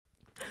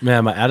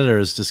Man, my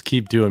editors just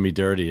keep doing me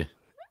dirty.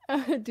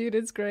 Dude,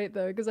 it's great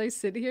though, because I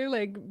sit here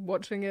like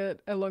watching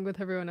it along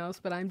with everyone else,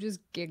 but I'm just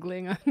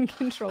giggling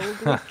uncontrollably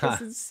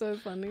because it's so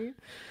funny.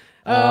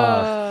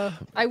 Uh,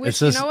 I it's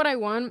wish, you know just, what I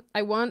want?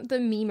 I want the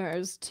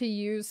memers to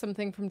use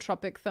something from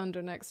Tropic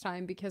Thunder next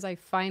time because I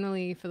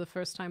finally, for the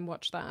first time,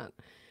 watched that.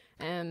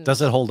 And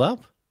does it hold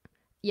up?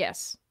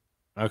 yes,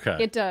 Okay.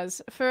 it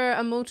does for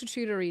a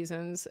multitude of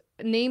reasons.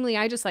 Namely,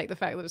 I just like the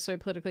fact that it's so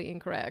politically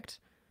incorrect,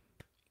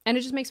 and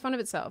it just makes fun of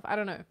itself. I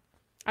don't know.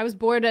 I was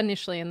bored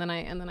initially, and then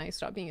I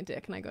stopped being a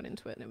dick, and I got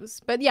into it, and it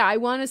was. But yeah, I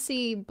want to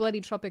see bloody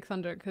Tropic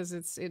Thunder because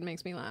it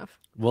makes me laugh.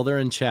 Well, they're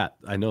in chat.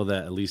 I know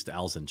that at least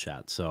Al's in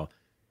chat, so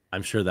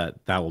I'm sure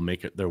that that will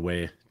make it their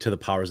way to the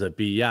powers that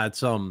be. Yeah,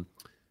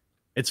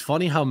 it's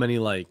funny how many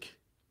like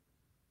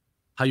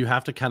how you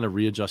have to kind of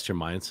readjust your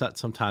mindset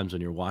sometimes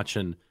when you're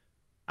watching.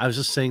 I was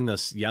just saying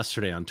this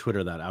yesterday on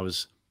Twitter that I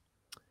was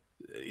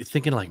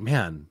thinking like,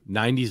 man,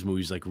 90s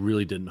movies like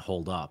really didn't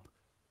hold up.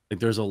 Like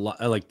there's a lot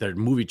like their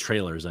movie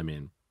trailers, I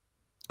mean.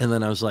 And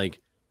then I was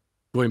like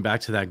going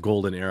back to that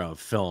golden era of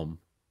film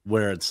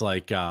where it's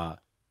like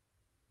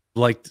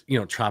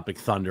Tropic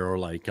Thunder or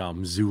like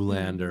Mm.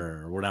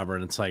 Zoolander or whatever,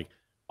 and it's like,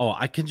 oh,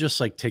 I can just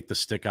like take the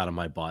stick out of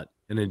my butt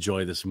and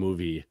enjoy this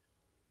movie.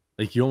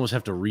 Like you almost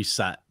have to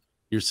reset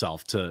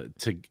yourself to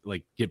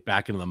like get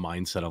back into the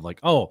mindset of like,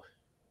 oh,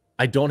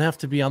 I don't have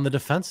to be on the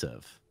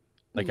defensive.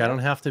 Like I don't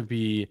Yep. have to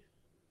be,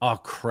 oh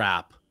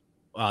crap.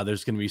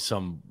 There's going to be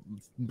some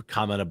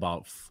comment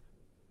about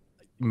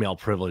male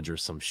privilege or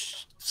some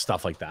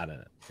stuff like that in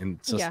it. And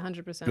it's Yeah,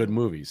 just good 100%.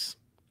 movies.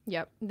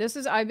 Yep.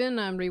 I've been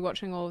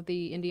rewatching all of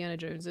the Indiana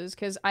Joneses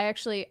because I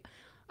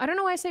don't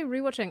know why I say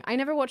rewatching. I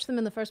never watched them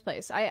in the first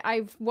place.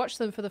 I've watched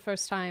them for the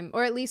first time,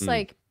 or at least Mm.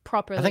 like I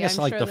properly. think I I'm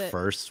saw like sure the that,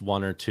 first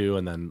one or two,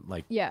 and then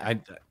like yeah.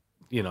 and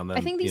I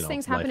then think these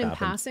things life happen in happened.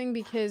 passing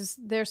because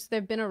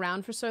they've been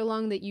around for so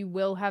long that you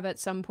will have at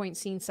some point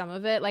seen some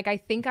of it. Like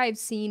I had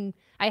seen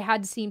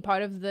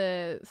part of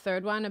the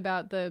third one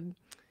about the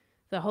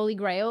Holy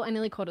Grail. I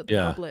nearly called it the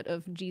Yeah. Goblet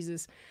of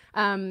Jesus.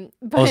 Oh,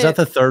 is that But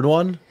the third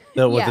one?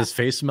 That with yeah, his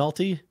face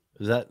melty?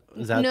 Is that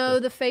no,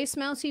 the the face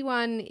melty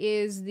one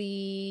is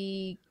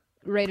the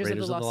Raiders of the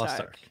Raiders of the Lost Lost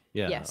Ark. Ark?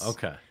 Yeah. Yes.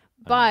 Okay. All right.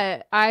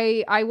 But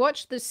I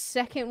watched the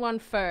second one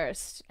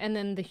first, and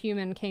then the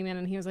human came in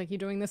and he was like, "You're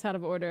doing this out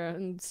of order,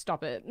 and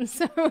stop it." And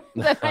so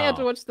then I had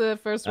to Oh, watch the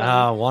first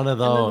one, one of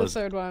and then the those.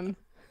 third one.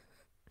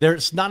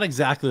 There's not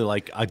exactly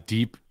like a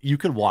deep. You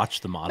could watch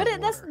them out of order.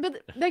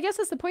 But I guess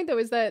that's the point though,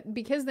 is that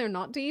because they're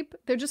not deep,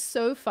 they're just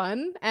so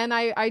fun, and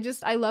I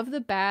love the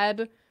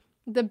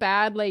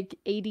bad like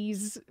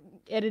 80s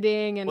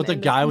editing With the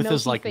and the guy with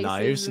his melty like faces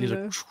knives, and and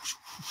he's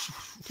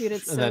like, the dude,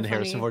 it's and so then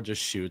Harrison funny. Ford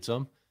just shoots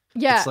him.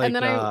 Yeah, It's and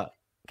like,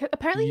 then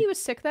apparently y- he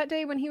was sick that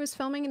day when he was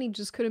filming and he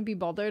just couldn't be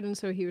bothered, and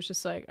so he was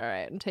just like, "All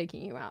right, I'm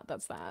taking you out.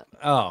 That's that.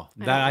 oh, I don't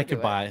that want I to do could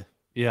it." buy.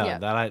 Yeah, Yeah.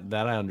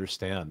 that I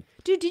understand.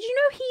 Dude, did you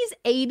know he's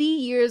 80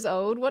 years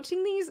old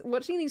watching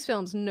these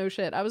films? No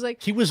shit. I was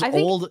like, He was I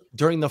think old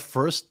during the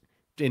first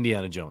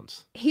Indiana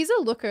Jones. he's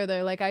a looker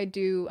though. Like I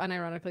do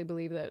unironically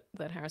believe that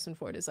Harrison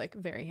Ford is like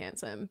very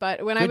handsome.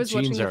 But when I Good was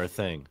watching genes are a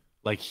thing.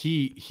 Like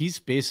he's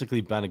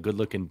basically been a good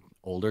looking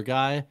older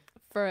guy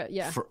for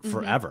yeah. for Hmm.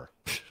 forever.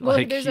 Well,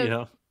 Like, you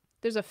know.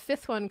 there's a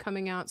fifth one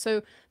coming out.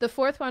 So the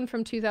fourth one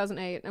from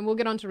 2008, and we'll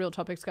get on to real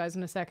topics, guys,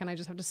 in a second. I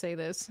just have to say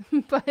this.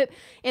 But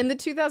in the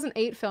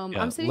 2008 film,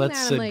 I'm Yeah, sitting there and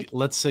I'm like,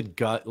 let's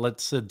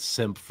Sid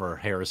simp for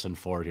Harrison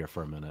Ford here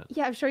for a minute.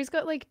 yeah, I'm sure he's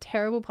got like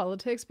terrible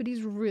politics, but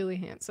he's really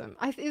handsome.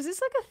 Is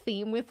this like a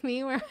theme with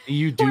me where,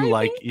 You where do I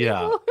like, think yeah,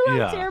 people who have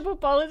yeah, terrible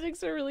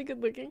politics are really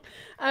good looking?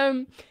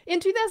 In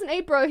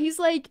 2008, bro, he's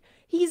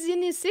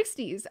in his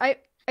 60s.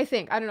 I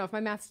think I don't know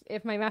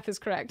if my math is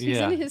correct. He's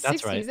in yeah. his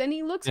That's 60s right. and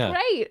he looks Yeah,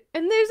 great.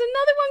 And there's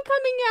another one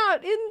coming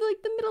out in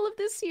like the middle of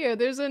this year.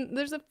 There's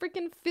a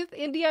freaking fifth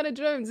Indiana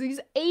Jones. He's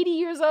 80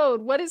 years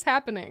old. What is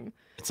happening?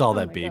 it's all Oh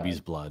that my baby's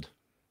god. blood,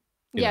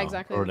 Yeah, or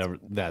exactly. It's whatever.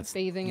 That's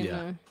bathing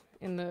yeah,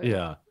 in the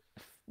yeah,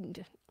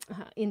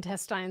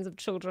 intestines of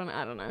children.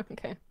 I don't know.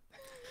 Okay.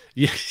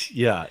 yeah,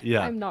 yeah,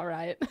 yeah. I'm not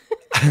right.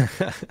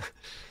 Is he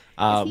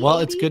Well,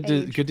 it's 80?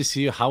 Age. good to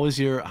see you. How was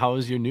your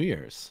New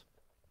Year's?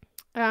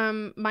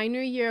 My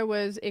new year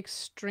was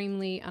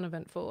extremely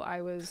uneventful.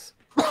 I was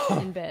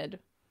in bed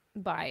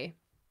by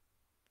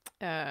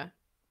uh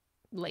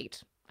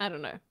late. I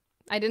don't know.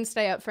 I didn't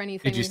stay up for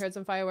anything. Did you? We heard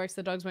some fireworks,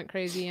 the dogs went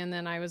crazy, and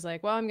then I was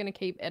like, well, I'm gonna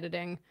keep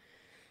editing.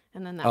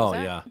 And then that was Oh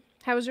it. yeah.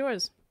 How was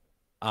yours?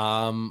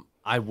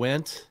 I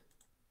went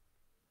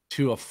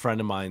to a friend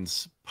of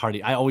mine's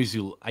party. I always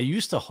do. I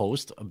used to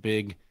host a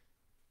big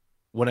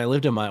when I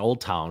lived in my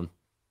old town.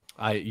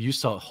 I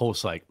used to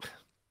host like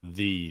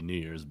the New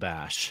Year's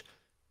bash Ooh,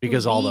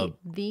 because all the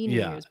the New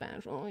yeah Year's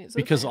bash. Oh, it's so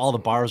because all the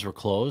fancy. bars were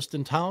closed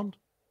in town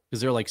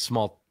because they're like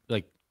small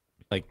like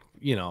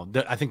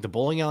I think the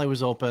bowling alley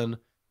was open.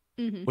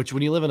 Mm-hmm. Which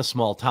when you live in a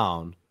small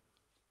town,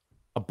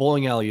 a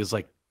bowling alley is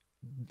like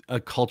a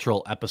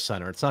cultural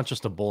epicenter. It's not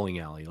just a bowling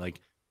alley. Like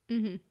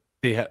Mm-hmm.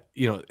 they have,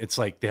 it's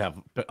like they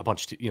have a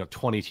bunch of,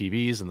 20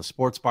 TVs in the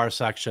sports bar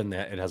section.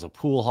 It has a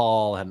pool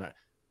hall. And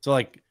so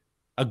like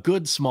a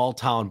good small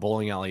town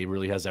bowling alley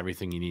really has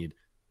everything you need.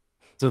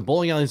 So the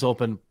bowling alley's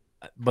open,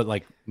 but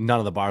like none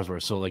of the bars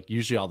were. So like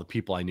usually all the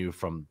people I knew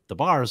from the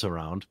bars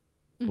around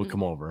would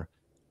come over.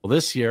 Well,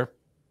 this year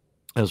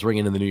I was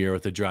ringing in the new year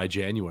with a dry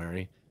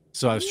January.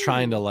 So I was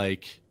trying to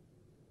like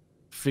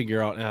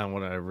figure out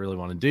what I really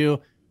want to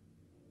do.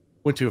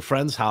 Went to a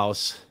friend's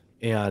house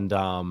and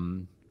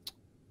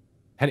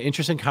had an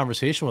interesting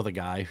conversation with a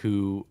guy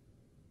who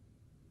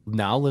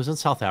now lives in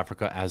South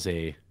Africa as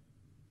a,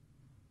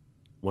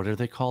 what are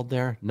they called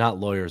there? Not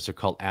lawyers, they're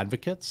called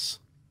advocates.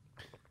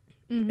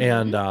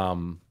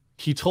 And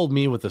he told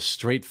me with a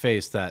straight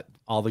face that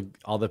all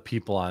the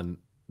people on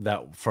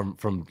that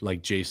from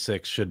like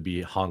J6 should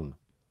be hung.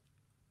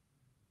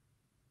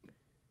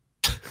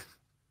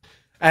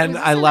 And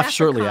I left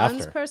shortly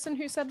after. Person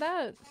who said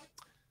that?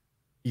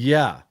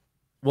 Yeah.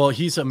 Well,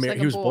 he's like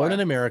he was born in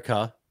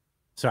America.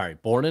 Sorry,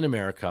 born in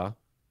America,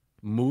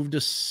 moved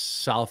to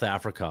South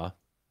Africa.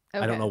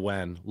 Okay. I don't know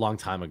when, long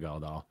time ago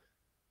though.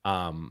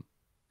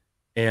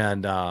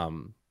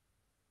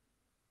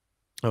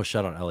 Oh,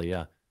 shout out Ellie,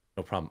 yeah.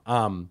 No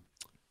problem.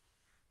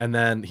 And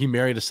then he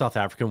married a South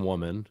African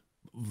woman,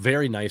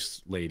 very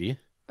nice lady.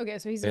 Okay,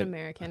 so he's an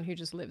American who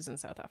just lives in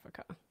South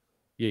Africa.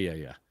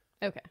 Yeah.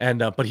 Okay. And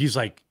but he's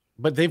like,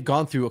 but they've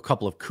gone through a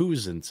couple of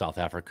coups in South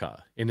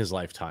Africa in his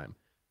lifetime.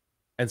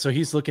 And so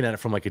he's looking at it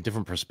from like a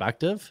different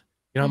perspective.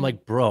 You know, I'm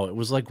like, bro, it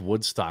was like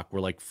Woodstock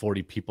where like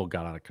 40 people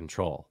got out of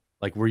control.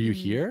 Like, were you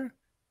here?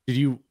 Did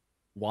you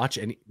watch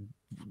any?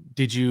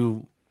 Did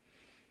you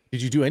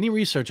do any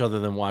research other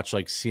than watch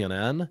like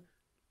CNN?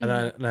 And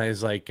I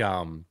was like,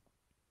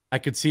 I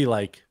could see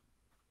like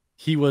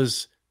he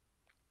was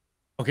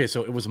okay.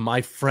 So it was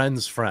my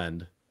friend's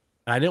friend.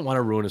 And I didn't want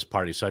to ruin his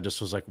party, so I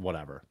just was like,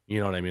 whatever. You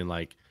know what I mean?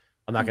 Like,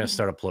 I'm not going to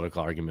start a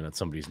political argument at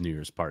somebody's New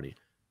Year's party.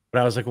 But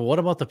I was like, well, what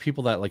about the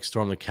people that like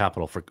stormed the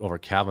Capitol over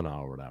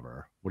Kavanaugh or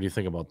whatever? What do you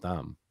think about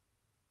them?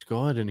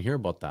 Go, I didn't hear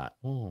about that.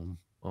 Oh,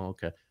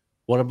 okay.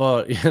 What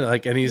about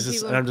like? And he's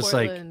just, and I'm just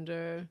Portland like,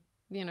 or,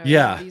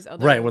 these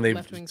other right when they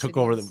took cities.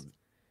 over the,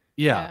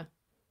 yeah.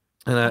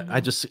 And I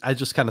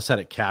just kind of said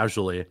it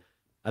casually,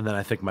 and then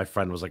I think my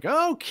friend was like,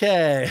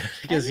 okay,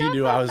 because he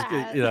knew I was,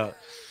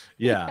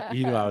 yeah,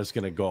 he knew I was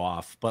gonna go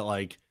off, but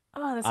like,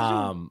 oh, that's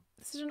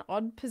such an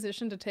odd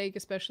position to take,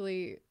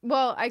 especially.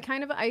 Well,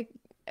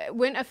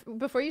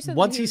 before you said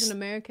that he was an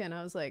American,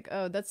 I was like,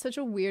 oh, that's such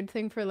a weird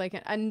thing for like,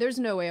 and there's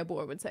no way a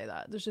board would say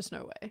that. There's just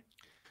no way.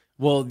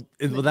 Well,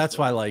 that's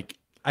why, like,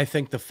 I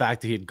think the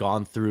fact that he had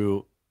gone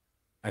through,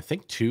 I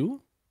think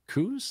 2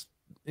 coups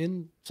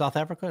in South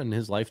Africa in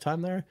his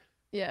lifetime there.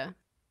 Yeah.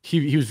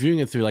 He was viewing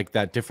it through like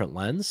that different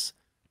lens.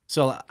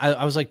 So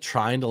I was like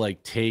trying to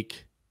like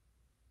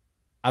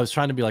I was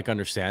trying to be like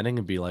understanding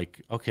and be like,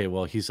 okay,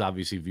 well, he's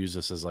obviously views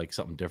this as like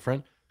something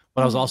different.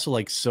 But I was also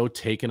like so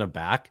taken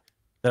aback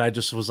that I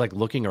just was like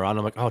looking around.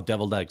 I'm like, oh,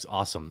 deviled eggs,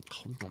 awesome.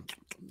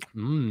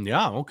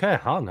 Yeah, okay,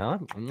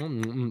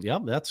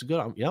 yep, that's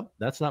good. Yep,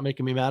 that's not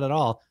making me mad at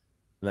all.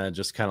 And then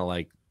just kind of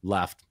like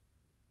left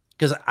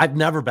because I've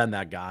never been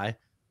that guy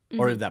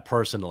or that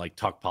person to like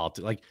talk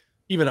politics, like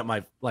even at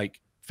my like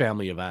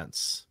family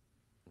events.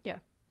 Yeah.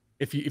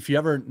 If you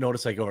ever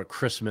notice like over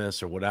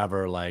Christmas or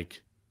whatever,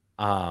 like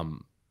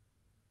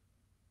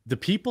the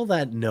people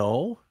that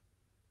know,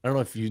 I don't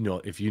know if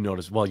you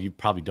notice, well, you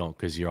probably don't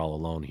because you're all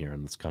alone here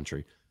in this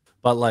country.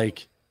 But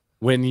like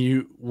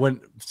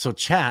so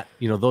chat,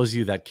 those of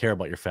you that care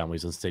about your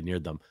families and stay near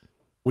them,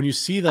 when you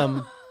see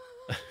them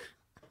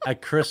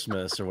at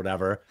Christmas or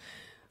whatever,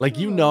 like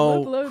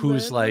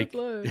who's like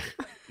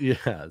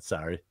yeah,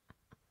 sorry.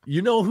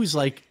 Who's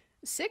like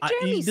sick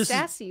Jeremy's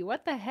sassy.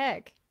 What the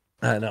heck?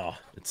 I know,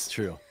 it's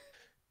true.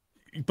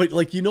 But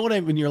like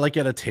what when you're like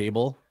at a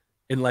table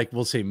in like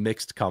we'll say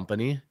mixed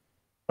company,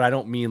 but I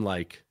don't mean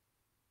like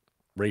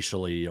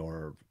racially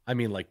or I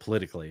mean like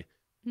politically.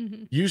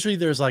 Usually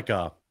there's like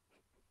a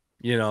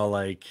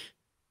like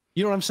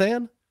you know what I'm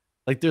saying?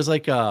 Like there's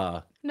like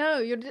a no,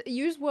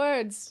 use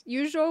words.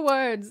 Use your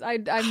words.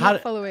 I'm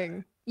not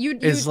following.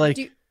 Is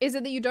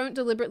it that you don't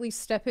deliberately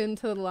step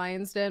into the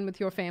lion's den with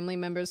your family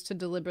members to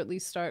deliberately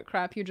start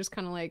crap? You're just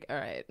kind of like, all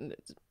right,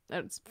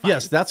 that's fine.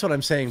 Yes, that's what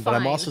I'm saying. Fine. But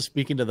I'm also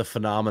speaking to the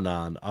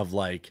phenomenon of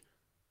like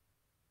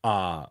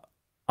kind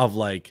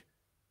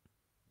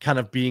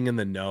of being in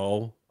the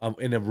know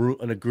in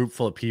a group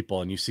full of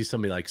people, and you see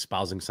somebody like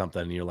espousing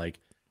something, and you're like,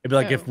 it'd be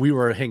like if we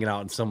were hanging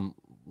out and some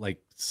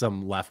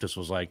leftist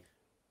was like,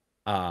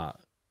 so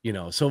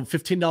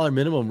 $15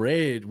 minimum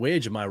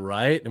wage, am I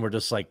right? And we're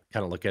just like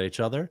kind of look at each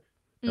other,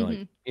 and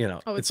like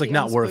it's like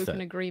not worth it.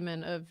 An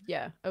agreement of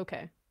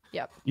okay,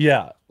 yep,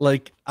 yeah,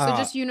 like so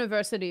just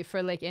university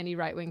for like any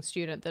right-wing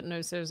student that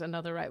knows there's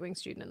another right-wing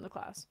student in the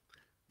class.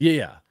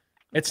 Yeah,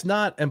 it's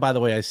not. And by the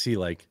way, I see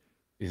like.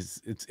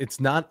 It's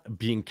not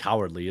being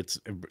cowardly. It's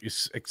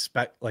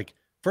expect like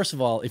first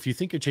of all, if you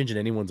think you're changing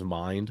anyone's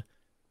mind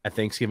at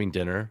Thanksgiving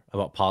dinner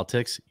about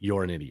politics,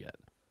 you're an idiot.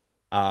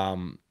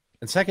 And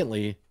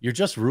secondly, you're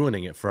just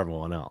ruining it for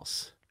everyone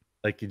else.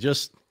 Like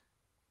there's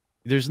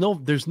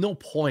no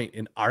point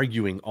in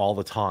arguing all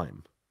the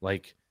time.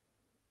 Like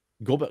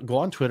go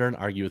on Twitter and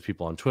argue with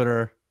people on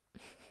Twitter,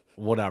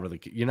 whatever.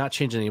 You're not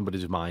changing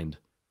anybody's mind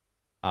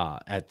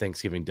at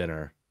Thanksgiving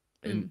dinner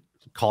and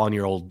calling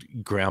your old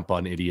grandpa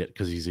an idiot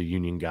because he's a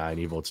union guy and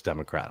he votes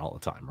Democrat all the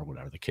time or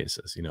whatever the case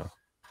is.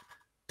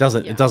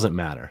 It doesn't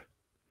matter.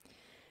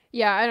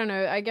 Yeah, I don't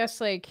know. I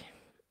guess like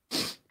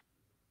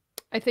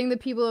I think that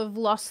people have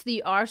lost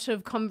the art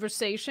of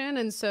conversation,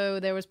 and so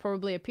there was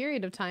probably a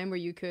period of time where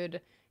you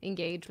could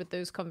engage with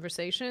those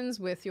conversations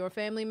with your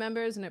family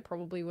members and it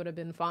probably would have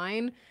been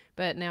fine.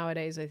 But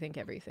nowadays I think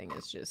everything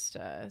is just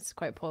it's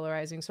quite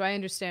polarizing, so I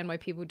understand why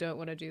people don't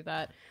want to do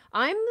that.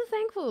 I'm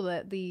thankful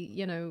that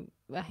a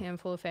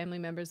handful of family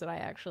members that I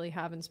actually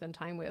have and spend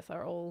time with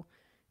are all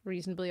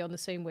reasonably on the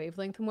same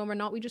wavelength, and when we're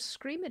not, we just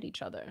scream at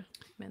each other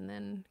and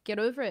then get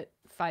over it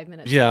 5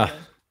 minutes later.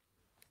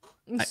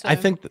 I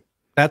think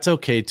that's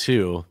okay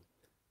too.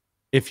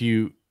 I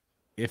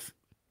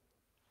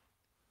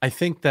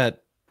think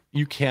that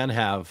you can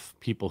have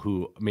people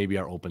who maybe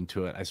are open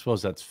to it. I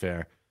suppose that's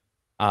fair.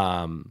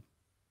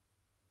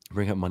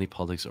 Bring up money,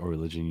 politics, or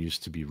religion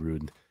used to be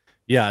rude.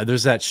 Yeah,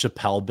 there's that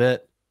Chappelle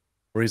bit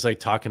where he's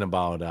like talking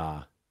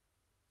about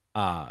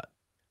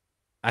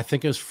I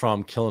think it was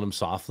from Killing Him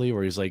Softly,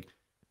 where he's like,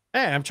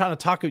 "Hey, I'm trying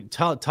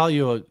to tell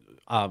you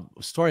a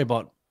story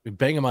about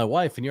banging my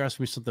wife, and you're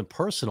asking me something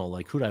personal,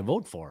 like who'd I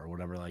vote for or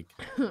whatever." Like,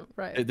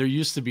 right. There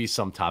used to be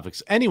some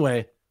topics.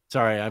 Anyway,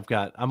 sorry,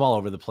 I'm all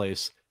over the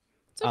place.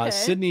 It's okay.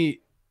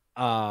 Sydney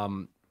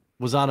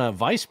was on a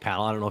Vice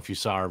panel. I don't know if you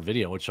saw our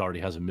video, which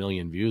already has 1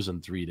 million views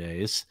in 3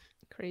 days.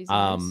 Crazy.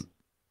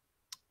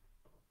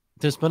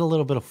 There's been a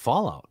little bit of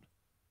fallout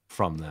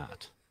from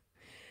that.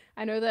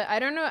 I know that. I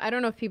don't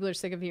know if people are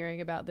sick of hearing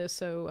about this,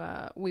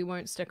 so we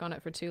won't stick on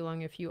it for too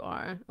long if you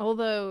are.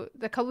 Although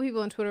a couple of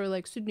people on Twitter were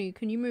like, "Sydney,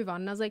 can you move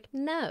on?" And I was like,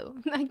 "No,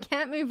 I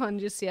can't move on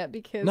just yet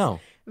because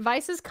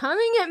Vice is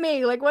coming at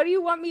me. Like, what do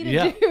you want me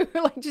to do?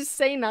 Like, just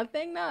say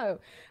nothing? No."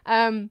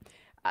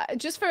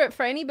 Just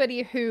for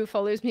anybody who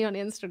follows me on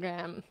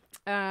Instagram,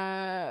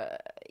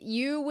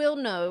 you will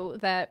know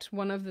that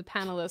one of the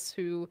panelists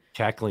who...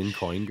 Cackling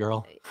Coin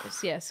Girl?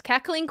 Yes,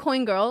 Cackling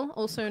Coin Girl,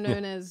 also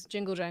known as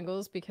Jingle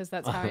Jangles, because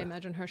that's how I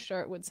imagine her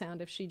shirt would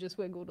sound if she just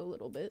wiggled a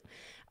little bit.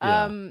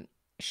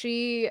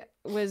 She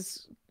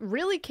was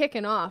really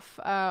kicking off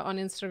on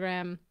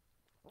Instagram,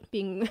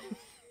 being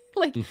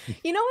like, when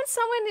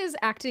someone is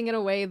acting in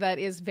a way that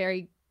is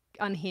very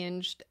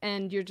unhinged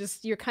and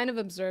you're kind of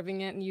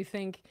observing it and you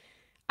think,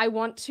 I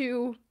want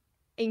to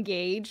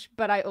engage,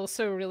 but I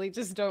also really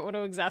just don't want to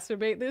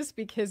exacerbate this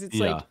because it's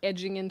like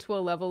edging into a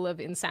level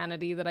of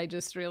insanity that I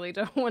just really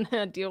don't want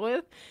to deal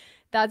with.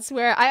 That's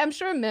where I'm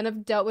sure men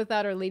have dealt with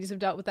that, or ladies have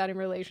dealt with that in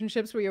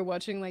relationships where you're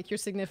watching like your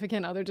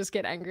significant other just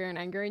get angrier and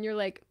angrier and you're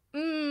like,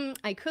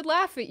 I could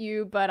laugh at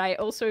you, but I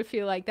also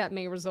feel like that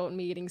may result in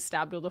me getting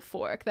stabbed with a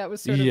fork. That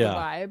was sort of the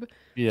vibe.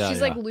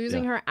 She's like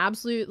losing her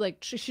absolute, like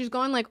she's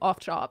gone like off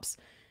chops.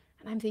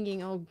 And I'm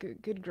thinking, oh,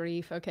 good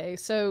grief. Okay,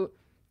 so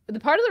the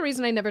part of the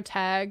reason I never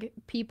tag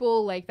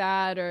people like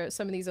that or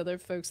some of these other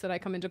folks that I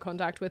come into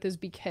contact with is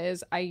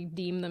because I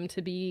deem them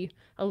to be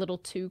a little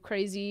too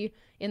crazy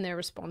in their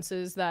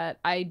responses, that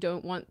I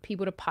don't want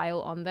people to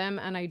pile on them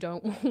and I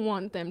don't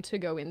want them to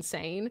go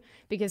insane,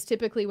 because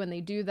typically when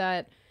they do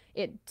that,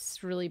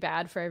 it's really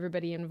bad for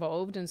everybody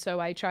involved. And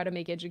so I try to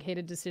make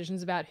educated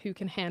decisions about who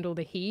can handle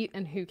the heat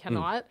and who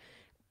cannot.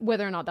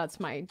 Whether or not that's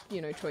my,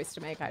 choice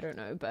to make, I don't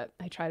know, but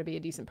I try to be a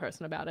decent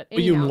person about it.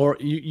 Anyhow,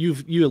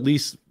 you at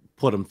least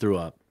put them through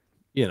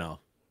you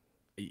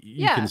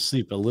can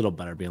sleep a little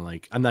better being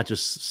like, I'm not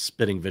just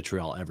spitting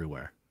vitriol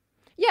everywhere.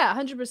 Yeah,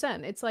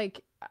 100%. It's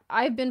like,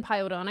 I've been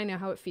piled on. I know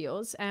how it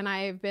feels. And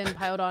I've been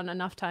piled on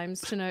enough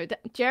times to know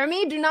that,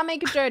 Jeremy, do not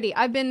make it dirty.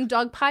 I've been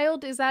dog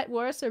piled. Is that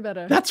worse or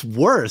better? That's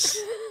worse.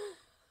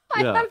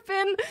 I have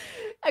been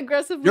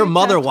aggressively. Your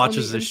mother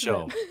watches this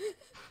show.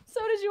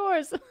 So does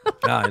yours.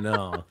 Yeah, I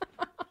know.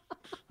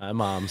 Hi,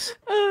 moms.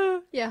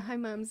 Yeah, hi,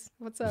 moms.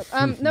 What's up?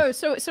 No,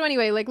 so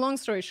anyway, like, long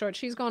story short,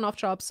 she's gone off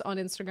chops on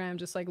Instagram,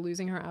 just like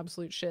losing her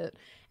absolute shit,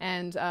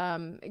 and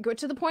go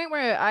to the point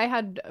where I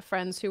had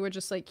friends who were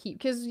just like,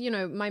 because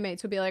my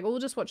mates would be like, "Oh, we'll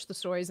just watch the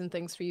stories and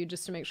things for you,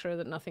 just to make sure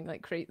that nothing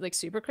like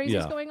super crazy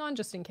is going on,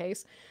 just in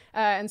case."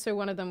 And so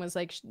one of them was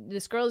like,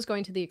 "This girl is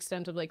going to the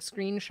extent of like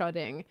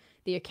screenshotting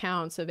the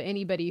accounts of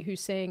anybody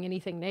who's saying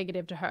anything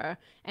negative to her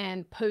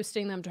and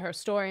posting them to her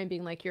story and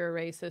being like, you're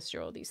a racist,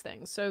 you're all these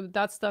things." So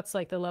that's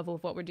like the level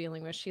of what we're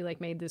dealing with. She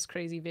like made this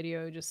crazy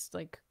video just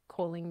like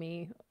calling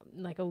me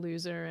like a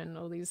loser and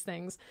all these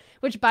things,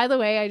 which, by the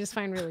way, I just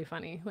find really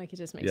funny. Like, it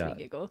just makes me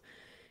giggle.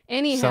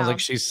 Anyhow,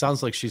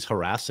 sounds like she's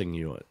harassing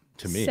you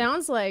to me.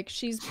 Sounds like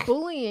she's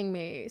bullying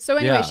me. So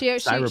anyway, she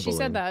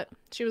said that.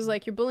 She was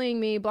like, "You're bullying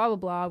me, blah blah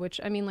blah,"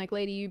 which, I mean, like,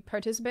 lady, you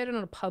participated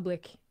in a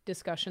public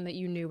discussion that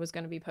you knew was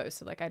going to be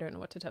posted. Like, I don't know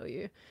what to tell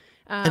you.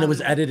 And it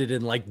was edited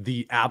in like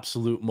the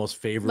absolute most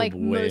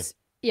favorable way.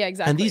 Yeah,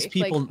 exactly. And these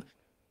people,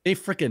 they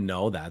freaking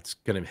know that's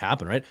going to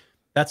happen, right?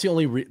 That's the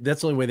only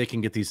way they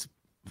can get these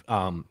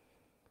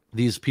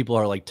people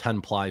are like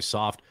 10 ply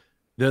soft.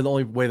 They're the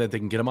only way that they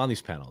can get them on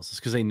these panels is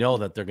because they know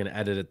that they're going to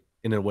edit it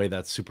in a way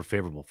that's super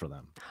favorable for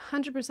them.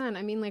 100%.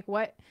 I mean, like,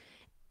 what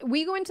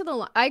I go into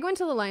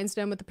the lion's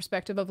den with the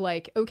perspective of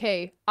like,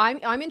 okay,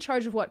 I'm in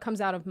charge of what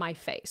comes out of my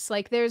face.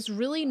 Like, there's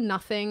really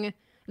nothing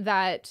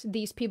that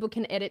these people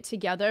can edit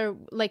together.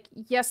 Like,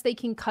 yes, they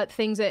can cut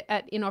things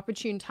at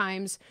inopportune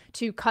times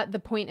to cut the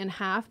point in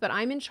half, but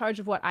I'm in charge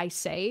of what I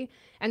say.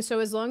 And so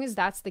as long as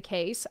that's the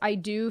case, I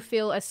do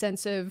feel a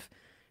sense of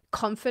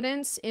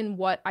confidence in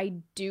what I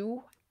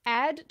do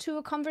add to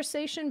a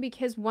conversation,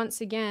 because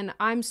once again,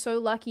 I'm so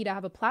lucky to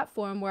have a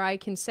platform where I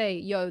can say,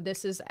 yo,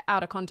 this is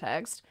out of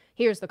context,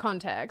 here's the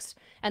context.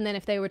 And then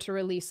if they were to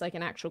release like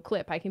an actual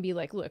clip, I can be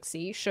like, look,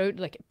 see, showed,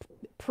 like,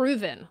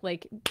 proven,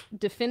 like,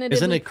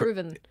 definitively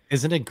proven.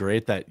 Isn't it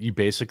great that you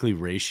basically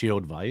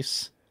ratioed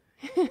Vice?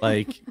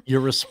 Like,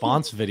 your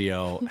response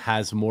video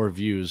has more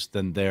views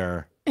than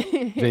their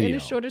video in a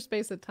shorter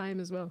space of time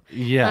as well.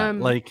 Yeah,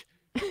 like,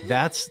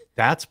 that's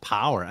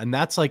power. And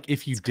that's like,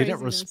 if you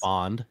didn't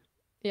respond,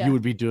 you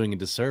would be doing a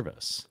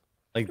disservice.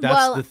 Like,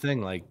 that's the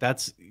thing. Like,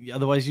 that's,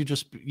 otherwise you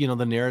just, you know,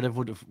 the narrative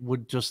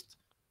would just,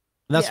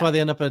 and that's why they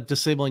end up at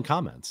disabling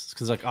comments,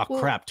 because like, oh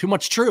crap, too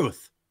much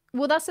truth.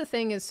 Well, that's the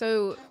thing is,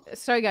 so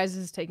sorry guys,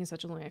 this is taking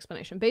such a long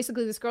explanation.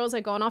 Basically, this girl's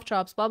like gone off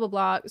chops, blah blah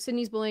blah.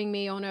 Sydney's bullying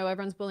me. Oh no,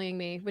 everyone's bullying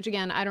me. Which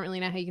again, I don't really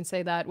know how you can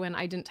say that when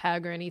I didn't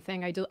tag or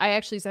anything. I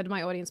actually said to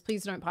my audience,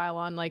 please don't pile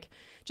on. Like,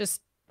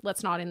 just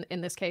let's not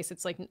in this case.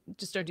 It's like,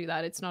 just don't do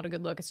that. It's not a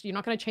good look. You're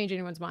not going to change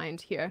anyone's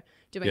mind here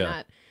doing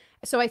that.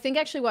 So I think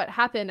actually what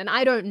happened, and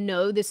I don't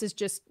know, this is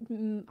just,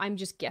 I'm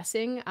just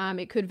guessing.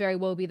 It could very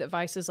well be that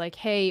Vice is like,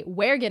 hey,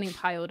 we're getting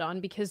piled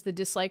on because the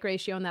dislike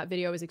ratio on that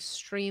video is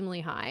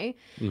extremely high.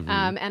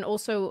 And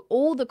also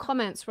all the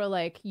comments were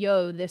like,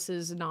 yo, this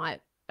is not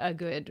a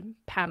good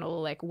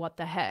panel. Like, what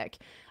the heck?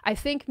 I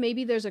think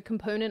maybe there's a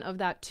component of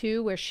that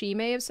too, where she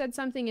may have said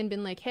something and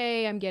been like,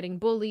 hey, I'm getting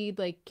bullied.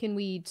 Like, can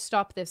we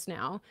stop this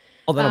now?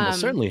 Oh, that almost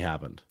certainly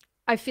happened.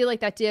 I feel like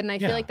that did, and I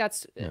feel like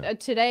that's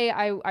today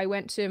I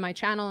went to my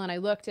channel and I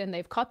looked, and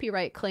they've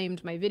copyright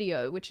claimed my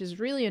video, which is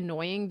really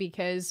annoying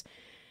because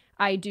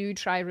I do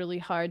try really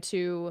hard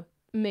to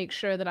make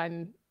sure that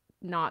I'm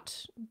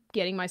not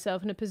getting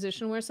myself in a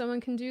position where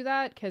someone can do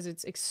that, because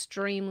it's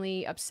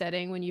extremely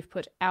upsetting when you've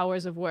put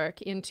hours of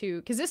work into,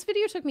 because this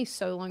video took me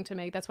so long to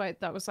make. That's why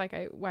that was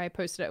like why I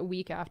posted it a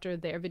week after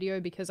their video,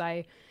 because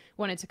I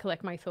wanted to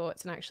collect my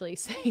thoughts and actually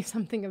say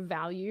something of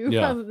value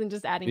rather than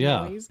just adding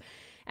noise.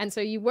 And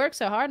so you work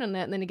so hard on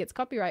that, and then it gets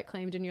copyright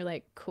claimed, and you're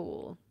like,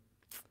 cool.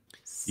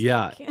 Sick.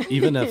 Yeah,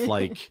 even if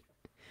like,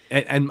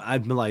 and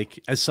I'm like,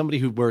 as somebody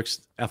who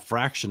works a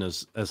fraction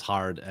as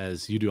hard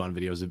as you do on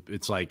videos,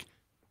 it's like,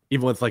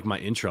 even with like my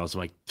intros,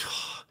 I'm like,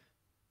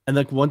 and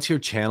like once your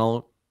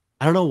channel,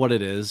 I don't know what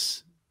it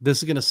is.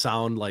 This is gonna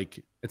sound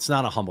like it's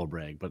not a humble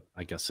brag, but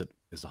I guess it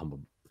is a humble.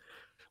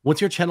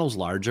 Once your channel's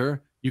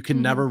larger, you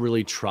can never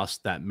really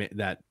trust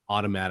that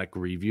automatic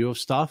review of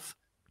stuff,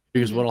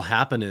 because what'll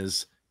happen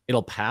is,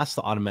 it'll pass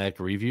the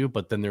automatic review,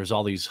 but then there's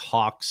all these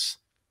hawks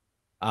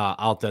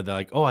out there that are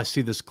like, oh, I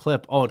see this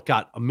clip. Oh, it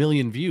got 1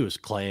 million views,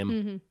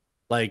 claim.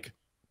 Like,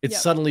 it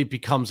suddenly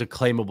becomes a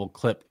claimable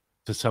clip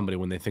to somebody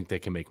when they think they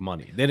can make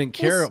money. They didn't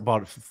care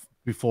about it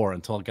before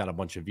until it got a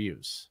bunch of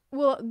views.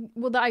 Well,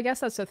 I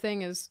guess that's the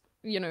thing is,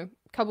 you know,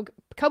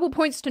 couple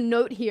points to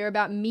note here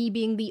about me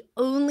being the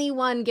only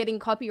one getting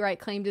copyright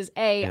claimed is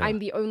I'm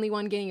the only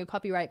one getting a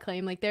copyright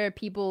claim. Like, there are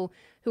people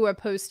who are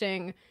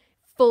posting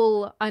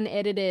full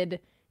unedited,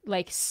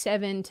 like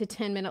 7 to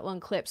 10 minute long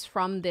clips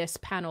from this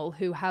panel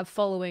who have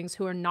followings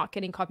who are not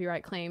getting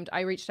copyright claimed.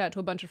 I reached out to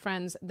a bunch of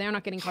friends. They're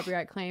not getting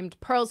copyright claimed.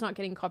 Pearl's not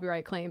getting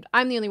copyright claimed.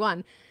 I'm the only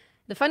one.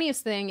 The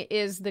funniest thing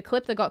is the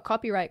clip that got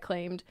copyright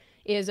claimed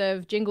is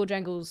of Jingle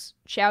Jangles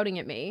shouting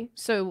at me.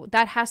 So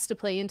that has to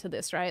play into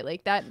this, right?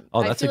 Like that.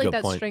 Oh, that's I feel a good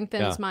like that point.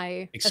 strengthens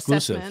my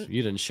exclusive. assessment.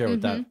 You didn't share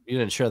with that. You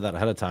didn't share that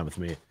ahead of time with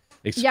me.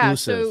 Exclusive.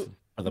 So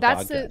the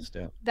that's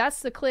podcast.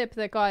 That's the clip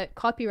that got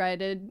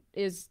copyrighted,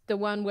 is the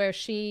one where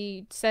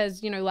she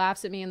says, you know,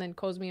 laughs at me and then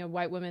calls me a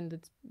white woman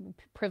that's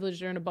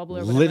privileged or in a bubble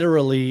or whatever.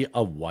 Literally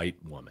a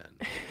white woman.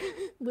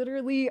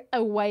 Literally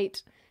a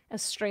white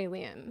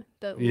Australian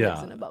that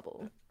lives in a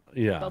bubble.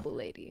 Bubble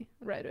lady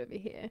right over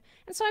here.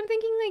 And so I'm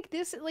thinking like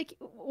this, like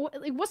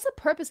what's the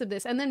purpose of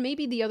this? And then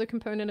maybe the other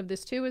component of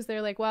this too is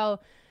they're like,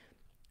 well,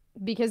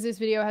 because this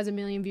video has 1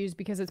 million views,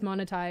 because it's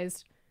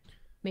monetized,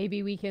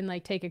 maybe we can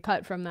like take a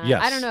cut from that.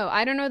 Yes. I don't know.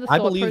 I don't know the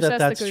thought process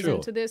that goes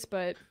into this,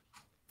 but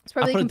it's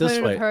probably a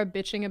component of her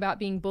bitching about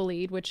being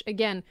bullied, which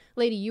again,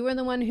 lady, you are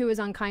the one who is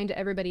unkind to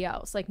everybody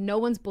else. Like, no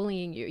one's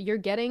bullying you. You're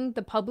getting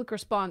the public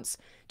response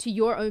to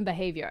your own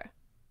behavior.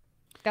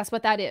 That's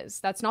what that is.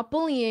 That's not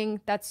bullying.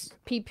 That's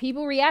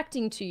people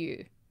reacting to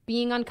you,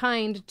 being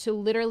unkind to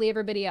literally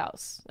everybody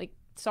else. Like,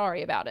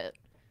 sorry about it.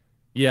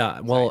 Yeah,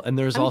 well, and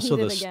there's also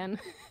this again.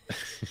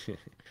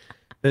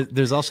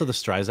 There's also the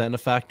Streisand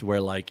effect, where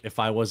like if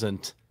I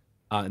wasn't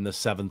in the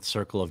 7th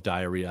circle of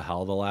diarrhea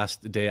hell the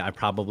last day, I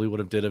probably would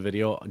have did a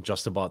video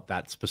just about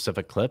that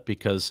specific clip,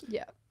 because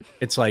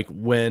it's like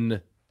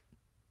when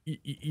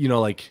you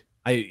know, like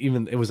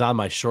it was on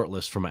my short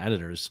list for my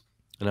editors,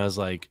 and I was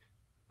like,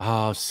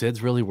 oh,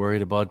 Sid's really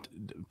worried about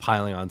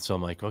piling on. So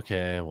I'm like,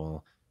 okay,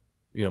 well,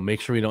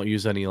 make sure we don't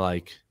use any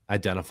like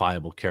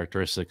identifiable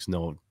characteristics.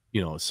 No,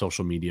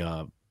 social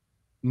media.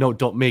 No,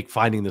 don't make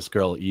finding this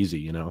girl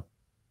easy. And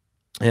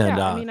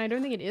Yeah, I mean, I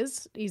don't think it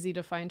is easy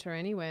to find her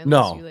anyway,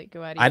 unless you no, like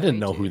go out of I your didn't way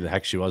know who to. the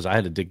heck she was. I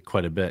had to dig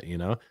quite a bit.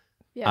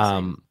 Yeah,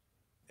 same.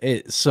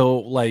 Um, so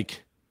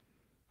like,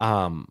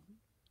 um,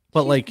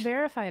 but She's like,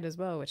 verified as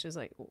well, which is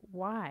like,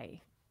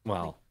 why? Like,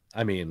 well,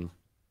 I mean,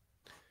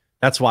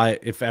 that's why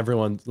if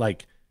everyone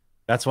like,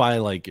 that's why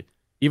like,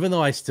 even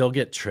though I still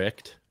get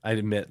tricked, I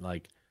admit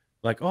like,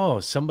 oh,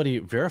 somebody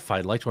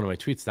verified liked one of my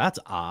tweets. That's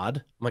odd.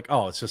 I'm like,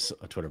 oh, it's just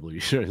a Twitter blue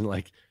user.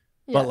 Like,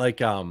 but yeah,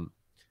 like,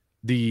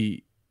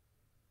 the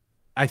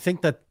I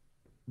think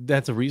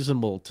that's a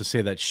reasonable to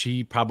say that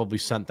she probably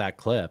sent that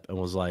clip and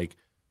was like,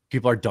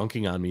 people are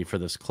dunking on me for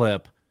this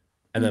clip,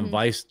 and then mm-hmm.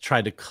 Vice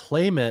tried to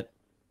claim it.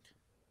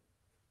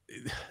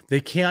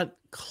 They can't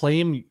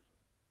claim.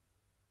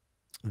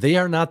 They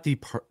are not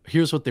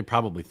here's what they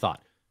probably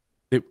thought.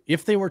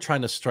 If they were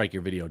trying to strike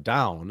your video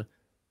down,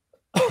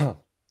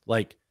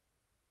 like,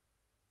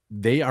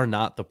 they are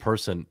not the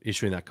person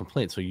issuing that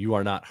complaint. So you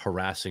are not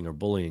harassing or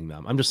bullying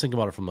them. I'm just thinking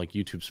about it from like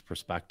YouTube's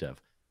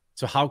perspective.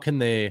 So how can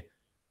they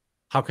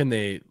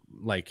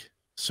like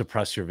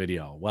suppress your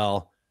video?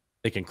 Well,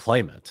 they can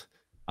claim it,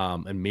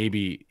 and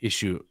maybe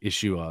issue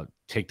a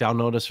takedown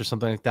notice or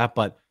something like that.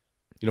 But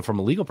from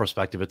a legal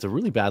perspective, it's a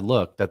really bad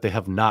look that they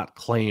have not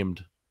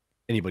claimed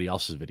anybody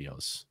else's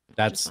videos. Which is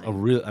That's a fine.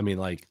 real. I mean,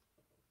 like,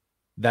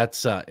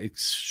 that's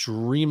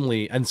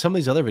extremely. And some of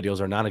these other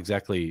videos are not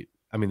exactly.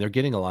 I mean, they're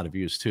getting a lot of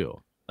views too.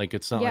 Like,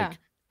 it's not Yeah. like.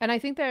 And I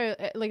think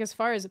they're like, as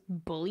far as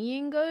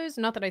bullying goes,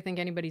 not that I think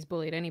anybody's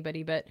bullied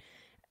anybody, but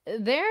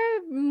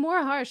they're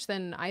more harsh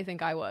than I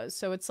think I was.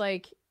 So it's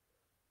like,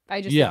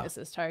 I just think Yeah. this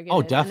is Oh, targeted.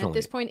 And at this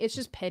definitely. point, it's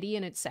just petty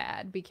and it's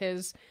sad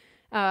because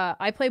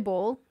I play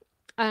bowls.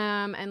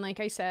 And like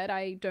I said,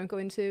 I don't go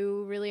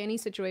into really any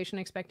situation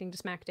expecting to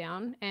smack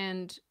down.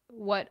 And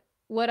what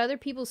other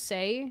people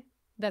say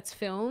that's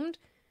filmed,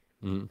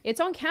 Mhm. it's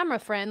on camera,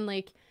 friend.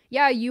 Like,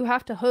 yeah, you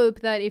have to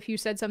hope that if you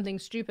said something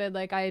stupid,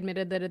 like I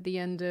admitted that at the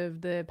end of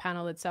the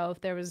panel itself,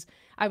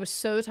 I was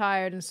so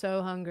tired and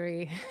so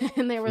hungry.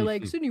 And they were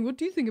like, Sydney, what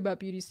do you think about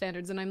beauty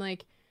standards? And I'm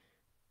like,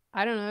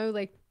 I don't know,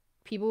 like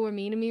people were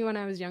mean to me when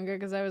I was younger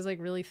because I was like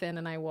really thin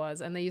and I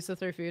was, and they used to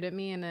throw food at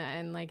me,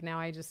 and like now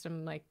I just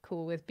am like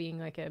cool with being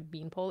like a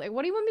beanpole. Like,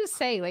 what do you want me to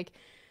say? Like,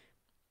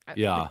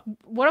 Yeah.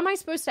 what am I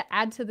supposed to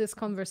add to this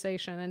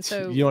conversation? And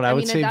so, What I I would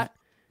mean, at say, that,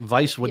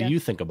 Vice, what do yeah, you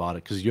think about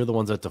it? Because you're the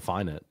ones that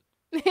define it.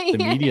 The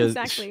yeah, media,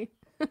 exactly.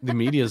 the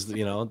media's,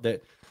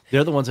 that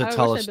they're the ones that I wish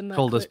I'd us been that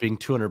told us quick. being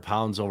 200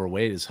 pounds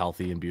overweight is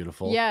healthy and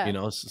beautiful. Yeah,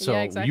 yeah, So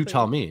you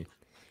tell exactly. me.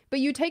 But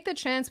you take the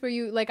chance where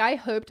you like, I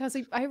was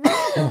like, I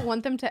really don't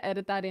want them to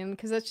edit that in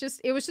because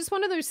it was just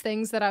one of those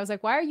things that I was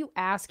like, why are you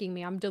asking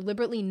me? I'm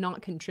deliberately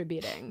not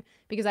contributing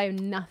because I have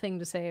nothing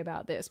to say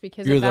about this.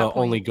 Because You're at that the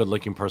only point,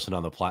 good-looking person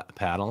on the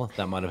panel.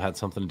 That might have had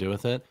something to do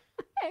with it.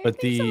 I But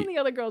think some of the the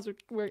other girls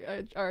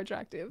are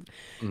attractive.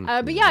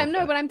 But yeah, yeah, no,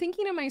 okay. but I'm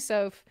thinking to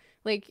myself,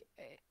 like,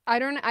 I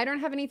don't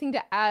have anything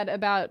to add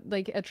about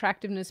like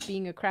attractiveness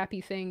being a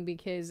crappy thing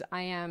because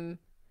I am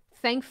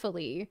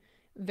thankfully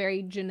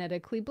very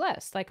genetically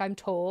blessed. Like I'm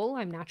tall,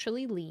 I'm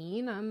naturally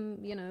lean,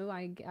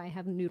 I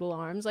have noodle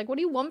arms. Like what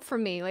do you want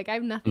from me? Like I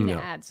have nothing to No.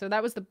 add. So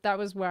that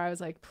was where I was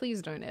like,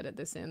 please don't edit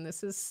this in.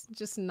 This is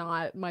just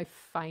not my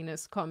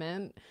finest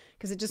comment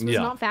because it just was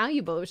Yeah. not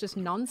valuable. It was just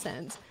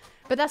nonsense.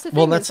 But that's the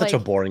Well, thing that's is such a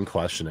like boring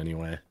question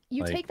anyway.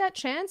 you Like, take that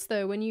chance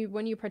though when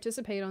you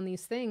participate on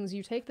these things,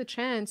 you take the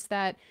chance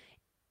that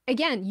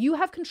again, you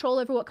have control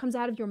over what comes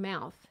out of your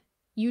mouth.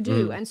 You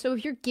do. mm, And so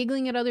if you're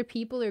giggling at other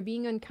people or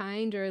being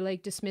unkind or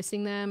like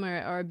dismissing them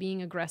or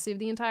being aggressive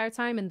the entire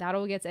time and that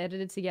all gets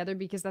edited together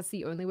because that's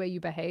the only way you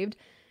behaved,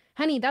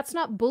 honey, that's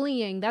not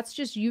bullying. That's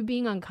just you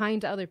being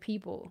unkind to other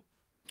people.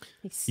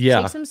 Like, take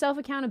yeah, some self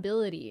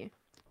accountability.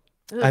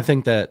 I Ugh.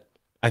 think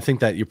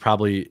that you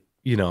probably,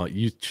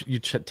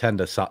 tend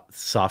to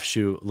soft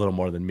shoe a little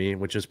more than me,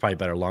 which is probably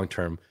better long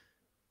term.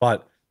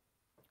 But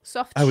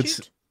Soft I would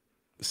shoot?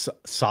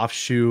 soft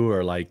shoe,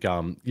 or like,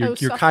 Oh, you're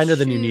soft kinder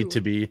than you need shoe.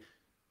 to be.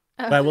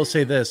 Oh. But I will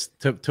say this,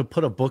 to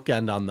put a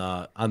bookend on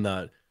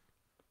the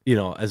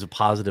as a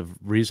positive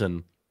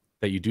reason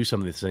that you do some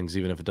of these things,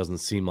 even if it doesn't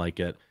seem like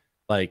it.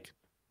 Like,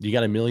 you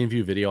got a million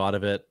view video out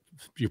of it.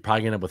 You're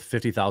probably gonna end up with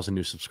 50,000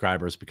 new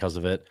subscribers because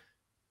of it.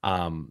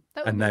 That would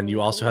And be then you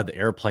really also had cool. the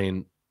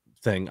airplane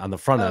thing on the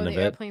front Oh, end the of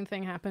it. airplane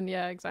thing happened.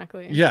 Yeah,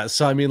 exactly. Yeah,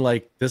 so I mean,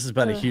 like, this has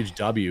been a Ugh. huge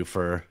W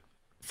for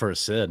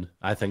Sid.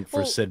 I think for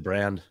Well, Sid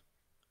brand.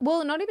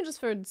 Well, not even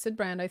just for Sid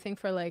brand, I think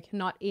for like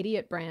not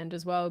idiot brand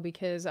as well,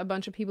 because a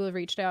bunch of people have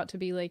reached out to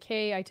be like,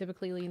 hey, I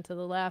typically lean to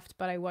the left,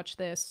 but I watched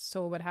this,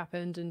 saw what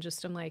happened, and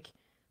just am like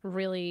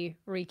really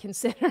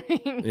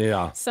reconsidering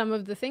Yeah. some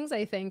of the things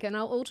I think. And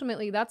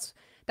ultimately that's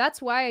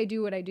why I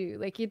do what I do.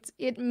 Like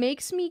it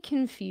makes me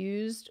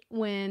confused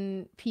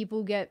when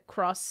people get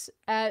cross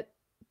at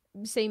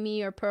say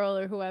me or Pearl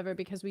or whoever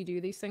because we do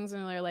these things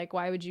and they're like,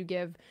 why would you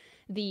give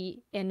the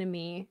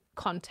enemy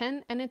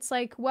content? And it's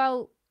like,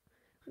 well,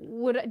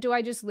 do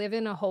I just live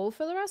in a hole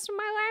for the rest of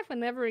my life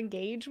and never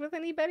engage with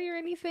anybody or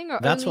anything, or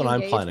That's only what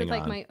I'm engage with planning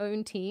like on. my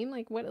own team?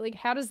 Like what, like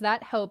how does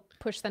that help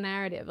push the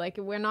narrative? Like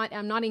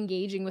I'm not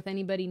engaging with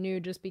anybody new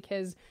just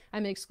because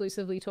I'm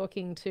exclusively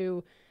talking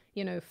to,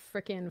 you know,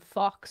 frickin'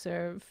 Fox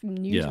or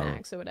Yeah.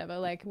 Newsmax or whatever.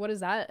 Like what does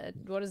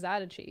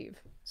that achieve?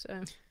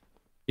 So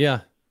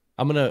Yeah.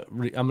 I'm gonna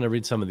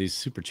read some of these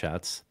super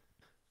chats.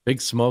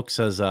 Big Smoke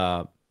says,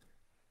 what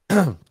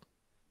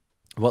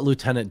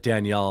Lieutenant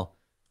Danielle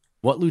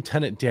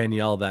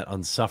that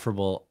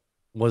insufferable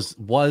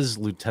was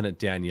Lieutenant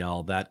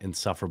Danielle that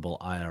insufferable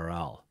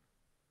IRL?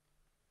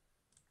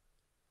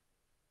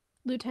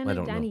 I Lieutenant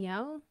don't know.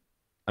 Danielle?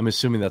 I'm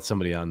assuming that's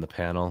somebody on the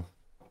panel.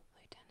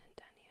 Lieutenant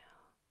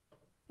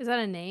Danielle. Is that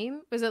a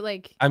name? Was it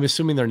like I'm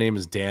assuming their name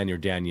is Dan or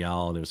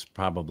Danielle, and it was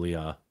probably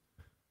a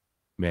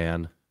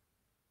man.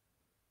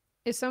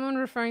 is someone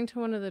referring to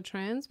one of the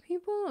trans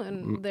people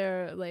and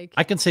they're like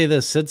I can say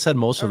this. Sid said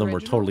most of them were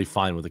original? totally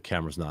fine with the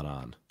cameras not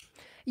on.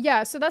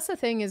 Yeah, so that's the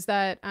thing is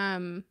that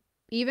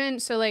even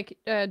so like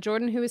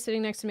Jordan who was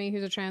sitting next to me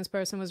who's a trans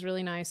person was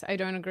really nice. I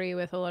don't agree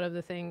with a lot of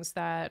the things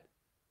that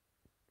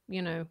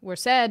you know were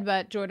said,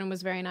 but Jordan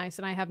was very nice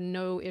and I have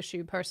no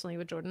issue personally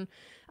with Jordan.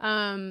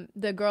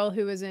 The girl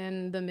who was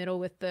in the middle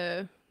with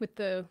the like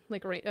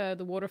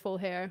the waterfall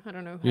hair, I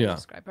don't know how to Yeah.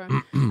 describe her.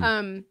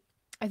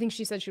 I think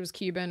she said she was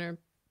Cuban or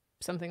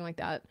something like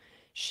that.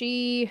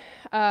 She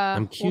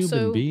I'm Cuban,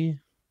 also B.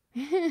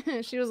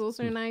 she was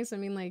also nice. I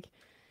mean like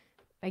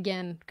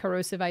again,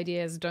 corrosive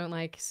ideas don't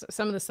like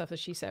some of the stuff that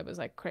she said was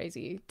like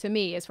crazy to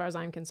me as far as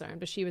I'm concerned,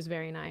 but she was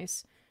very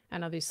nice.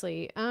 And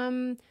obviously,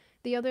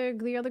 the other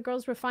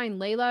girls were fine.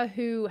 Layla,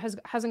 who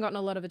hasn't gotten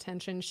a lot of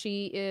attention,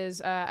 she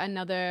is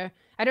another.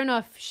 I don't know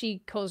if she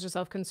calls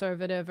herself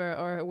conservative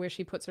or where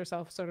she puts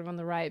herself sort of on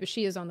the right, but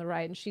she is on the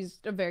right, and she's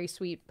a very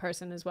sweet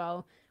person as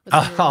well with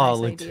some really Oh, nice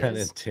Lieutenant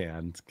ideas.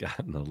 Dan's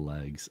got no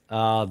legs.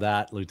 Oh,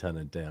 that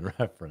Lieutenant Dan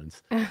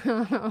reference.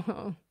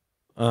 Oh,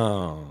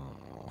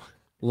 Oh,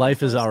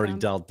 life is Forrest already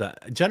Gump. dealt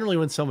that. Generally,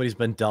 when somebody's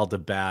been dealt a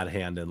bad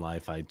hand in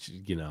life, I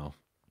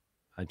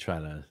try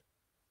to.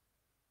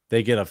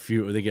 They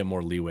get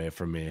more leeway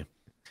from me.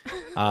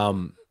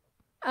 Um,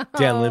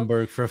 Dan Oh,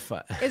 Lindbergh for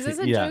is this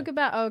a yeah, joke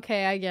about?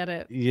 Okay, I get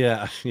it.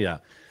 yeah.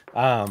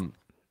 Um,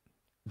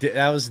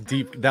 that was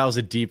deep. That was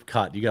a deep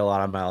cut. You got a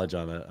lot of mileage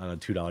on a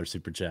 $2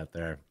 super chat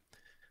there.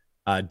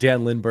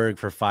 Dan Lindbergh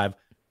for 5.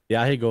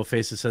 Yeah, hey, go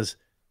faces says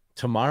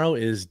tomorrow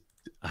is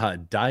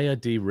Dia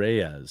de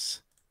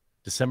Reyes,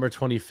 December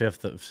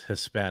 25th of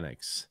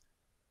Hispanics.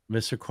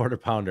 Mr. Quarter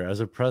Pounder, as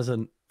a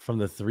present from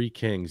the Three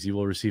Kings, you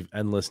will receive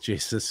endless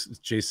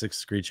J6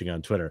 screeching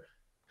on Twitter.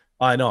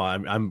 I know.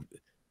 I'm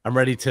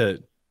ready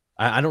to.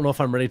 I don't know if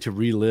I'm ready to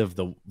relive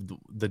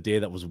the day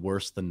that was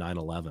worse than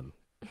 9/11.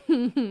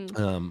 The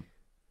Um,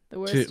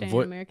 worst to day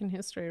in American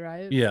history,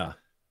 right? yeah,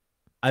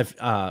 I've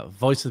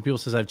Voice of the People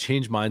says I've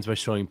changed minds by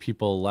showing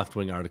people left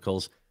wing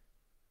articles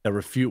that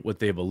refute what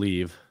they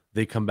believe.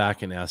 They come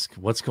back and ask,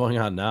 "What's going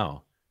on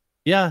now?"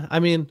 Yeah, I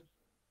mean,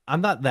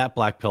 I'm not that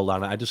black pilled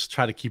on it. I just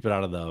try to keep it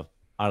out of the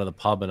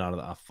pub and out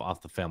of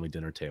off the family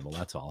dinner table.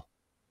 That's all.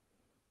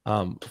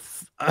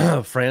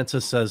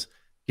 Francis says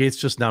Gates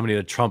just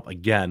nominated Trump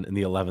again in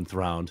the 11th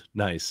round.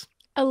 Nice.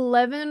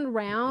 11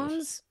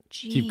 rounds?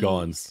 Keep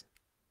going. Jeez.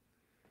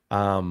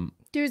 Um,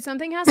 Dude,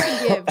 something has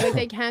to give. Like,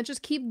 they can't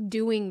just keep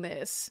doing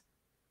this.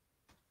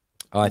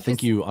 I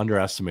think you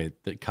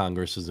underestimate that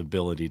Congress's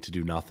ability to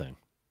do nothing.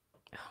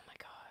 Oh my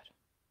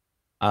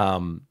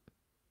God.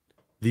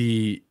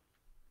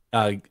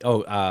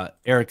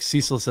 Eric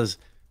Cecil says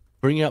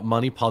bringing up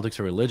money, politics,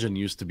 or religion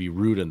used to be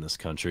rude in this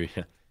country.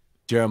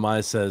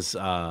 Jeremiah says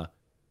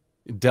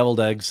deviled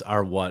eggs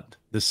are what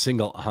the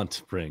single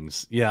aunt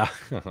brings. Yeah.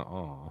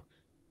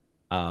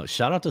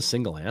 Shout out to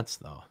single aunts,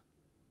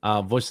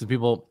 though. Voice of the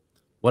People,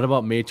 what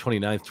about May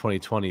 29th,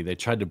 2020? They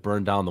tried to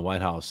burn down the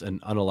White House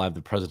and unalive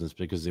the president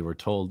because they were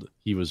told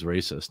he was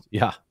racist.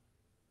 Yeah,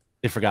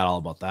 they forgot all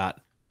about that.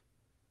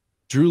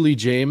 Drew Lee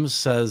James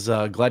says,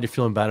 glad you're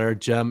feeling better.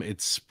 Jem,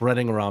 it's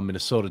spreading around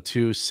Minnesota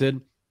too.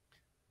 Sid,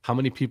 how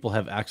many people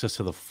have access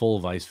to the full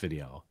Vice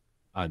video?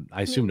 I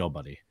assume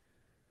nobody.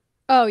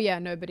 Oh, yeah,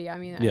 nobody. I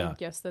mean, Yeah. I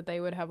guess that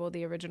they would have all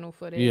the original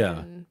footage Yeah.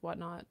 and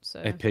whatnot.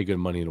 So I pay good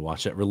money to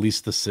watch it.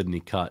 Release the Sydney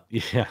cut.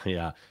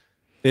 Yeah.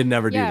 They'd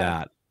never do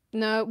that.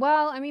 No,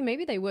 well, I mean,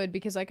 maybe they would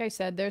because, like I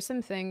said, there's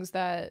some things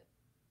that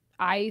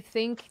I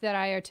think that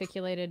I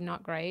articulated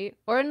not great,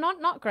 or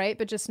not great,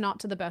 but just not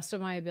to the best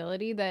of my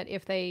ability. That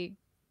if they,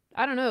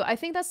 I don't know. I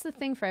think that's the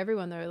thing for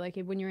everyone though. Like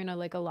when you're in a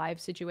live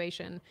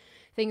situation,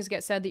 things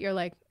get said that you're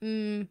like,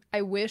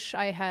 I wish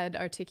I had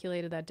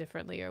articulated that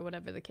differently, or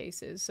whatever the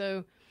case is.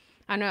 So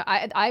I don't know.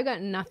 I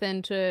got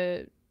nothing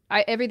to.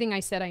 Everything I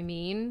said I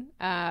mean,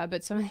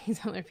 but some of these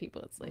other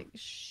people, it's like,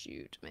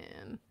 shoot,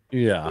 man.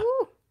 Yeah.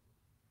 Woo.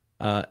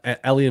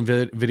 Ellie in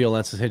Video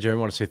Lens says, hey, Jerry, I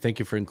want to say thank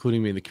you for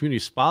including me in the community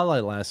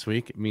spotlight last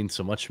week. It means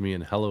so much to me.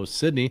 And hello,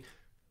 Sydney.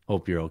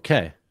 Hope you're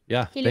okay.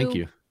 Yeah, Hello. thank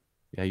you.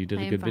 Yeah, you did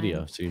I a am good video,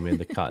 fine. so you made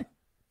the cut.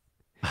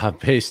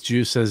 Paste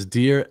Juice says,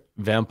 dear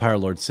Vampire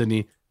Lord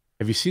Sydney,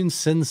 have you seen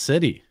Sin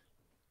City?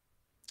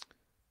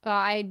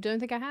 I don't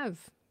think I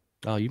have.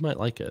 Oh, you might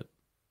like it.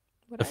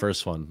 Would The I?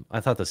 first one. I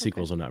thought the Okay.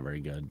 sequels were not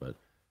very good, but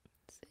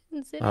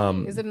Sin City. Is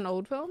um it an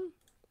old film?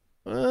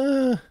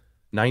 uh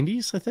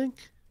 90s, I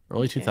think.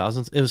 Early Okay.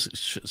 2000s. It was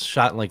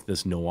shot in like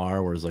this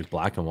noir where it's like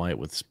black and white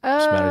with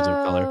smatters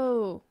of color.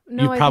 Oh You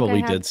no, I think I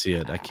probably have. did see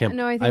it. I can't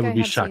No, I I think I would be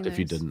have seen shocked if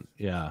you this. didn't.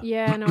 Yeah.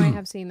 Yeah, no, I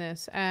have seen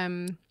this.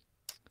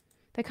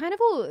 They kind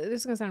of all.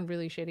 This is gonna sound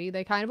really shitty.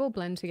 They kind of all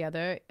blend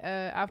together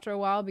after a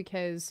while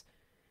because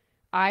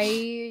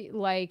I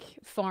like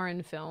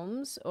foreign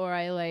films or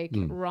I like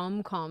Mm.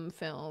 rom-com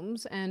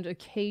films and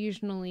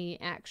occasionally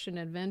action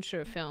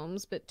adventure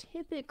films, but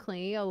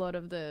typically a lot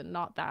of the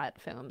not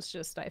that films,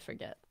 just I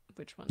forget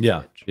which one's Yeah.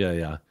 which. Yeah,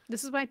 yeah.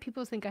 This is why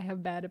people think I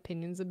have bad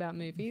opinions about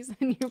movies,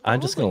 and you're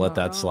I'm just probably gonna let not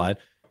that wrong. slide.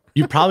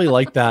 You probably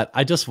like that.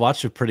 I just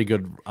watched a pretty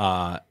good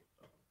I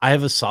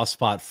have a soft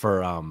spot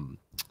for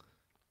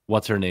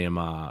what's her name?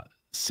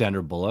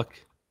 Sandra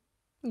Bullock.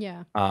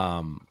 Yeah.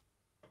 Um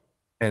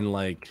and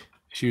like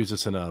she was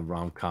just in a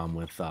rom-com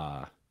with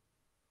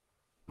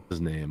what's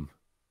his name?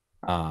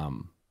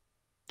 Um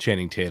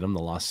Channing Tatum,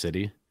 The Lost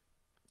City.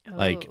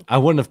 Like Oh. I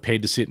wouldn't have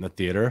paid to see it in the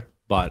theater,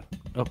 but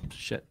oh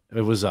shit.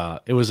 It was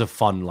a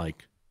fun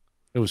like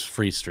it was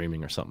free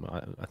streaming or something.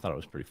 I thought it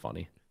was pretty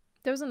funny.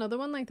 There was another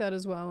one like that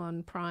as well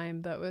on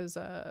Prime that was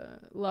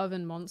Love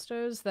and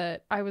Monsters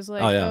that I was Oh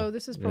like, yeah. oh,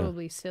 this is Yeah.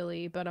 probably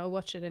silly, but I'll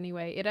watch it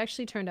anyway. It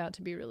actually turned out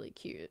to be really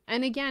cute.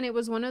 And again, it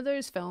was one of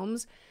those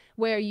films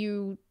where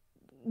you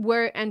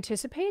were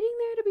anticipating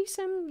there to be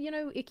some,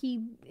 icky,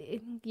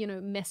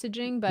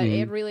 messaging, but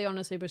it Mhm. really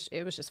honestly was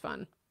it was just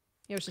fun.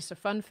 It was just a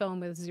fun film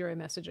with zero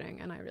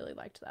messaging, and I really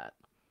liked that.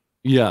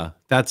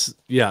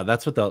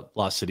 That's what the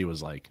Lost City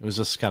was like. It was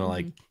just kind of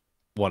like Hmm.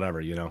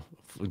 whatever,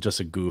 just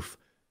a goof.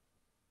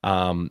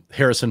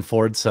 Harrison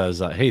Ford says,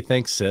 "Hey,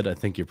 thanks, Sid. I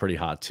think you're pretty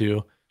hot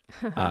too."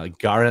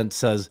 Garant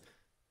says,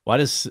 "Why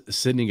does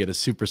Sydney get a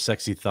super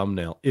sexy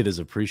thumbnail? It is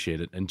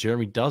appreciated, and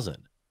Jeremy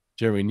doesn't.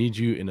 Jeremy needs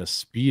you in a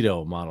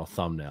speedo model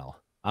thumbnail.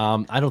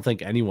 I don't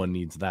think anyone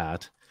needs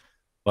that,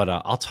 but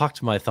I'll talk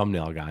to my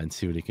thumbnail guy and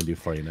see what he can do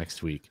for you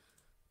next week."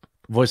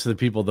 Voice of the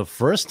people, the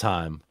first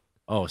time.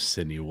 Oh,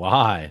 Sydney,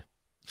 why?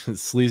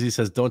 Sleazy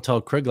says, "Don't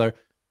tell Krigler,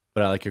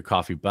 but I like your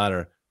coffee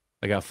better.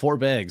 I got 4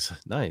 bags.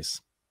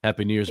 Nice.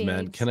 Happy New Year's,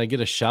 man. Can Thanks. I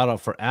get a shout out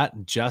for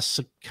at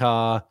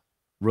Jessica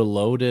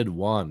Reloaded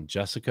One?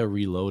 Jessica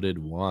Reloaded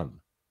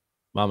One.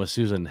 Mama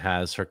Susan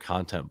has her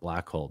content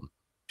black hold.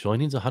 She only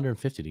needs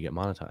 150 to get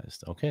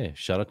monetized. Okay.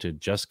 Shout out to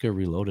Jessica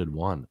Reloaded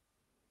One.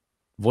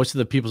 Voice of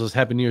the people says,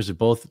 Happy New Year's to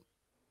both.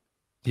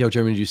 Yo,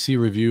 Jeremy, did you see a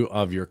review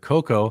of your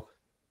Cocoa?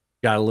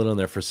 Got a little in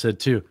there for Sid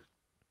too.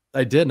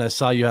 I did, and I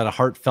saw you had a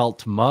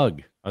heartfelt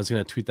mug. I was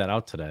gonna tweet that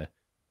out today.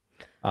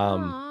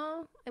 Um,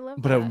 Aw, I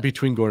love but that.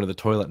 between going to the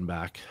toilet and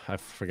back, I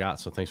forgot.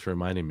 So thanks for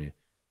reminding me.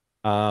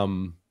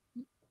 Um,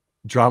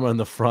 Drama in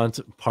the front,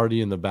 party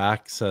in the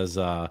back says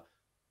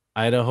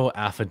Idaho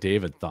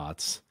affidavit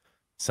thoughts.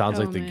 Sounds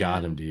Oh like they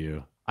got him man. to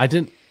you.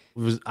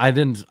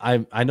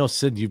 I know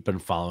Sid, you've been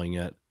following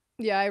it.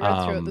 Yeah, I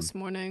read through it Um, this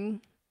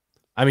morning.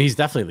 I mean he's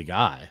definitely the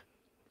guy.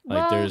 Like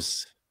Well,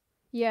 there's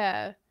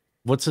yeah.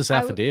 what's this I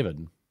affidavit?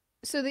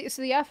 so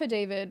the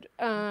affidavit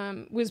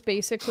was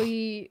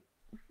basically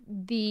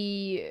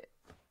the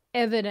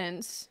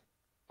evidence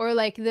or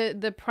like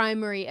the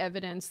primary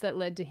evidence that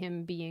led to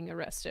him being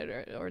arrested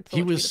or He thought to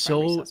be was the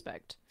primary so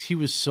suspect. he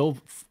was so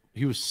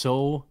he was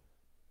so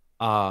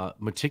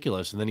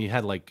meticulous, and then he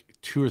had like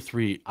 2 or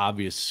 3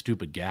 obvious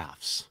stupid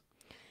gaffes.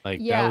 Like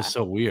that was Yeah.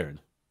 so weird.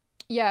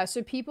 Yeah,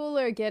 so people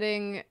are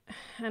getting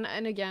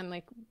and again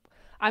like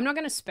I'm not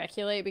going to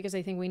speculate because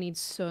I think we need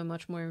so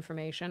much more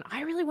information.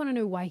 I really want to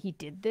know why he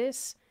did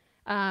this.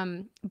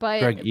 Greg,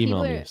 But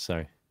email me.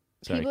 Sorry,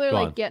 people are go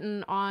like on.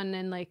 getting on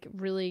and like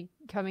really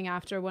coming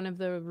after one of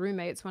the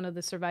roommates, one of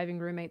the surviving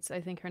roommates. I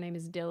think her name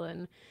is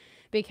Dylan,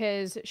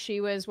 because she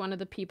was one of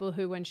the people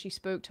who, when she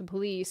spoke to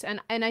police,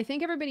 and I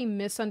think everybody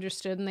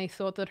misunderstood and they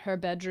thought that her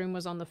bedroom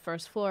was on the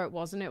first floor. It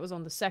wasn't. It was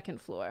on the second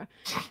floor,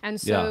 and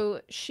Yeah.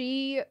 so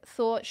she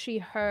thought she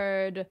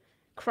heard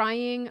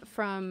crying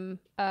from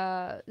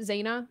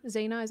Zaina.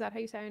 Zaina, is that how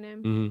you say her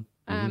name?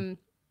 Mm-hmm. Mm-hmm.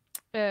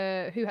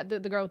 Um, who had the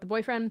girl with the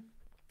boyfriend.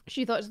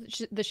 She thought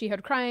that she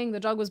heard crying. The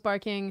dog was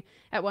barking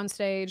at one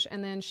stage,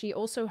 and then she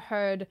also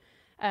heard.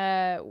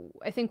 I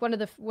think one of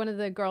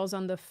the girls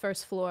on the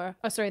first floor.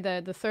 Oh, sorry,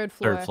 the third Third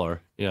floor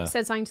floor. Yeah.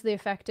 said something to the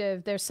effect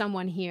of "There's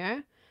someone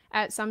here"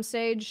 at some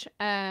stage.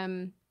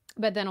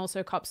 But then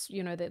also cops,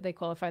 they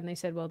qualified and they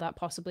said, well, that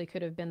possibly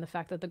could have been the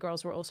fact that the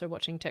girls were also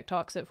watching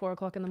TikToks at 4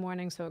 o'clock in the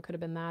morning, so it could have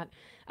been that.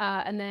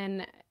 And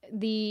then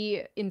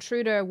the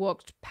intruder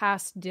walked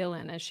past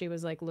Dylan as she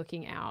was like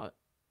looking out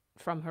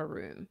from her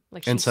room.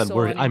 Like she And said, saw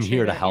 "We're an I'm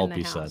here to intruder in help." the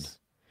He said, house.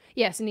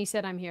 Yes, and he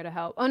said, "I'm here to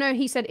help." Oh no,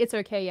 he said, "It's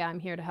okay. Yeah, I'm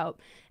here to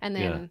help." And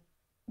 "Yeah." then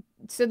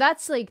so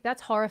that's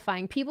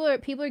horrifying. People are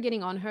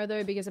getting on her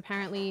though because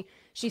apparently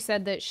she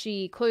said that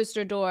she closed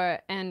her door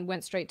and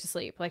went straight to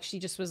sleep. Like she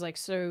just was like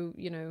so,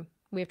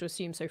 we have to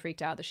assume so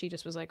freaked out that she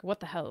just was like,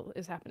 "What the hell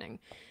is happening?"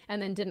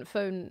 And then didn't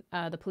phone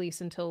the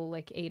police until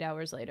like 8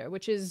 hours later,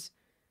 which is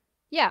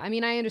Yeah, I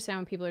mean, I understand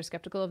when people are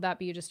skeptical of that,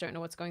 but you just don't know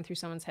what's going through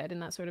someone's head in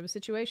that sort of a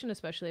situation,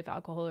 especially if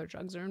alcohol or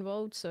drugs are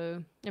involved.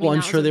 So, I Well, mean, I'm that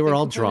was sure a they were big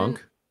all component.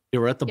 drunk. They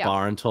were at the Yeah.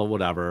 bar until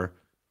whatever.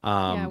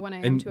 Yeah, 1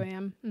 a.m., And 2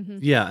 a.m.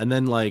 yeah, and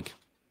then like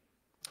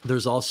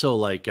there's also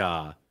like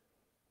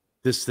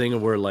this thing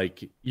where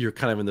like you're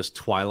kind of in this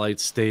twilight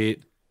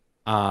state.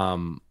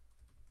 Um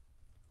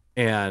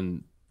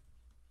and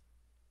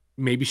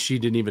maybe she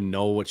didn't even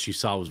know what she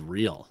saw was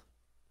real.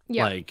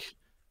 Yeah. Like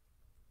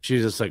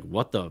she's just like,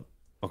 what the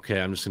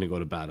okay, I'm just gonna go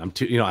to bed. I'm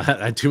too I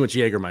had too much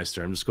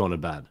Jägermeister. I'm just going to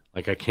bed.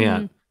 Like I Hmm.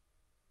 can't.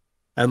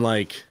 And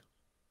like,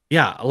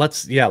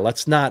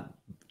 let's not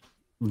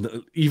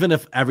even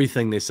if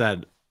everything they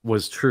said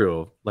was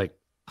true, like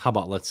how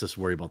about let's just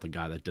worry about the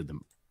guy that did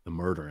the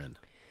murdering,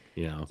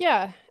 you know?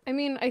 Yeah. I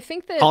mean, I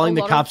think that a Calling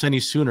the lot of, cops any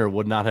sooner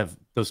would not have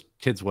those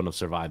kids wouldn't have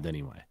survived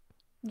anyway.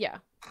 yeah.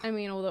 I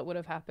mean, all that would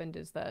have happened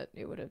is that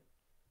it would have,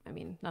 I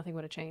mean, nothing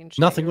would have changed.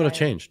 Yeah, Nothing you're would have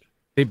right. changed.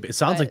 It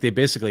sounds like But they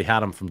basically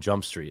had him from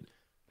Jump Street.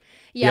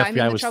 The yeah, I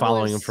mean, FBI the was trouble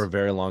following him for a is,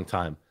 very long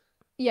time.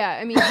 yeah,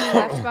 I mean, he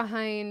left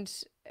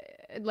behind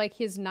like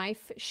his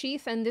knife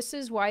sheath, and this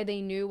is why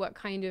they knew what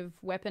kind of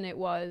weapon it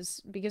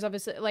was, because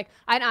obviously, like,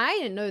 I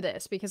didn't know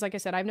this because, like I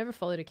said, I've never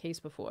followed a case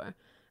before.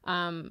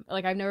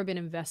 Like I've never been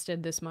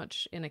invested this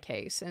much in a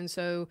case, and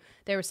so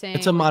they were It's a saying,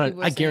 like, modern. people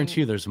were I saying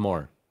guarantee you there's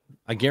more.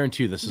 I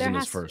guarantee you this there isn't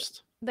his has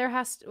first. there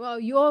has to, well,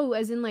 yo,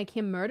 as in like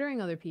him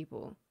murdering other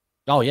people.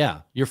 Oh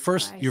yeah, your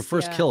Christ,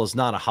 first yeah. kill is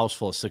not a house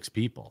full of 6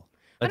 people.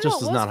 I That don't know.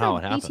 just It is was not for how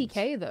it happens.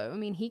 BTK though. I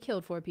mean, he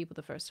killed 4 people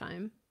the first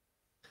time.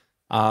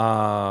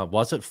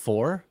 Was it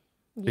 4?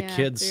 The Yeah, three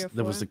kids. or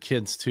There was four. the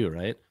kids too,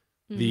 right?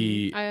 Mm-hmm.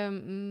 The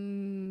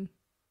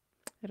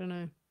I don't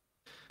know.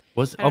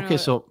 was I don't okay. know.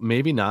 So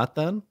maybe not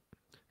then.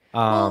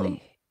 Well, Um,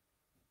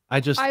 I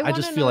I want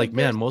just to feel know. like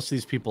man, most of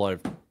these people are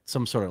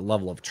some sort of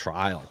level of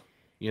trial.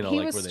 He Like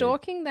was where they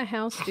stalking the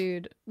house,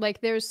 dude.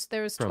 Like there was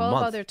for a 12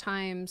 month. other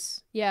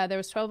times. Yeah, there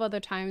was 12 other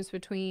times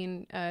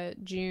between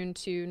June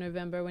to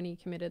November when he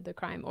committed the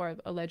crime or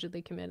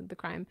allegedly committed the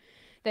crime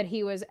that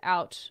he was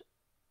out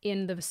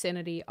in the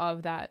vicinity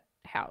of that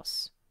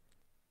house.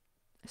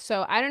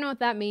 So I don't know what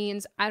that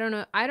means. I don't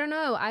know. I don't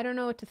know. I don't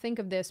know what to think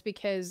of this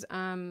because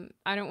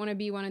I don't want to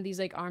be one of these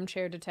like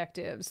armchair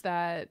detectives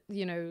that,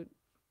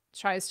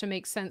 tries to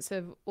make sense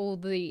of all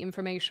the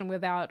information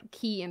without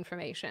key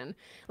information.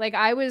 Like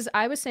I was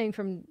saying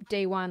from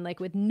day one, like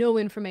with no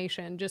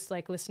information, just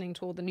like listening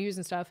to all the news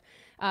and stuff,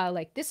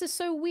 like this is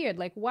so weird.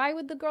 Like why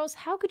would the girls,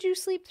 how could you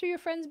sleep through your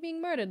friends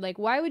being murdered? Like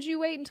why would you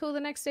wait until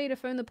the next day to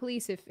phone the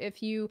police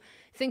if you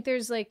think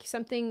there's like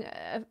something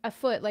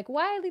afoot? Like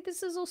why, like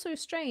this is also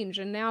strange.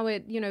 And now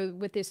it,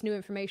 with this new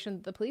information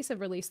that the police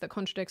have released that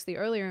contradicts the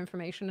earlier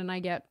information, and I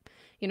get,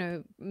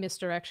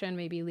 misdirection,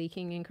 maybe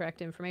leaking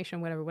incorrect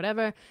information,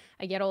 whatever.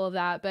 I get all of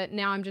that, but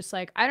now I'm just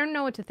like, I don't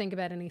know what to think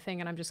about anything,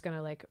 and I'm just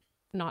gonna like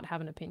not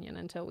have an opinion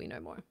until we know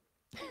more.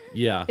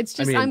 Yeah, It's I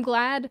just mean, I'm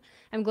glad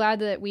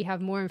that we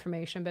have more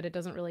information, but it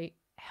doesn't really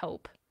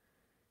help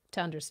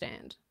to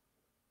understand.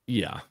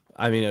 yeah.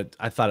 I mean,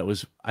 I thought it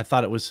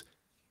was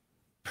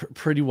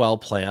pretty well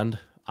planned.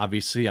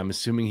 Obviously, I'm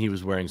assuming he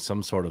was wearing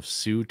some sort of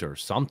suit or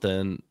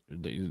something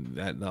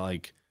that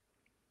like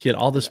he had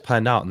all this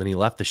planned out, and then he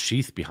left the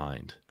sheath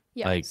behind.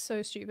 Yeah, Like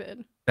so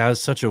stupid. that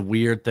was such a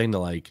weird thing to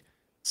like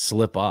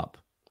slip up.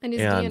 And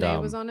his And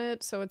DNA was on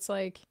it, so it's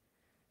like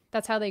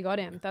that's how they got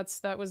him.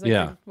 That was like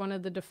yeah, one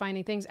of the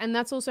defining things, and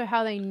that's also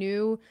how they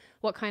knew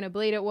what kind of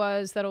blade it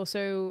was. That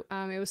also,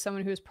 it was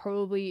someone who was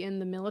probably in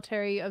the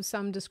military of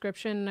some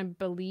description. I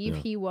believe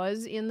yeah, he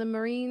was in the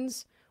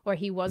Marines or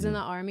he was in mhm.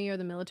 the Army or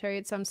the military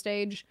at some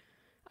stage.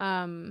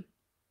 Um,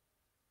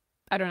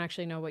 I don't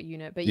actually know what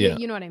unit, but Yeah.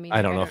 you know what I mean. I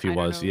Like don't know if he I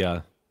don't was. know.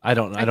 Yeah, I I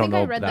don't think I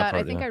know read that that. I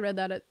part. think Yeah, I read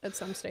that at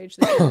some stage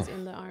that he was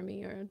in the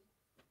Army or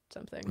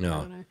something. I yeah,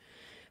 don't know.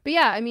 But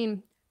yeah, I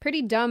mean,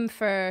 pretty dumb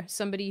for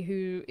somebody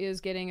who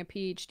is getting a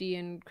PhD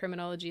in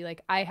criminology.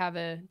 Like, I have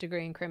a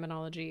degree in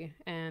criminology,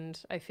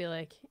 and I feel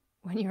like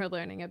when you're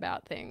learning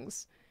about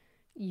things,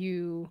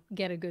 you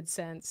get a good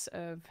sense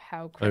of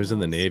how I was in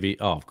the criminals Navy.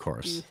 Oh, of do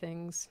course.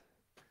 things.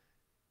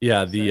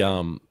 Yeah,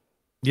 So,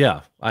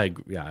 yeah, I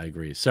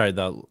agree. Sorry,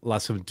 the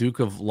last of Duke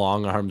of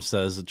Long Arm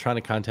says trying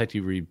to contact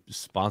you re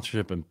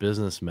sponsorship and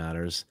business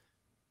matters.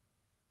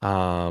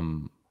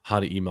 How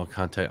to email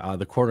contact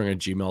the quartering at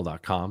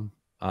gmail.com.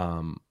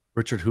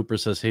 Richard Hooper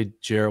says, hey,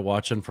 Jared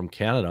watching from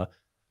Canada.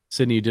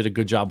 Sydney, you did a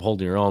good job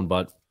holding your own,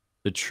 but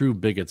the true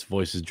bigot's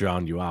voices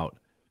drowned you out.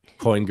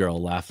 Coin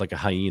girl laughed like a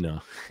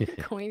hyena.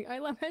 Coin. I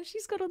love how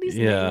she's got all these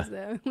Yeah. names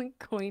there. Like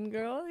Coin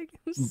Girl. Like,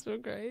 it's so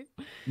great.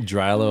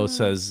 Drilo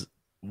says,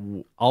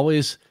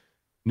 always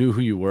knew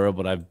who you were,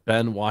 but I've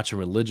been watching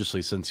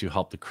religiously since you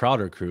helped the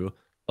Crowder crew.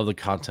 Love the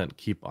content.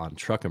 Keep on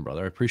trucking,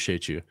 brother. I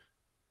appreciate you.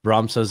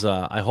 Brom says,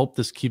 I hope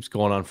this keeps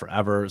going on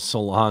forever.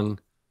 So long,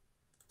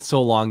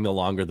 the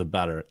longer the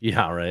better.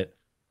 Yeah, right.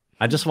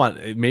 I just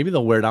want maybe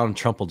they'll wear down and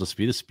Trump will just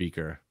be the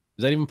speaker.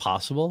 Is that even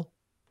possible?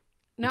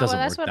 It No, well, doesn't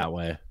that's work what. that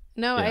way.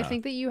 No, Yeah. I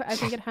think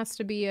it has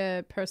to be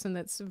a person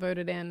that's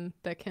voted in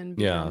that can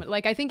be Yeah. nominated.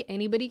 Like, I think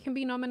anybody can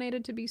be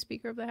nominated to be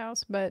Speaker of the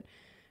House, but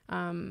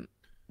um,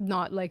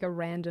 not like a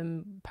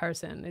random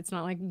person. It's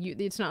not like you.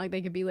 It's not like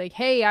they could be like,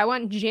 "Hey, I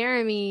want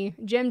Jeremy,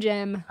 I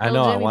little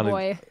know I Jimmy wanted,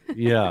 boy."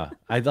 yeah,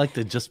 I'd like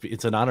to just be,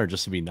 it's an honor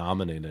just to be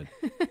nominated.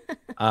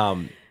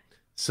 Um, Dude, he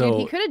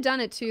so could have done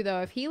it too,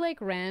 though. If he like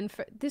ran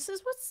for, this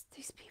is what's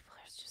these people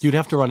are just you'd so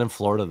have to run in stupid.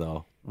 Florida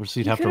though, or so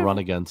you'd He have could to run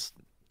have, against,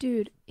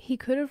 dude. He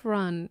could have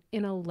run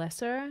in a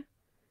lesser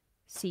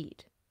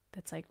seat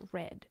that's like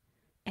red,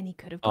 and he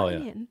could have oh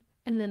gotten yeah, in,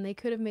 and then they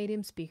could have made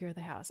him Speaker of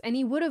the House, and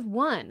he would have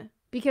won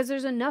because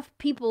there's enough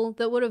people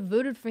that would have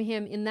voted for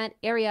him in that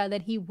area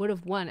that he would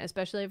have won.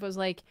 Especially if it was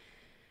like,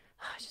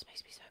 oh, it just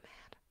makes me so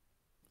mad.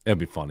 it'd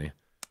be funny.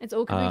 It's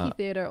all Uh, kabuki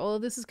theater. All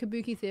of this is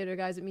kabuki theater,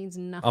 guys. It means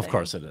of nothing.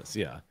 course it is.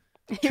 Yeah.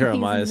 It means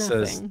Jeremiah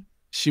says nothing.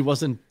 she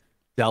wasn't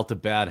dealt a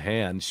bad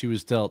hand. She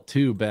was dealt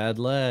two bad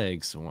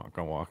legs.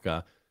 Waka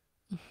waka.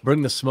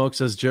 Bring the smoke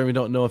says, Jeremy,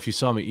 don't know if you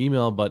saw my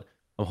email, but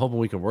I'm hoping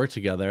we can work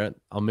together.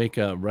 I'll make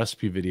a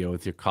recipe video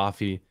with your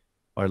coffee,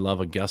 or I'd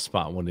love a guest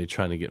spot one day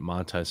trying to get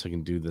monetized so I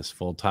can do this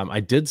full time. I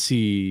did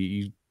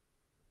see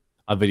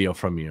a video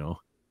from you.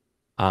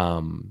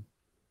 Um,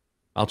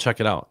 I'll check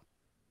it out.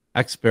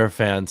 X Bear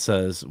fan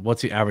says,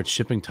 what's the average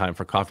shipping time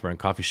for coffee brand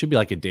coffee? Should be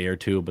like a day or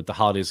two, but the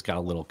holidays got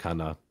a little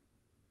kind of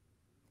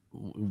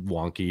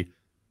wonky.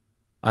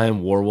 I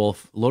am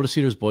Warwolf. Lotus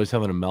Eaters boys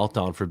having a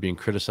meltdown for being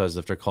criticized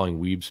after calling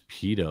weebs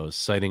pedos,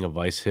 citing a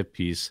Vice hit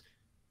piece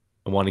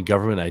and wanting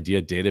government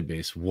idea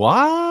database.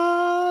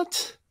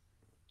 What?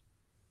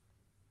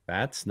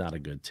 That's not a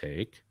good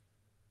take.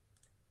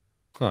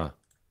 Huh.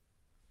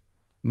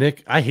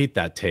 Nick, I hate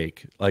that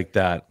take. Like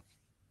that.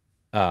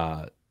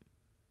 Uh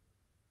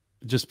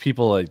just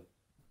people like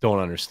don't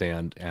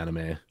understand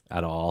anime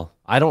at all.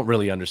 I don't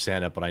really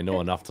understand it, but I know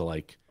enough to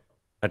like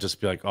I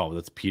just be like, oh,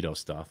 that's pedo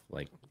stuff.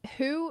 Like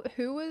Who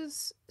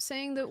was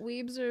saying that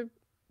weebs are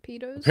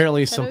pedos?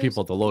 apparently some Pedos?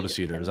 people at the Lotus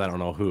Eaters, I Pedos. don't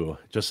know who,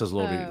 just as Oh.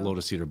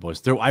 Lotus Eater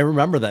boys. There I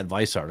remember that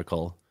Vice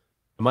article.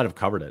 I might have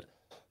covered it.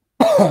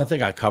 I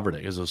think I covered it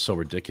because it was so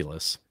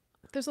ridiculous.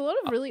 There's a lot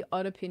of really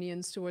odd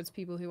opinions towards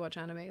people who watch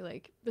anime,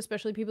 like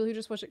especially people who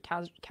just watch it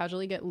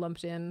casually get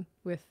lumped in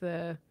with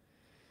the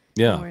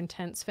Yeah. more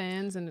intense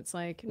fans, and it's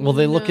like, Well,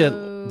 they look at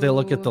no.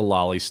 the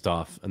lolly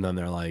stuff and then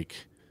they're like,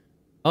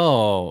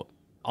 "Oh,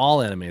 all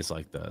animes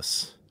like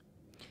this."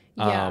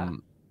 Yeah.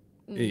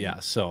 Yeah,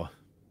 Mm.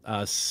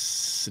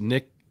 so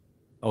Nick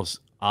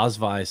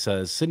Osvi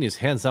says Sydney is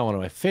hands down one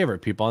of my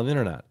favorite people on the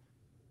internet.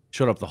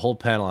 Showed up the whole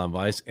panel on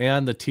Vice,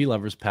 and the Tea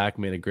Lovers pack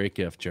made a great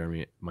gift,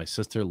 Jeremy. My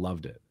sister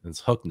loved it. And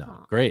it's hooked now.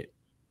 Aw. Great.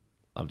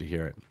 Love to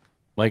hear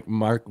it.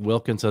 Mark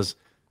Wilkins says,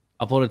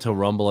 upload it to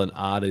Rumble and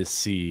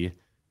Odyssey,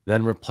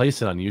 then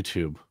replace it on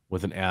YouTube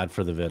with an ad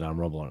for the vid on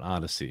Rumble and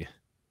Odyssey.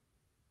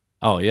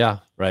 Oh, yeah,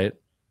 right.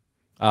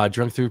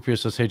 Drunk Through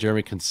Pierce says, hey,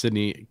 Jeremy, can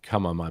Sydney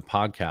come on my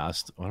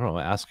podcast? I don't know.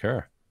 Ask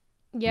her.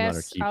 I'm not her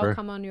Yes, I'll keeper.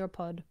 come on your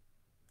pod.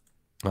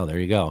 Oh, there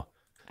you go.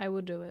 I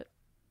will do it.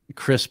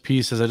 Chris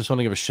P says, I just want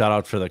to give a shout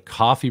out for the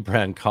coffee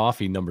brand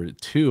coffee number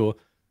 2.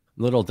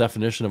 Little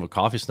definition of a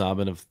coffee snob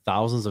and of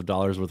thousands of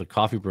dollars worth of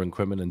coffee brewing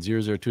equipment, and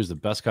 002 is the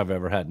best coffee I've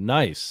ever had.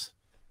 Nice.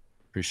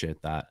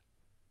 Appreciate that.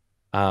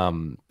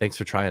 Thanks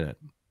for trying it.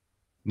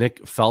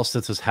 Nick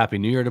Felsted says, Happy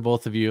New Year to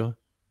both of you.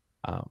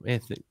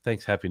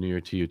 Thanks. Happy New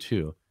Year to you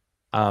too.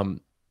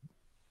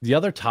 The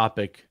other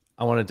topic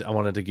I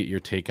wanted to get your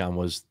take on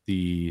was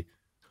the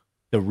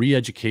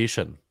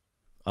re-education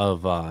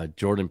of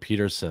Jordan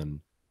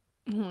Peterson.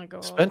 Oh my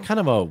It's been god. kind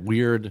of a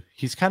weird.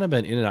 He's kind of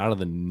been in and out of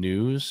the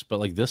news, but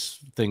like this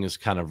thing is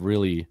kind of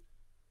really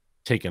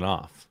taken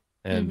off,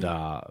 and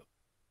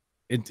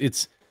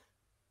it's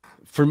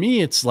for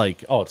me, it's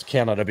like, oh, it's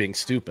Canada being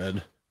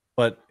stupid,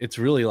 but it's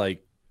really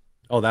like,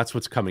 oh, that's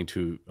what's coming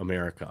to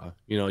America.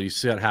 You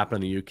see that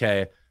happen in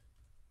the UK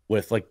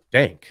with like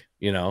Dank.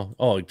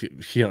 Oh,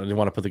 they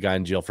want to put the guy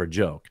in jail for a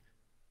joke.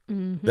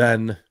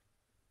 Then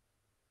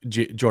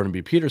Jordan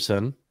B.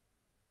 Peterson,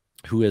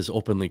 who has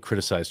openly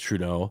criticized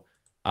Trudeau,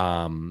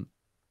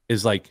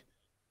 is like,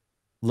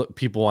 look,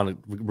 people want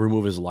to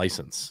remove his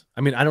license.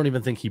 I mean, I don't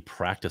even think he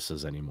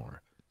practices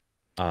anymore.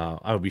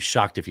 I would be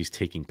shocked if he's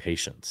taking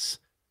patients,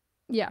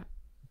 Yeah.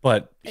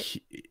 but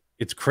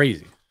it's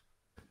crazy.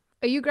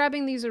 Are you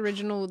grabbing these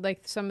original,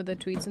 like some of the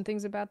tweets and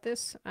things about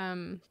this? Oh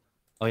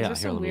yeah, There's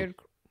here, some let me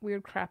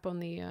weird crap on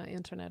the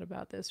internet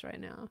about this right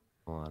now.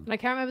 hold on. And I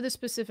can't remember the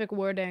specific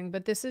wording,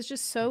 but this is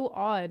just so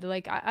odd.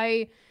 Like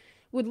I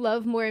would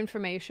love more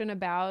information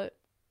about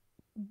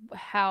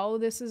how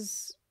this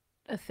is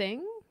a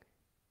thing.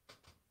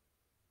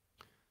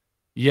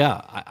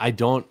 Yeah, I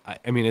don't.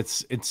 I mean,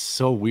 it's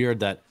so weird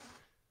that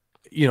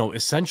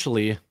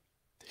essentially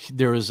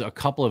there was a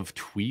couple of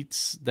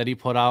tweets that he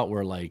put out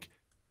where like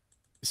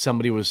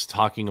somebody was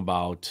talking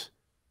about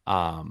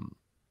I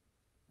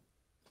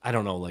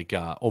don't know, like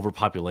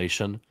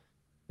overpopulation,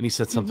 and he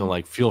said something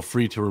like, "Feel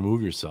free to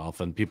remove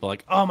yourself," and people are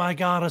like, "Oh my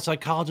god, a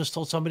psychologist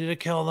told somebody to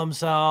kill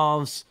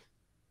themselves,"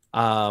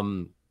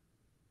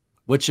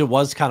 which it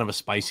was kind of a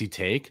spicy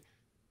take,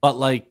 but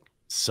like,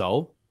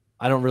 so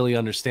I don't really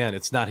understand.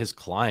 It's not his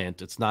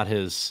client.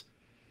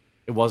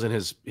 It wasn't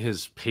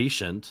his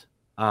patient.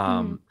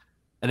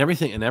 and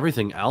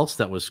everything else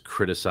that was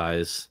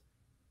criticized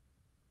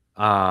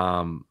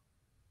um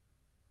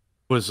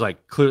was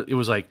like clear. It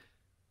was like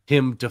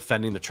him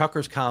defending the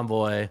truckers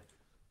convoy,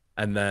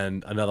 and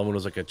then another one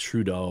was like a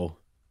Trudeau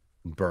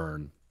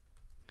burn.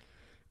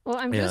 Well,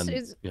 I'm just And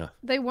is yeah,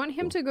 they want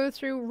him cool. to go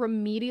through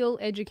remedial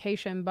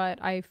education,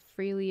 but I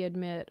freely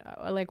admit,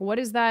 like, what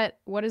is that?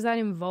 What does that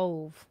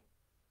involve?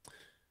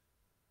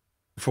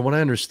 From what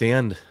I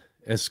understand,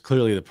 as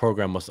clearly the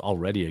program must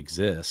already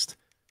exist.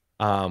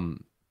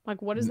 Um,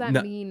 Like, what does that n-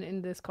 mean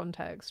in this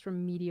context?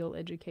 Remedial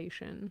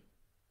education.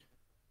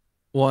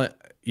 well,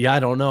 yeah, I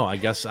don't know. I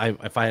guess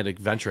if I had to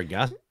venture a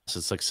guess,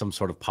 it's like some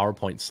sort of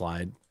PowerPoint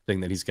slide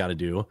thing that he's got to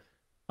do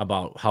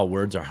about how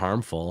words are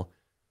harmful,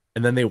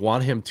 and then they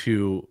want him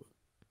to.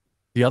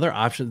 The other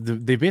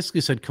option, they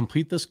basically said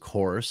complete this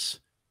course,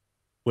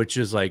 which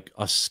is like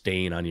a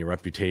stain on your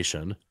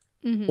reputation,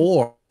 Mm-hmm.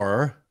 or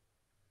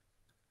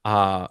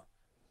uh,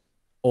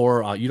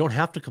 you don't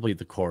have to complete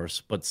the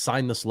course, but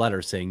sign this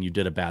letter saying you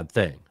did a bad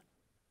thing.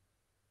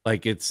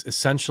 Like it's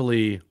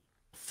essentially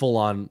full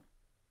on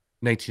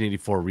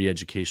 1984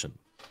 re-education,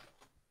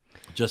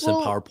 just in Well,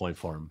 PowerPoint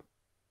form.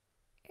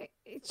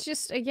 it's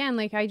just again,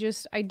 like I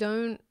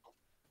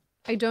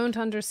don't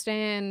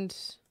understand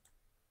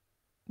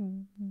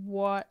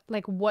what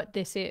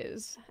this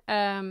is.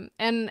 And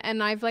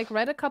I've like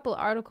read a couple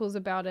articles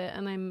about it,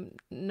 and I'm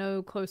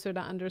no closer to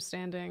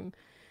understanding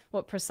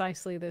what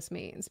precisely this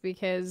means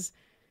because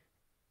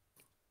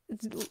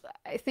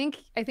I think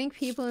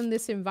people in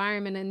this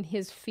environment and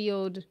his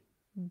field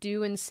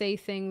do and say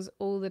things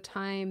all the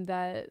time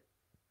that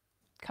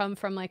come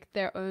from like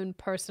their own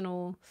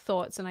personal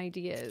thoughts and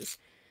ideas.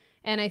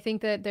 And I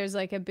think that there's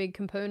like a big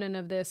component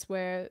of this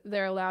where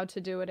they're allowed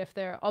to do it if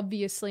they're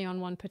obviously on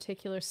one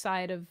particular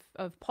side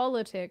of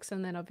politics,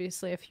 and then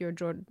obviously if you're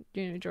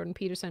Jordan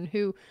Peterson,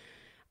 who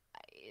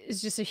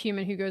is just a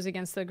human who goes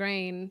against the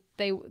grain,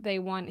 they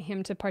want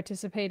him to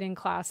participate in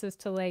classes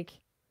to like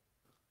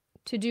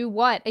to do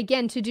what?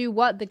 Again, to do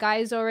what? The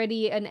guy's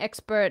already an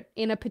expert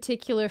in a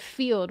particular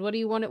field. What do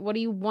you want? What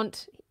do you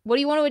want? What do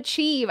you want to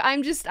achieve?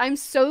 I'm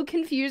so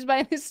confused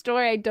by this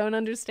story. I don't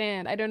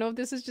understand. I don't know if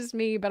this is just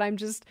me, but I'm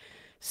just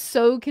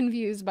so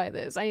confused by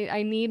this.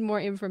 I need more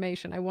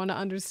information. I want to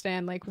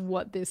understand like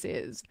what this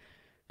is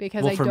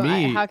because Well, I for don't.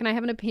 How me, can I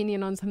have an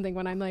opinion on something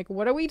when I'm like,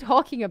 what are we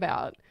talking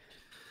about?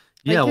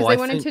 Like, yeah, because well, they I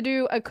wanted think to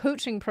do a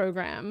coaching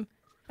program,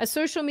 a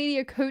social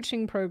media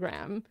coaching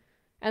program,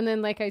 and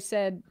then, like I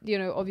said,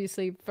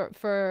 obviously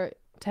for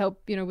to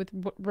help, with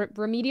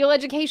remedial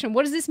education.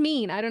 What does this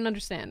mean? I don't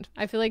understand.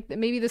 I feel like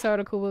maybe this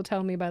article will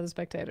tell me by the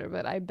Spectator,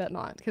 but I bet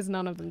not, because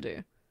none of them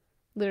do.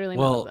 Literally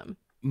none of well, them.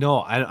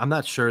 no, I'm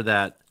not sure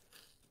that.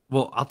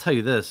 Well, I'll tell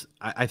you this.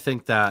 I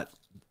think that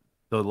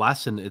the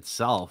lesson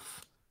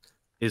itself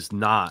is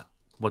not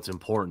what's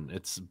important.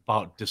 It's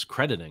about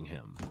discrediting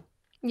him.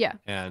 Yeah.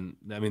 And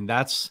I mean,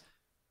 that's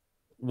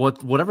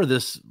whatever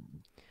this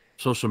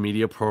social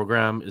media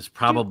program is Dude,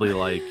 probably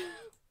like.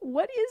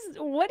 what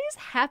is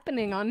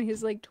happening on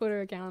his like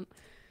Twitter account?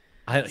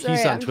 He's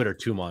Sorry, on Twitter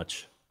too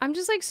much. I'm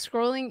just like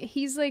scrolling.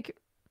 He's like,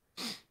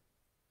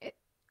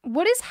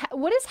 what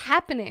is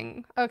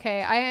happening?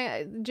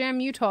 Okay, Jam,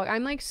 you talk.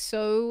 I'm like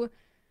so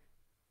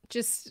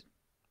just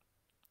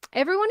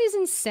everyone is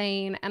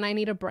insane and I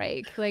need a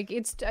break. Like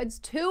it's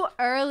too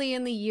early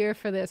in the year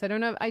for this. I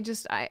don't know.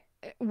 I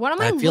what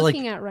am I I feel looking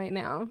like at right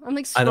now? I'm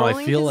like I know. I scrolling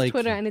feel his like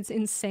Twitter and it's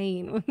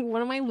insane.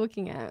 What am I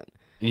looking at?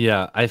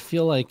 yeah.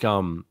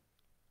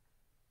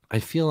 I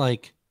feel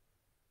like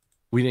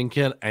we didn't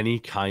get any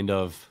kind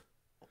of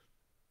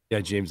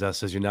yeah. James S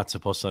says you're not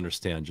supposed to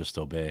understand, just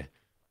obey.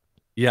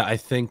 Yeah, I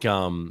think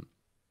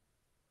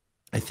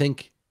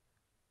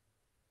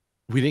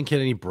we didn't get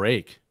any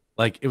break.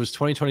 Like it was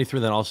 2023,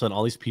 then all of a sudden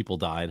all these people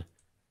died,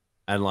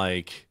 and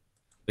like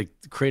the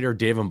creator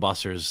Dave and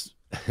Buster's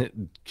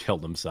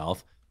killed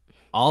himself.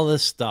 All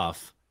this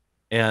stuff,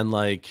 and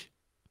like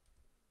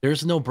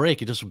there's no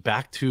break. It just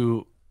back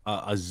to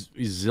a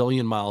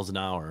zillion miles an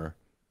hour,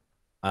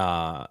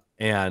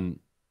 and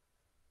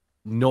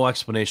no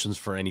explanations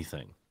for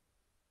anything.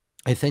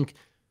 I think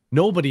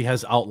nobody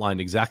has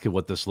outlined exactly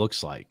what this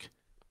looks like.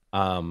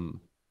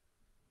 Um,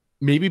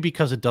 Maybe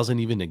because it doesn't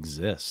even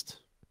exist,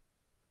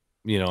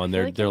 I and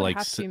feel like you they're would like,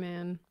 have to,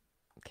 man.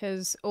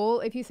 Because all,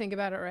 if you think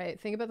about it, right?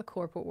 Think about the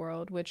corporate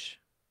world, which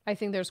I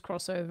think there's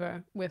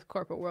crossover with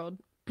corporate world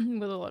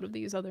with a lot of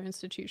these other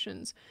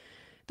institutions.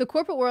 The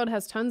corporate world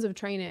has tons of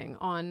training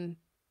on,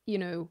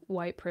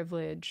 white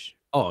privilege,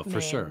 oh,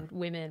 for sure, men,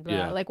 women, blah.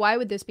 yeah, Like, why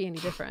would this be any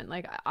different?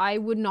 Like, I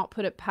would not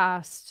put it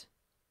past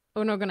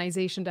an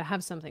organization to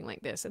have something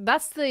like this.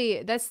 That's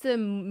the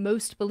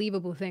most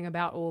believable thing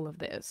about all of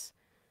this.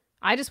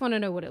 I just want to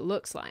know what it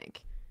looks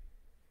like.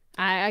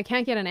 I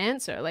can't get an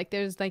answer. Like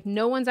there's like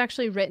no one's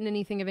actually written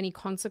anything of any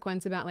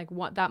consequence about like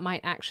what that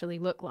might actually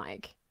look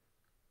like.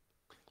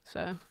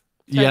 So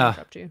sorry to yeah.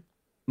 interrupt you.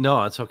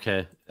 No, it's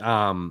okay.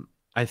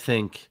 I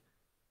think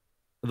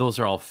those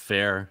are all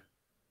fair,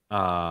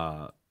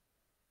 uh,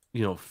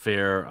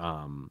 fair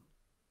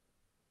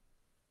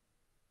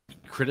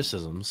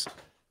criticisms.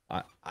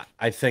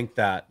 I think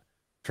that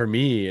for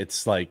me,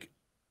 it's like,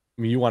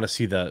 I mean, you want to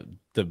see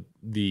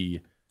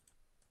the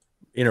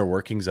inner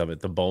workings of it,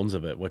 the bones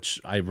of it, which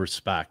I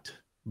respect.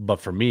 But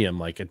for me, I'm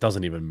like, it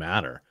doesn't even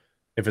matter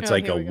if it's Oh,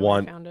 like here a we go. I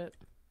one. found it.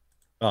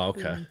 Oh,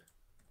 okay. Boom.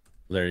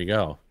 There you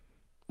go.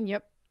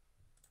 Yep.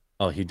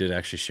 Oh, he did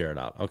actually share it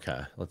out.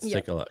 Okay, let's Yep.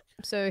 take a look.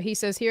 So he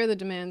says here are the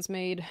demands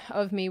made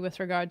of me with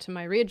regard to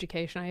my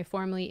re-education. I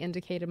formally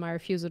indicated my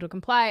refusal to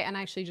comply, and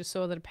I actually just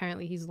saw that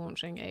apparently he's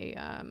launching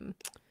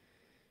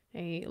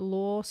a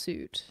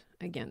lawsuit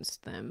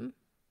against them.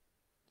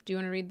 Do you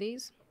want to read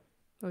these,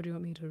 or do you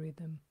want me to read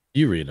them?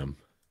 You read them.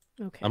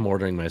 Okay. I'm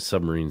ordering my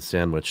submarine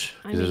sandwich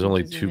I because there's need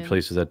only to zoom two in.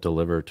 places that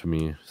deliver to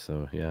me.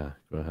 So yeah,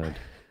 go ahead.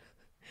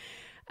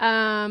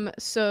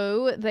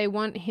 So they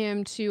want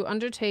him to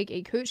undertake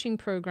a coaching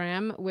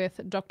program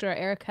with Dr.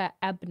 Erica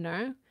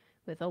Abner,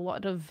 with a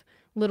lot of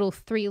little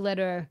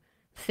three-letter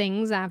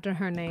things after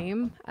her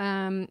name,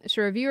 to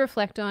review,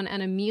 reflect on,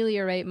 and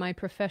ameliorate my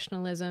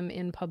professionalism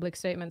in public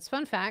statements.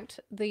 Fun fact: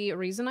 the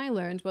reason I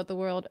learned what the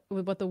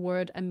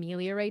word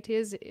ameliorate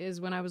is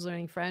when I was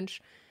learning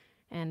French,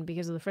 and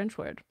because of the French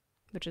word,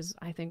 which is,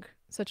 I think,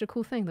 such a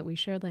cool thing that we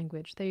share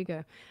language. There you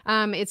go.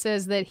 It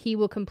says that he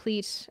will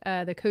complete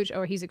the coach,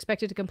 or he's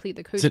expected to complete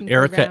the Is it coaching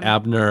Erica program.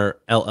 Abner,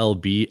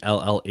 LLB,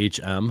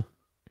 LLHM,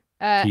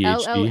 PhD?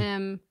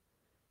 LLM,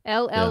 Yeah.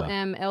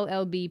 LLM,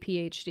 LLB,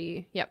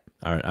 PhD. Yep.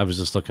 All right. I was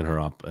just looking her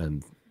up,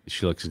 and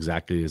she looks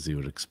exactly as you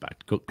would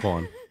expect. Go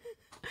on.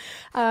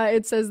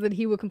 It says that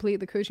he will complete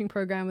the coaching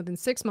program within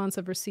 6 months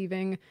of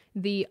receiving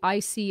the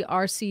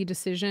ICRC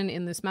decision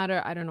in this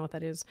matter. I don't know what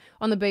that is.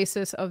 On the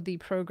basis of the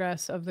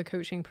progress of the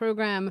coaching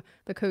program,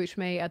 the coach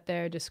may, at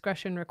their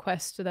discretion,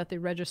 request that the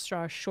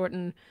registrar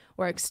shorten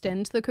or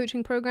extend the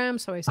coaching program.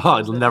 So I Oh, suppose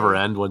it'll that never they,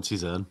 end once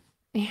he's in.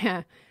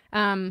 yeah.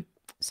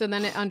 So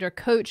then under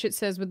coach, it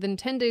says within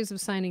 10 days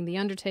of signing the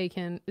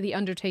undertaking,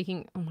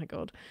 oh my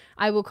God,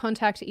 I will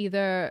contact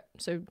either,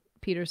 so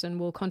Peterson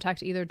will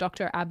contact either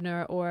Dr.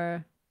 Abner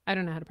or, I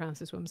don't know how to pronounce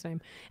this woman's name,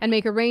 and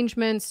make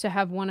arrangements to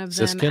have one of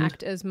them Siskin?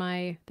 act as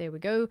my, there we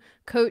go,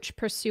 coach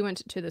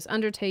pursuant to this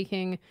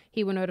undertaking.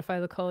 He will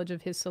notify the college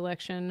of his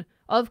selection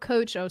of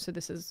coach. Oh, so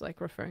this is like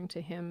referring to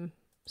him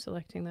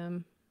selecting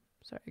them.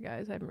 Sorry,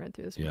 guys, I haven't read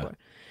through this Yeah. before.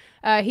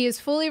 He is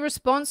fully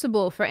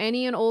responsible for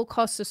any and all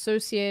costs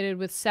associated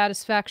with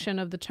satisfaction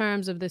of the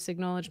terms of this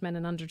acknowledgement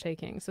and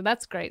undertaking. So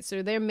that's great.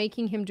 So they're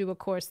making him do a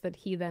course that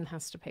he then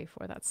has to pay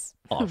for. That's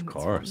Oh, of that's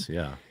course. fun.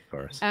 Yeah, of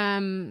course.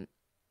 And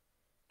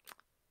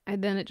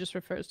then it just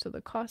refers to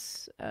the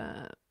costs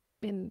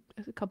in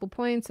a couple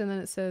points, and then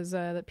it says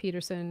that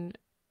Peterson,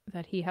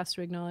 that he has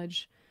to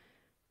acknowledge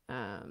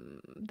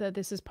that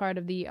this is part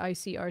of the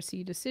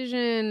ICRC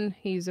decision.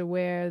 He's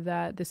aware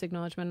that this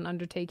acknowledgement and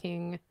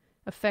undertaking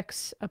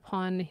effects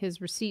upon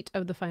his receipt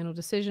of the final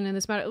decision in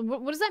this matter.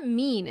 What does that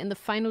mean in the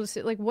final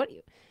decision? Like what?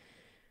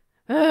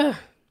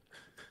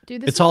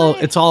 Dude, this It's is all why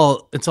it's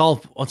all it's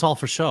all it's all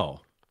for show.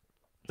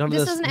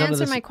 this doesn't None of answer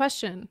this my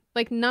question.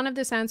 Like none of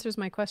this answers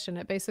my question.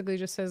 It basically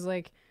just says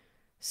like,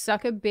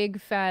 suck a big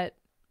fat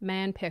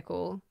man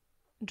pickle,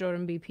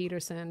 Jordan B.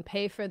 Peterson.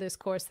 Pay for this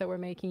course that we're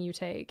making you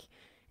take,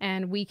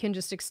 and we can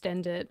just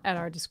extend it at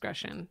our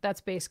discretion.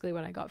 That's basically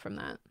what I got from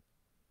that.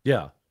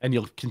 Yeah, and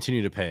you'll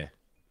continue to pay.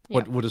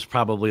 Yep. What is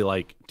probably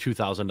like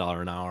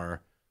 $2,000 an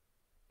hour.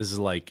 This is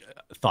like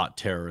thought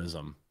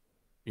terrorism.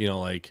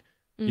 Like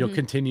you'll Mm-hmm.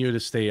 continue to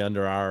stay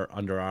under our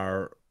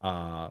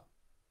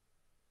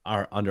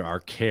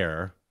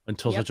care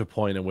until Yep. such a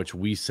point in which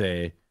we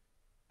say,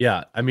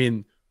 yeah, I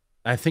mean,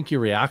 I think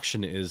your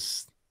reaction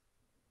is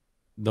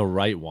the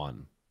right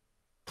one.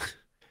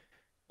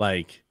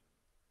 Like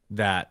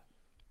that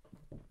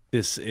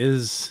this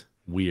is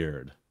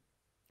weird.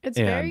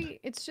 And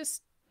It's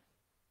just,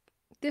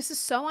 this is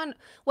so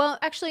well,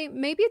 actually,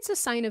 maybe it's a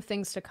sign of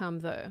things to come,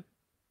 though.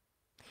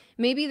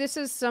 Maybe this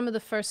is some of the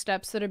first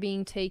steps that are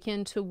being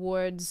taken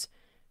towards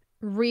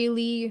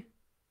really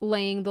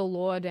laying the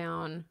law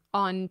down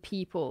on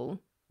people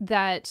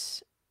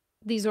that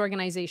these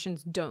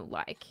organizations don't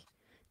like,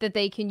 that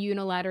they can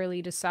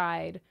unilaterally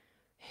decide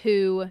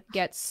who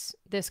gets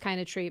this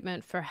kind of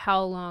treatment for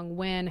how long,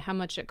 when, how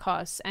much it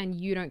costs, and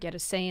you don't get a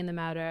say in the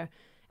matter.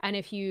 And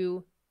if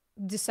you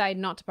decide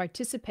not to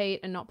participate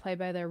and not play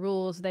by their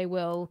rules, they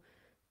will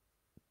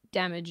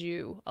damage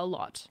you a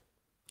lot.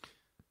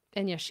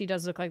 And yes, she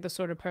does look like the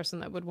sort of person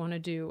that would want to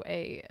do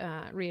a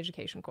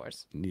re-education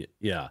course.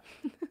 yeah.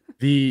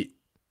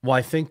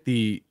 I think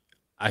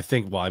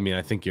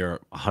you're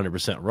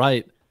 100%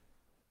 right,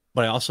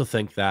 but I also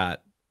think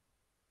that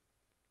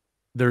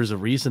there's a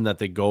reason that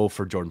they go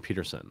for Jordan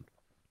Peterson,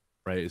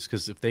 right? It's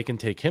because if they can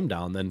take him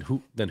down, then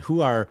who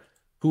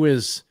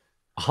is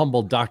a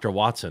humble Dr.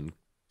 Watson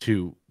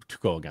to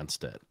go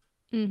against it?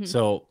 Mm-hmm.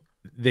 So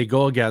they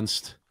go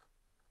against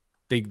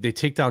they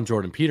take down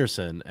Jordan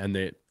Peterson, and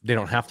they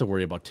don't have to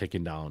worry about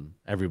taking down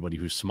everybody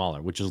who's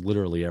smaller, which is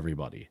literally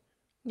everybody.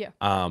 Yeah.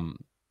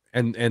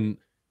 And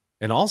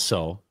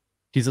also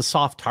he's a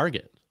soft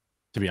target,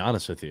 to be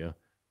honest with you.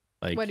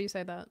 Like, Why do you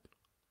say that?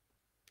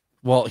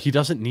 well, he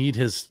doesn't need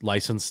his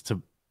license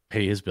to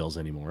pay his bills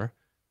anymore.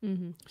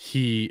 Mm-hmm.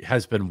 He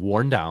has been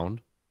worn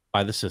down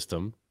by the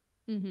system.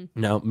 Mm-hmm.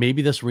 Now,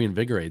 maybe this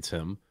reinvigorates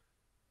him,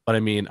 but I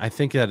mean, I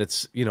think that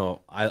it's,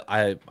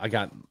 I've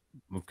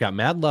got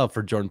mad love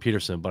for Jordan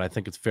Peterson, but I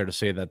think it's fair to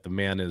say that the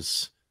man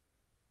has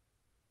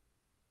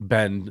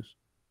been,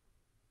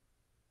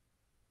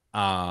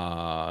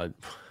 uh,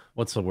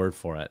 what's the word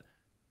for it?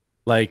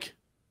 Like,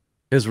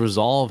 his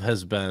resolve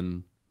has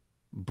been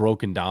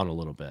broken down a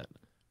little bit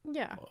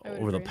Yeah, I would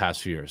over the agree.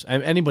 past few years.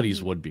 Anybody's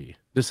Mm-hmm. would be.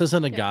 This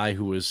isn't a Yeah. guy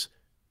who was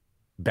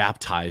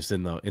baptized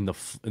in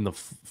the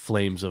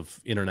flames of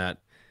internet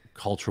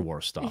culture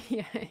war stuff.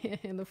 Yeah,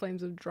 in the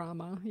flames of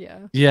drama.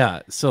 Yeah.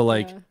 Yeah, so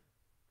like Yeah.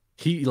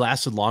 he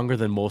lasted longer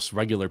than most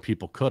regular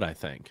people could, I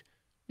think.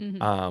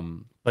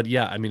 Mm-hmm. But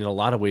yeah, I mean, in a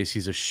lot of ways,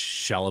 he's a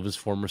shell of his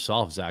former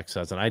self, Zach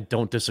says, and I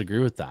don't disagree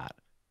with that.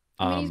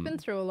 I mean, he's been Um,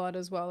 through a lot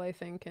as well, I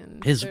think,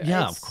 and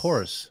yeah, of it's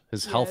course,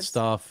 his yeah, health it's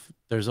stuff.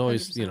 There's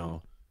always,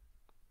 100%.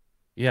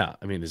 yeah.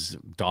 I mean, his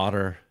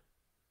daughter,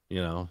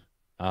 you know,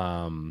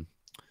 um,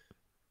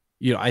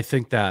 I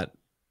think that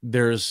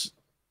there's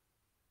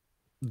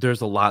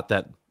there's a lot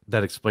that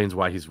explains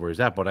why he's where he's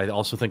at, but I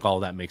also think all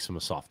of that makes him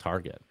a soft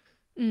target.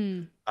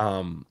 Mm.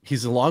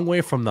 He's a long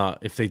way from the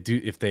if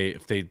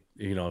they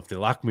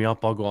lock me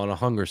up, I'll go on a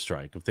hunger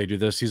strike. If they do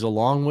this, he's a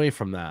long way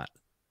from that.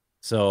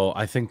 So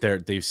I think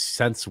they've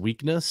sensed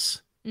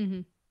weakness,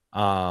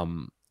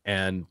 Mm-hmm.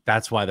 and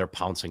that's why they're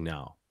pouncing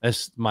now.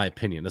 That's my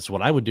opinion. That's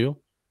what I would do.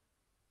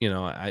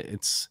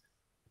 It's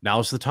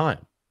now's the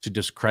time to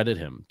discredit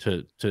him.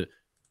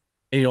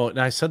 And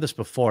I said this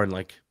before,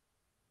 and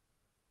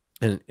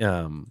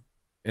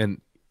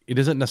and it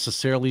isn't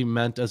necessarily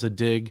meant as a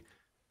dig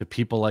to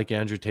people like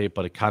Andrew Tate,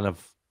 but it kind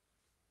of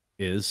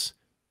is.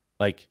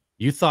 Like,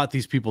 you thought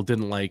these people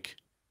didn't like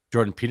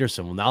Jordan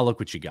Peterson. Well, now look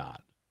what you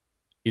got.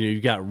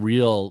 You got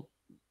real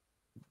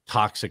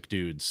toxic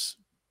dudes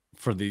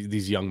for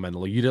these young men.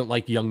 Like, you didn't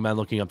like young men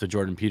looking up to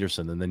Jordan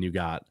Peterson, and then you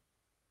got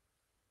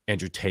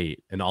Andrew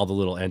Tate and all the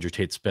little Andrew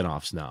Tate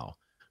spinoffs now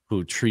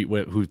who treat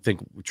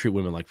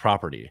women like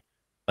property.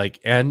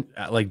 Like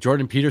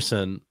Jordan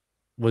Peterson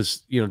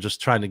was, just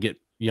trying to get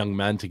young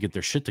men to get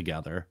their shit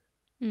together.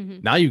 Mm-hmm.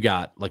 Now you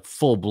got like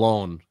full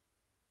blown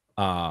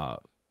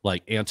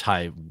like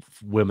anti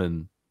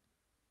women,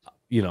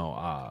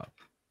 I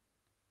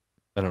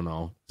don't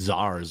know,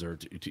 czars or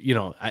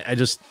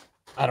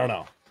I don't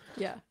know.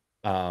 Yeah.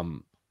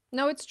 Um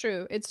No, it's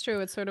true. It's true.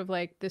 It's sort of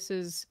like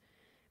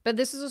but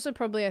this is also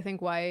probably, I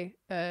think, why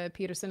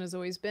Peterson has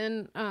always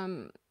been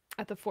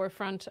at the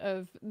forefront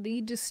of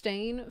the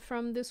disdain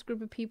from this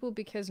group of people,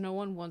 because no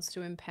one wants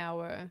to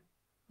empower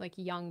like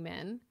young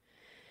men.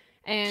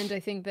 And I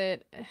think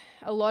that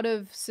a lot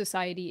of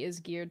society is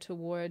geared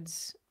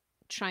towards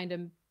trying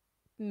to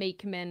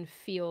make men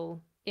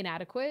feel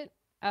inadequate.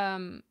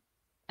 And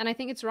I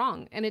think it's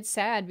wrong. And it's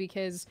sad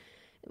because,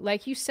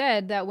 like you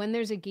said, that when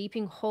there's a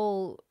gaping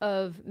hole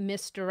of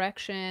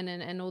misdirection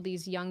and all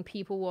these young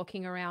people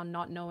walking around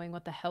not knowing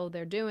what the hell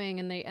they're doing,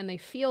 and they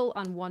feel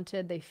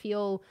unwanted, they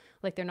feel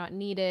like they're not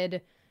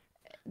needed,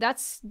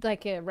 that's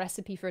like a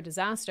recipe for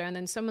disaster. And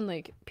then someone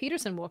like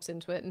Peterson walks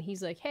into it and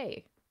he's like,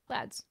 hey,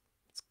 lads,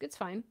 it's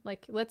fine.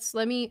 Like,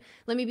 let me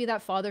be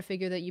that father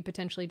figure that you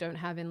potentially don't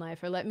have in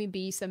life, or let me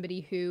be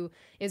somebody who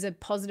is a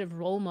positive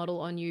role model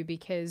on you,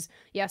 because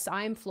yes,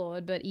 I'm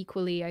flawed, but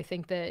equally I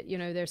think that,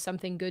 there's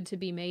something good to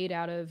be made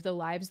out of the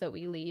lives that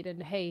we lead,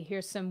 and hey,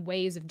 here's some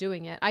ways of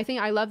doing it.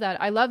 I love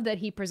that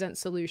he presents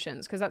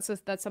solutions, because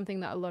that's something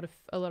that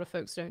a lot of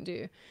folks don't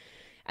do.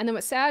 And then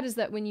what's sad is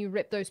that when you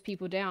rip those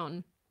people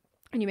down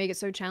and you make it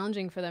so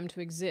challenging for them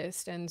to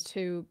exist and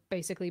to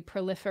basically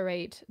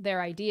proliferate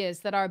their ideas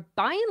that are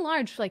by and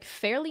large like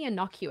fairly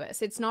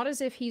innocuous. It's not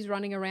as if he's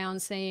running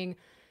around saying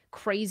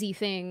crazy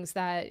things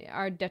that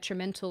are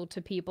detrimental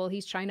to people.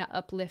 He's trying to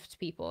uplift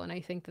people, and I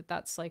think that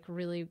that's like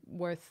really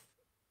worth,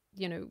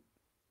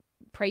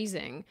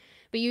 praising.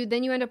 But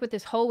then you end up with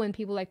this hole when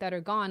people like that are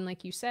gone,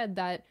 like you said,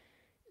 that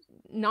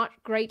not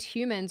great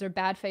humans or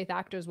bad faith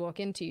actors walk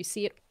into. You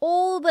see it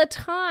all the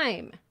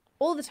time.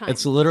 All the time.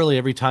 It's literally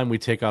every time we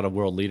take out a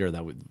world leader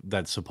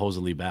that's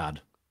supposedly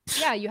bad.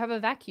 Yeah, you have a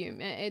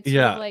vacuum. It's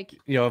Yeah, sort of like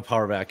a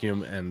power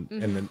vacuum, and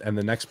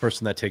the next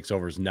person that takes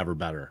over is never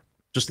better.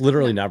 Just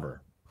literally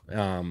never.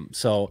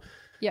 So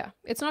yeah,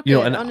 it's not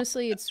good. and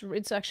Honestly,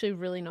 it's actually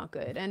really not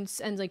good. And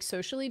like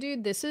socially,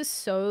 dude,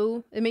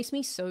 it makes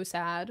me so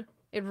sad.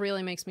 It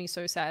really makes me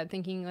so sad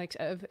thinking like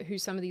of who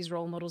some of these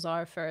role models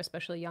are for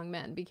especially young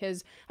men,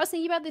 because I was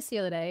thinking about this the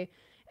other day.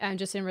 And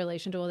just in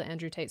relation to all the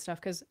Andrew Tate stuff,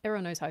 because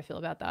everyone knows how I feel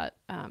about that,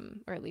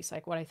 or at least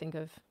like what I think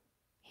of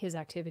his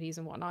activities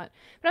and whatnot.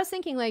 But I was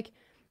thinking like,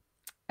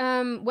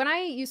 when I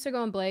used to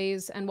go on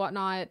Blaze and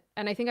whatnot,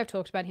 and I think I've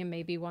talked about him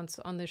maybe once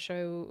on the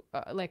show,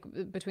 like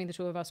between the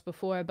two of us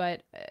before,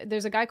 but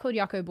there's a guy called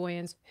Yako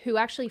Boyens who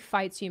actually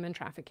fights human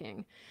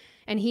trafficking.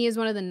 and he is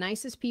one of the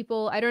nicest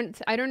people. I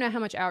don't know how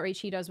much outreach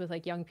he does with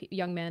like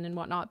young men and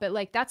whatnot, but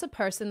like that's a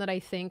person that I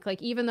think,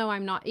 like, even though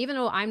I'm not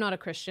a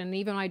Christian,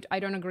 even though I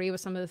don't agree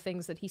with some of the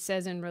things that he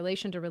says in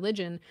relation to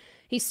religion,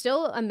 he's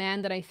still a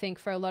man that I think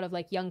for a lot of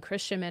like young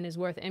Christian men is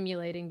worth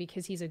emulating,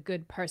 because he's a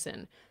good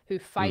person who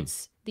Hmm.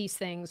 fights these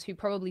things, who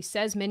probably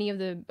says many of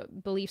the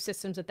belief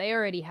systems that they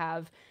already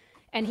have,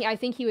 and I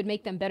think he would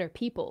make them better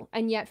people.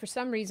 And yet, for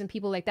some reason,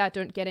 people like that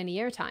don't get any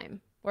airtime,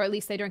 or at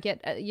least they don't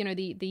get,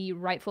 the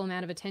rightful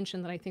amount of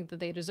attention that I think that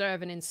they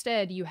deserve. And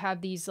instead, you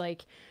have these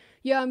like,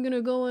 yeah, I'm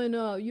gonna go and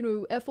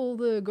f all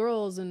the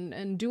girls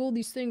and do all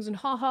these things and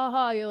ha ha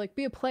ha. You're like,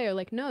 be a player.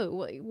 Like,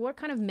 no, what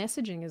kind of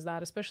messaging is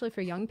that? Especially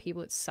for young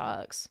people, it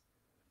sucks.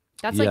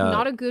 That's like Yeah,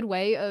 not a good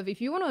way of,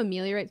 if you want to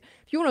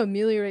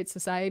ameliorate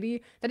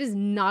society, that is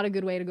not a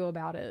good way to go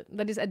about it.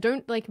 That is, I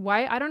don't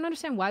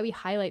understand why we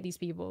highlight these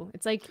people.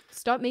 It's like,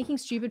 stop making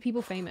stupid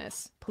people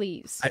famous,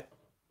 please. I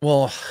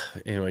well,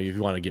 anyway, if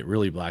you want to get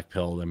really black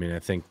pilled, I mean, I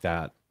think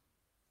that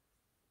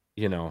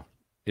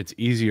it's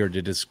easier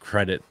to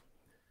discredit.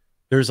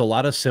 There's a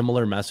lot of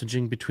similar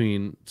messaging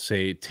between,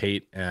 say,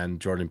 Tate and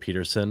Jordan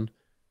Peterson.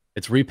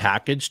 It's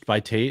repackaged by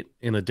Tate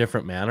in a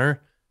different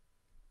manner,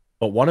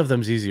 but one of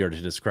them's easier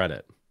to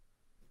discredit.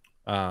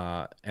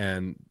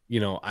 And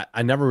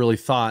I never really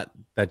thought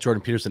that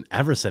Jordan Peterson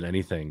ever said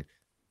anything.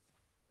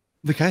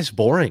 The guy's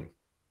boring.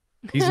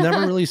 He's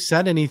never really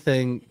said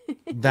anything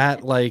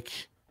that, like,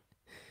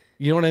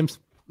 you know what I'm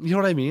you know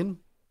what I mean?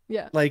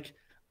 Yeah. Like,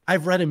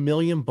 I've read a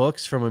million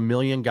books from a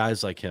million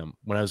guys like him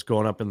when I was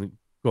growing up and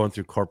going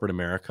through corporate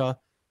America,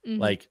 Mm-hmm.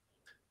 like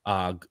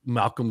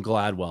Malcolm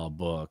Gladwell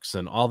books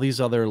and all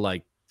these other,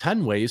 like,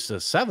 10 ways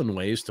to 7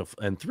 ways to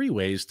and 3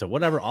 ways to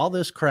whatever, all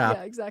this Yeah,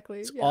 crap.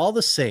 exactly. It's Yeah. all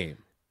the same.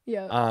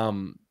 Yeah.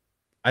 Um,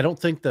 I don't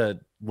think that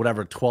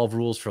whatever 12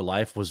 rules for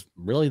life was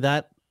really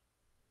that,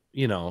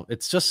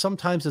 it's just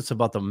sometimes it's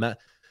about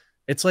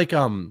it's like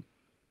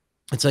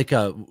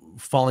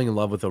falling in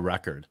love with a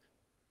record.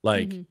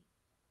 Like, Mm-hmm.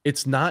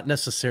 it's not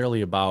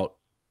necessarily about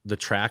the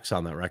tracks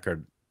on that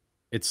record.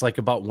 It's like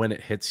about when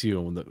it hits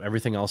you and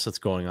everything else that's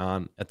going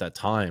on at that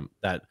time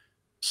that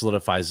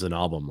solidifies an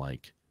album.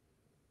 Like,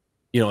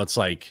 it's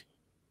like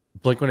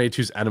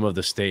Blink-182's Enema of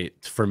the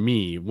State for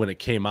me when it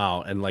came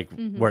out, and like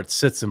Mm-hmm. where it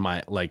sits in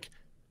my, like,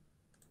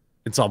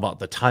 it's all about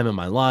the time in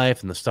my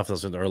life and the stuff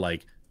that's, or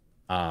like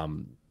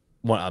um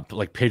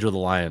like Pedro the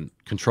Lion,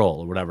 Control,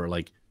 or whatever.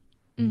 Like,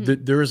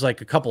 Mm-hmm. there's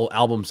like a couple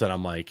albums that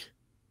I'm like,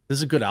 this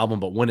is a good album,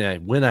 but when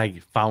I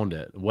found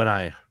it, when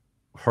I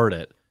heard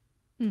it,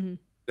 Mm-hmm.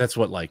 that's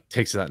what, like,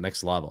 takes it to that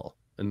next level.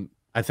 And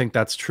I think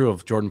that's true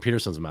of Jordan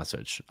Peterson's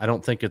message. I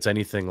don't think it's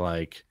anything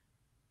like,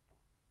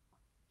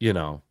 you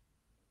know,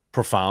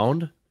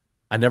 profound.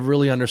 I never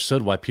really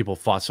understood why people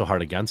fought so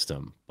hard against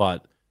him,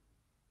 but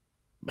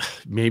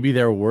maybe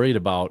they were worried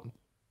about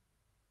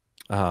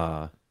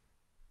uh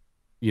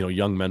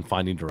young men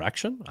finding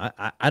direction.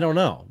 I don't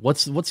know.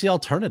 What's the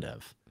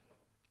alternative?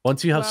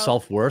 Once you have Well,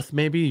 self-worth,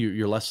 maybe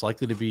you're less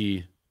likely to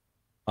be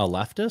a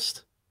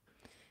leftist.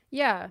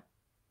 yeah.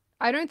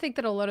 I don't think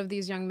that a lot of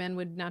these young men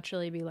would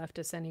naturally be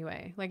leftists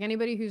anyway. Like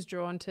anybody who's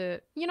drawn to,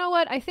 you know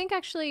what? I think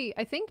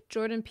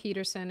Jordan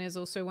Peterson is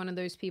also one of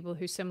those people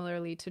who,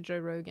 similarly to Joe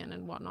Rogan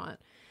and whatnot,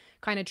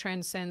 kind of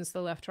transcends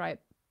the left right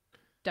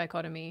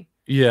dichotomy.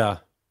 Yeah,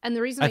 And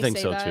the reason I I think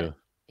say so that, too.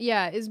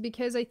 yeah, is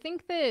because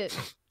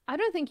I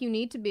don't think you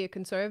need to be a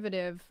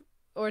conservative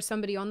or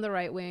somebody on the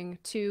right wing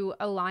to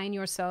align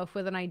yourself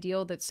with an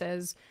ideal that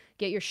says,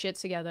 get your shit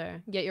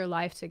together, get your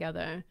life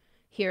together.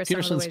 Here are some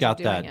of the Peterson's ways of got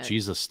doing that it.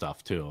 Jesus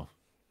stuff too,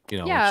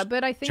 Yeah, which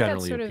but I think that's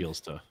generally sort of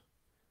appeals to.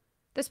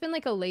 that's been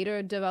like a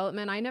later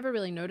development. I never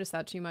really noticed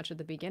that too much at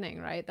the beginning,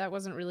 right? That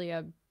wasn't really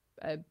a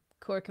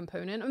core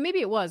component. Or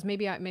maybe it was.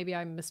 Maybe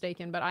I'm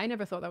mistaken, but I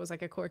never thought that was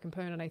like a core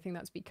component. I think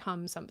that's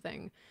become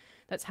something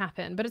that's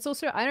happened. But it's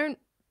also, I don't,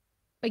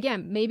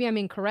 again, maybe I'm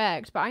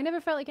incorrect, but I never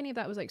felt like any of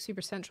that was like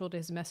super central to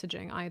his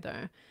messaging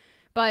either.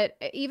 But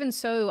even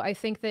so, I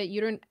think that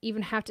you don't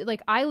even have to,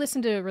 like, I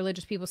listen to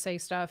religious people say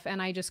stuff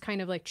and I just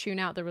kind of like tune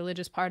out the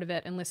religious part of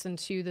it and listen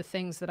to the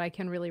things that I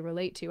can really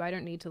relate to. I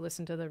don't need to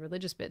listen to the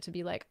religious bit to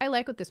be like, I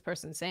like what this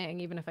person's saying,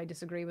 even if I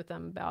disagree with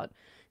them about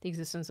the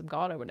existence of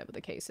God or whatever the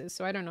case is.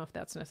 So I don't know if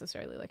that's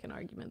necessarily like an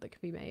argument that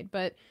could be made.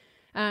 But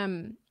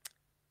um,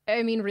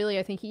 I mean, really,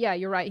 I think, yeah,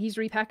 you're right. He's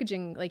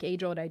repackaging like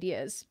age old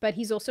ideas, but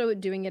he's also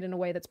doing it in a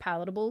way that's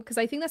palatable. Because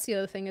I think that's the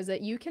other thing, is that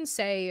you can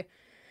say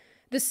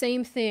the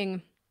same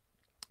thing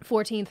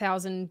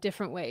 14,000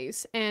 different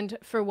ways. And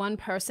for one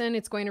person,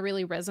 it's going to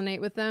really resonate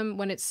with them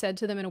when it's said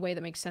to them in a way that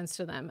makes sense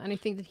to them. And I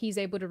think that he's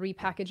able to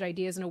repackage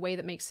ideas in a way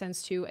that makes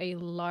sense to a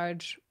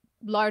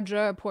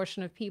larger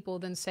portion of people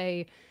than,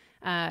 say,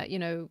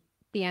 the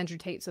Andrew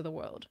Tates of the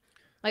world.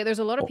 Like, there's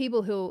a lot of Well,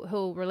 people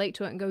who'll relate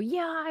to it and go,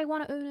 yeah, I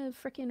want to own a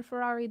freaking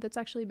Ferrari that's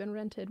actually been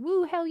rented.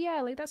 Woo, hell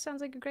yeah. Like, that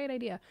sounds like a great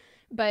idea.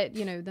 But,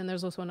 then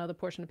there's also another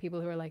portion of people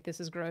who are like, this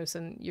is gross.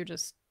 And you're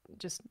just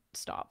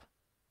stop.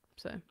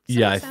 So, does that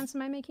yeah, make sense?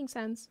 Am I making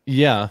sense?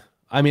 yeah.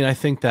 I mean, I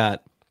think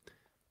that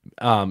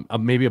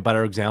maybe a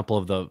better example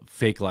of the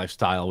fake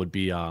lifestyle would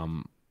be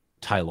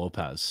Ty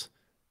Lopez,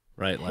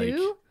 right? Like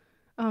Who?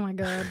 Oh my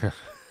god.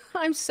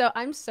 I'm so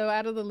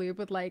out of the loop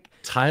with like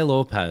Ty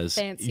Lopez,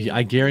 I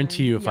fancy,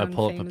 guarantee you, if I young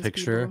pull up a famous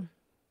picture, people.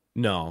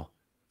 no,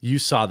 you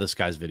saw this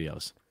guy's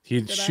videos.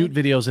 He'd Did I? shoot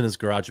videos in his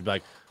garage and be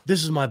like,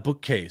 "This is my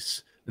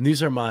bookcase, and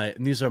these are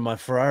my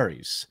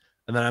Ferraris."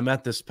 And then I'm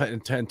at this,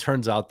 and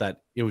turns out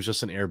that it was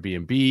just an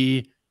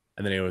Airbnb,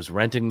 and then he was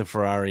renting the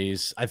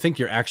Ferraris. I think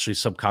you're actually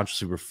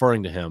subconsciously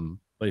referring to him,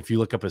 but if you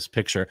look up his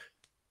picture,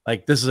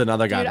 like this is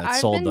another guy Dude, that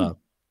I've sold the. been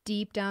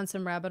deep down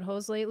some rabbit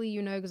holes lately,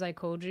 you know, because I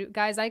called you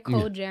guys. I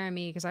called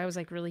Jeremy because I was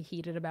like really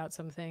heated about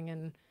something,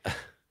 and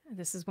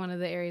this is one of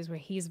the areas where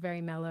he's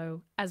very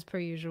mellow, as per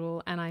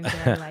usual, and I'm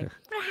very like,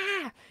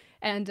 "Ah!"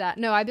 And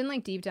no, I've been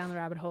like deep down the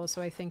rabbit hole.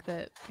 So I think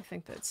that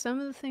some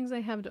of the things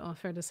I have to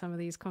offer to some of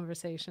these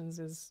conversations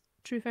is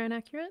true, fair, and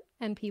accurate,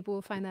 and people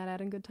will find that out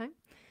in good time.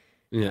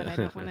 But I Yeah,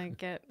 don't want to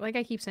get, like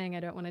I keep saying, I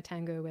don't want to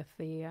tango with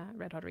the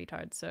red hot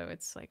retard. So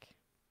it's like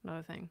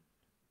another thing.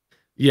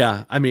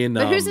 yeah. I mean,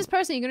 But who's this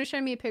person? You're gonna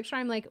show me a picture?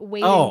 I'm like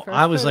waiting oh, for a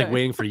I was like photo.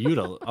 waiting for you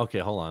to. Okay,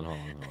 hold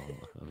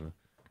on.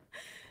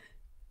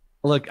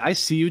 Look, I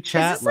see you, Is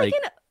chat. this like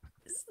Like, an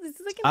is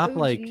this like an stop.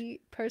 Like, OG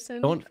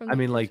person don't. from I the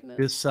mean, like internet?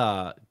 this.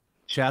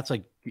 Chat's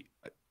like,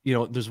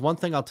 there's one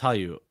thing I'll tell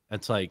you.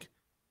 It's like,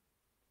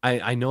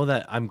 I know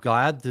that I'm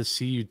glad to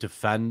see you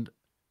defend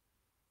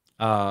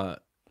uh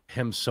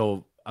him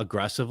so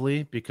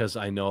aggressively because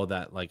I know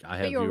that like I But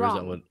have you're viewers that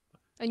wrong. would.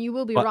 And you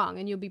will be But wrong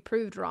and you'll be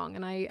proved wrong.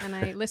 And I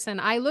listen,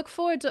 I look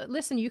forward to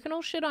listen, you can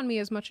all shit on me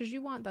as much as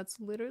you want.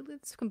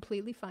 It's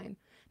completely fine.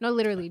 No,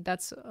 literally,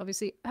 that's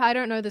obviously I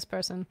don't know this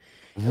person.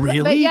 But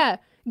really, yeah,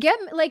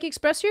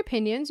 express your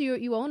opinions.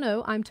 You all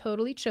know I'm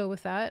totally chill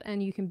with that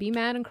and you can be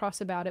mad and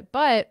cross about it.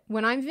 But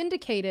when I'm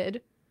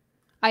vindicated,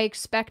 I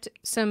expect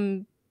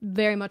some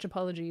very much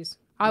apologies.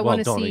 I well, want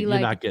to don't. see You're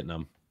like not getting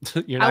them.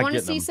 You're I not want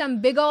to getting see them.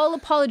 some big ol'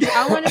 apology.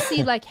 I want to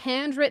see like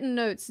handwritten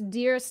notes,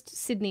 dearest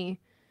Sydney,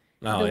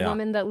 Oh the yeah,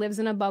 woman that lives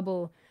in a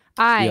bubble.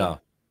 I, yeah,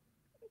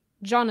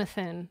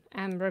 Jonathan,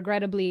 am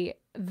regrettably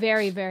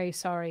very, very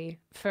sorry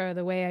for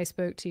the way I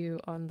spoke to you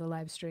on the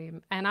live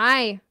stream. And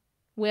I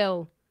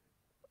will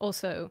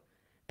also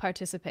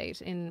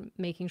participate in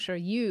making sure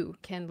you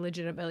can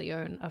legitimately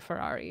own a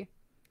Ferrari.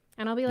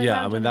 And I'll be like, yeah.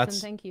 wow, I mean, Jonathan, that's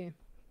thank you.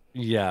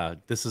 yeah.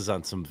 This is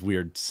on some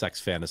weird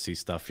sex fantasy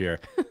stuff here.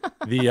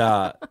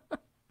 The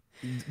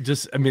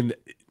just I mean,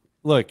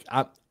 look,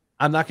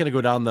 I'm not going to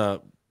go down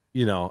the,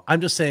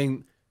 I'm just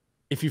saying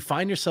if you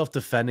find yourself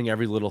defending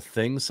every little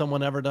thing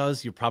someone ever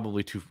does, you're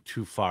probably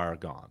too far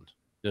gone.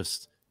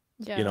 Just,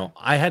 Yeah.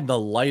 I had the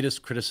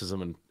lightest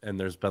criticism and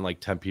there's been like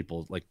 10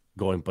 people like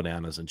going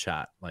bananas in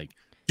chat. Like,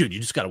 dude,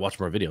 you just got to watch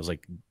more videos.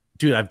 Like,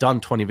 dude, I've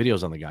done 20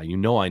 videos on the guy.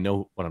 I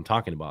know what I'm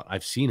talking about.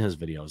 I've seen his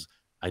videos.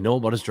 I know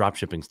about his drop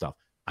shipping stuff.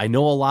 I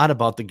know a lot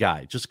about the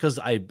guy. Just because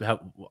I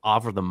have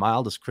offer the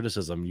mildest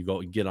criticism,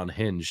 you get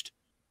unhinged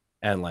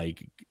and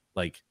like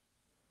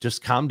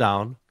just calm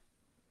down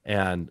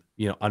and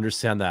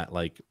understand that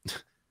like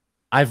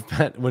I've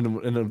been when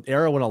in an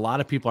era when a lot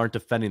of people aren't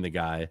defending the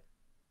guy,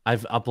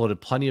 I've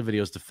uploaded plenty of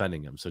videos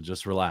defending him, so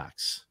just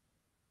relax.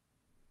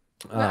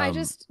 But um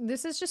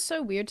this is just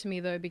so weird to me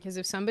though, because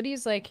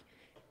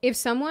if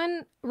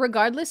someone,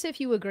 regardless if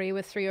you agree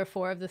with three or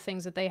four of the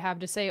things that they have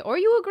to say, or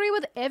you agree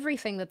with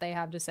everything that they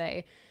have to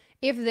say,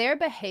 if their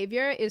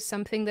behavior is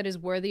something that is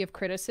worthy of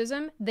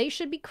criticism, they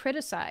should be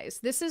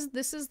criticized. This is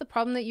the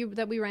problem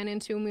that we ran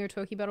into when we were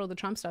talking about all the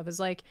Trump stuff. Is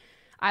like,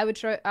 I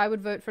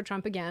would vote for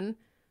Trump again.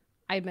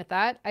 I admit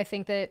that. I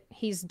think that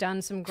he's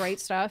done some great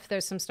stuff.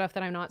 There's some stuff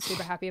that I'm not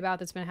super happy about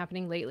that's been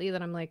happening lately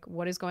that I'm like,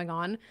 what is going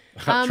on?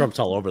 Trump's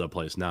all over the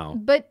place now.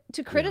 But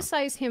to Yeah.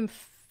 criticize him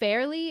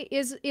fairly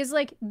is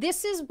like,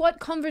 this is what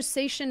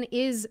conversation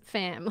is,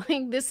 fam.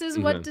 Like, this is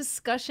what Mhm.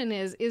 discussion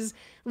is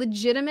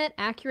legitimate,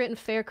 accurate, and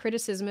fair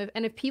criticism.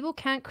 And if people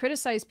can't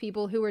criticize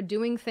people who are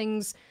doing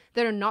things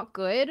that are not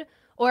good,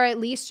 or at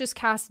least just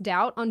cast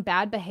doubt on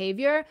bad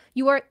behavior,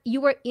 you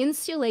are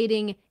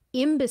insulating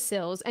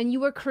imbeciles and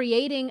you are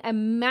creating a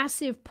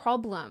massive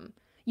problem.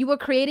 You are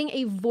creating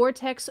a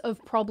vortex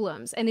of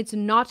problems and it's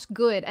not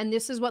good. And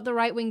this is what the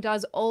right wing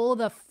does all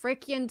the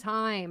freaking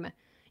time.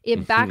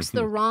 It backs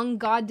the wrong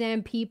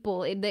goddamn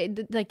people.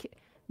 Like,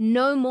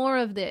 no more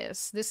of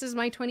this. This is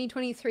my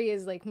 2023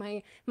 is like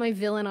my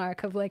villain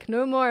arc of like,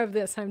 no more of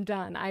this. I'm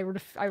done. I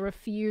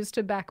refuse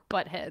to back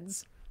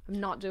buttheads. I'm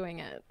not doing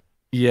it.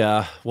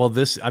 Yeah, well,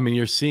 I mean,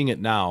 you're seeing it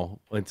now.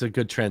 It's a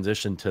good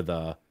transition to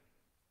the.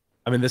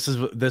 I mean, this is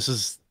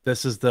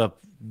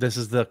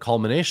the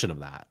culmination of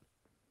that,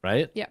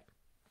 right? Yeah.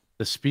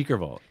 The speaker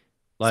vote.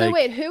 So Like,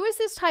 wait, who was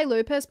this Ty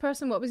Lopez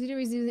person? What was he doing?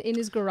 Was he in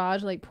his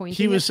garage, like pointing?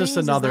 he was at just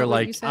things? Is another that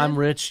what you like, said? I'm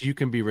rich, you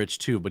can be rich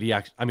too. But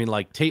I mean,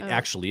 like Tate Oh.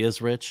 actually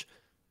is rich,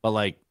 but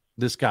like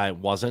this guy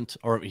wasn't,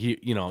 or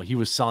he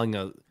was selling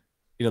the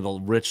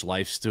rich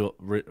lifestyle,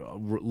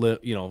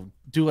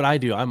 do what I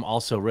do. I'm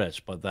also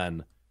rich, but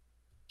then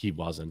he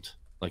wasn't.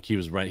 Like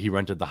he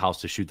rented the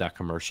house to shoot that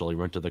commercial. He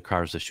rented the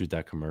cars to shoot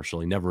that commercial.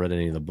 He never read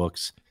any of the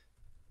books,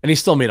 and he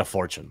still made a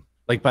fortune.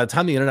 Like by the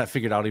time the internet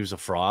figured out he was a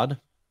fraud,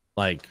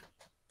 like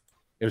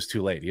it was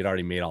too late. He had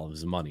already made all of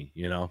his money,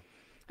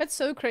 It's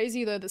so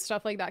crazy though that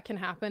stuff like that can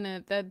happen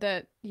and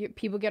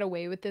people get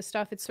away with this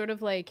stuff. It's sort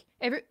of like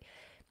every.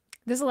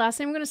 This is the last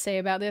thing I'm gonna say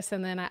about this,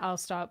 and then I'll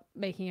stop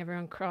making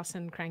everyone cross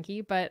and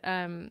cranky. But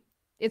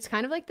it's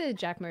kind of like the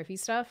Jack Murphy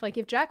stuff. Like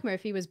if Jack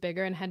Murphy was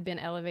bigger and had been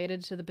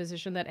elevated to the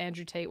position that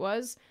Andrew Tate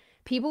was,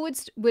 people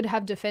would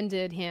have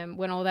defended him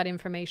when all that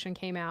information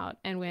came out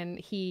and when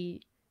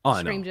he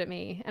screamed at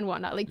me and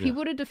whatnot. Like people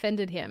would have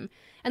defended him.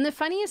 And the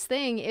funniest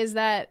thing is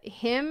that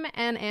him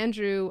and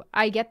Andrew,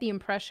 I get the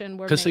impression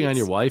were pissing mates. on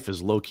your wife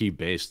is low key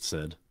based,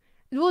 Sid.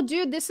 Well,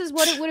 dude, this is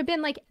what it would have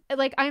been like.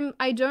 Like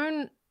I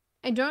don't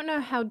know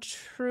how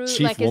true.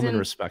 Chief like, woman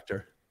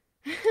respecter.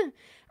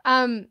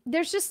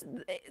 There's just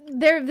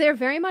they're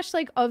very much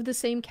like of the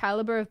same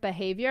caliber of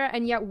behavior,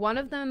 and yet one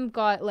of them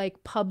got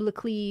like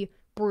publicly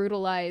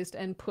brutalized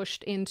and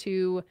pushed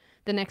into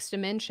the next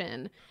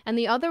dimension, and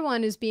the other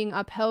one is being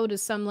upheld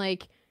as some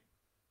like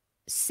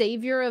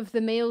savior of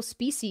the male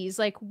species.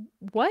 Like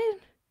what?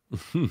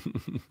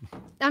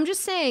 I'm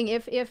just saying,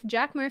 if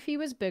Jack Murphy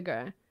was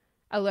bigger,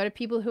 a lot of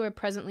people who are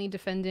presently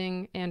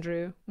defending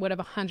Andrew would have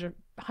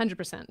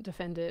 100%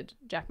 defended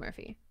Jack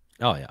Murphy.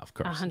 Oh yeah, of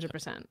course.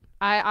 100%.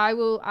 I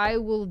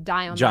will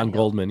die on John that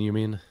hill. Goldman, you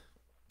mean?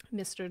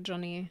 Mr.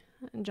 Johnny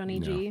No.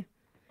 G.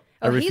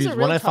 I refuse he's a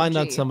real when I tough find G.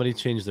 out somebody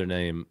changed their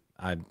name.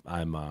 I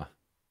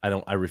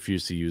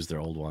refuse to use their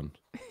old one.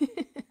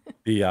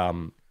 The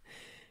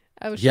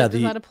Oh shit,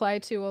 does that apply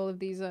to all of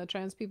these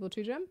trans people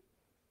too, Jim?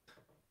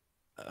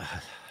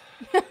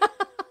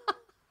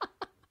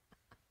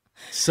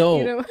 So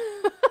You know?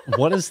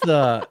 what is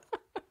the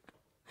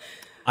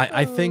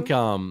I think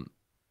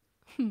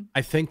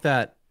I think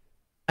that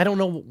I don't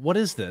know, what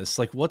is this?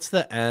 Like what's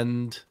the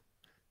end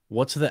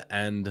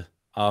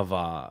of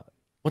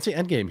what's the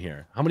end game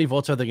here? How many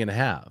votes are they gonna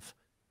have?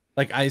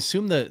 Like I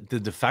assume that the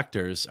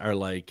defectors are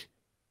like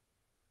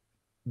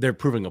they're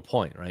proving a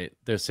point, right?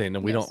 They're saying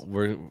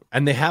that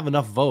and they have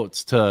enough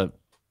votes to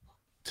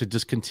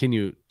just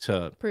continue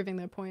to Proving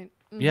their point.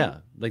 Mm-hmm. Yeah,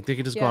 like they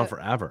could just go on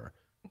forever.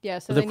 Yeah,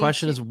 so the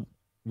question is,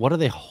 what are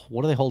they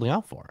holding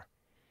out for?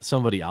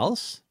 Somebody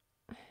else?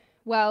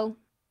 Well,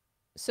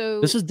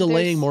 so this is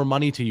delaying more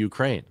money to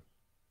Ukraine.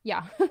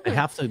 Yeah. they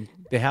have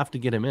to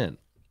get him in.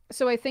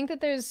 So I think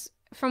that there's,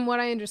 from what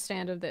I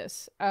understand of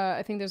this,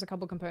 I think there's a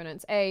couple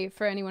components. A,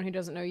 for anyone who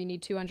doesn't know, you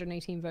need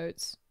 218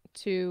 votes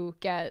to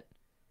get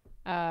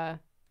freaking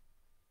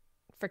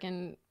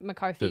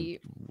McCarthy.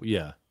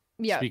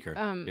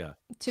 Speaker.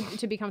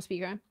 To become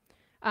speaker.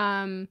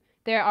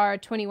 There are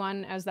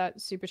 21, as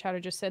that super chatter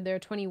just said, there are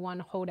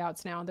 21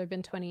 holdouts now. There have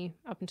been 20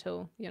 up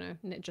until,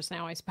 just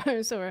now, I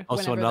suppose. Or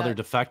so another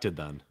defected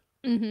then.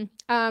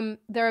 Mm-hmm.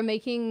 They're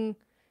making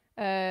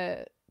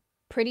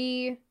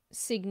pretty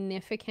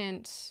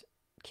significant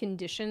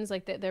conditions,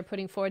 like they're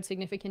putting forward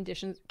significant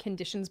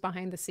conditions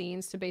behind the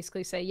scenes to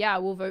basically say, yeah,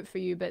 we'll vote for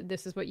you, but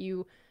this is what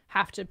you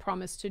have to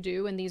promise to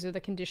do, and these are the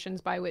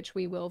conditions by which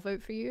we will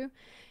vote for you.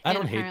 I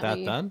don't hate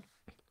that then.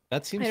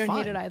 That seems fine. I don't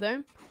hate it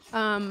either.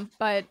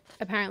 But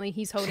apparently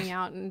he's holding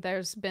out, and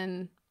there's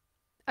been,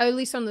 at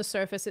least on the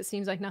surface, it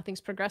seems like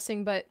nothing's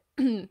progressing. But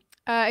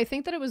I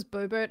think that it was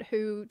Bobert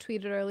who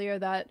tweeted earlier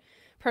that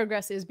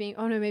progress is being.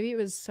 Oh no, maybe it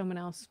was someone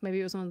else. Maybe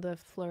it was one of the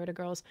Florida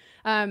girls.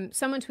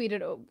 Someone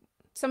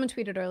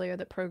tweeted earlier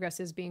that progress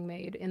is being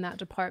made in that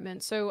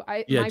department. So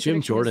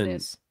Jim Jordan.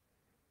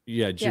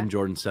 Jim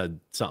Jordan said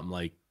something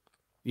like,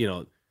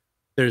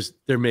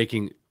 they're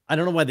making. I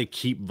don't know why they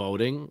keep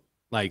voting.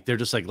 Like they're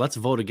just like, let's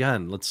vote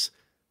again. Let's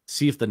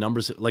see if the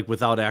numbers, like,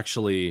 without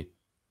actually,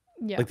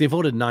 like they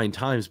voted 9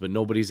 times, but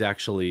nobody's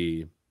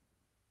actually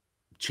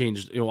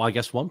changed. I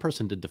guess one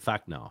person did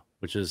defect now,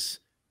 which is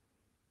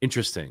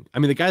interesting. I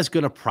mean, the guy's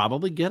gonna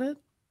probably get it,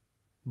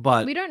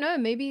 but we don't know.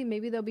 Maybe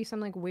there'll be some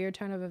like weird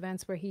turn of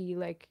events where he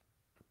like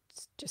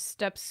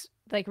just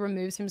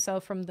removes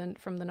himself from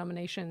the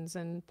nominations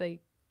and they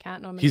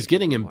can't nominate. He's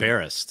getting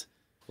embarrassed.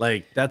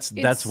 Like that's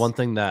one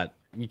thing that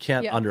you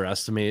can't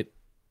underestimate.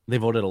 They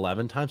voted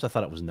 11 times. I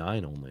thought it was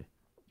 9 only.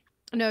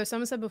 No,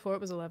 someone said before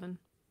it was 11.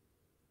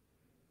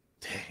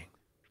 Dang,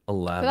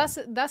 11.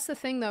 But that's the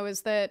thing though,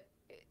 is that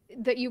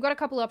you've got a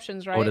couple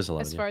options, right? Oh, it is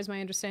 11, as far as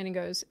my understanding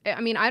goes. I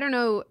mean, I don't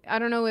know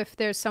if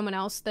there's someone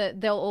else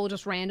that they'll all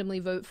just randomly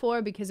vote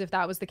for, because if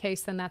that was the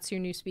case, then that's your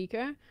new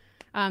speaker.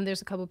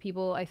 There's a couple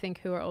people I think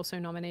who are also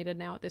nominated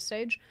now at this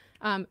stage.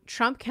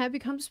 Trump can't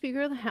become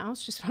Speaker of the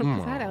House. Just want to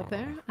put that out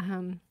there.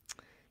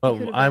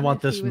 But I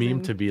want this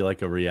meme to be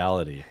like a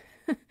reality.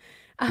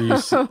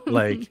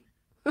 Like,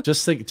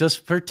 just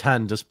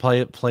pretend, just play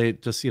it,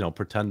 just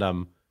pretend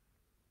I'm,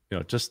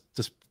 just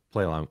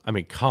play along. I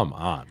mean, come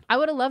on. I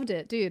would have loved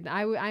it, dude.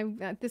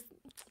 This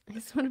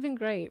would have been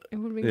great. It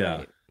would have been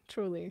great,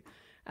 truly.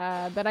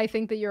 But I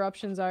think that your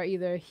options are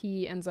either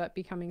he ends up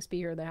becoming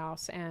Speaker of the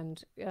House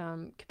and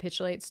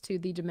capitulates to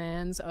the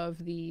demands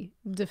of the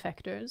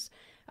defectors.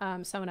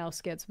 Someone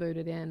else gets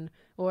voted in,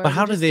 or but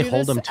how do they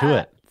hold them to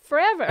it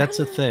forever? That's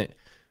the thing.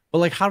 But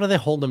like, how do they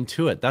hold them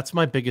to it? That's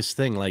my biggest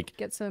thing. Like,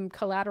 get some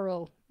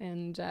collateral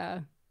and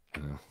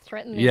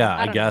threaten. Yeah,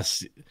 I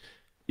guess.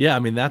 Yeah, I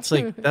mean that's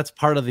like that's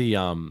part of the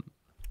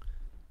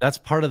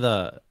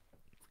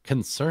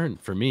concern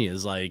for me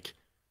is like,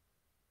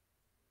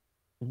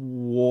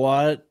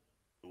 what?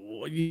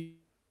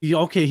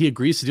 Okay, he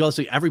agrees to do all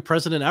this. Every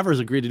president ever has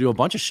agreed to do a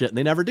bunch of shit, and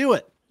they never do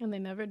it. And they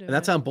never do And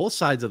that's it. on both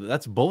sides of it.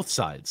 That's both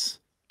sides.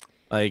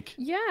 Like,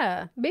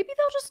 Yeah, maybe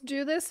they'll just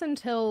do this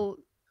until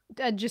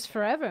just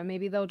forever.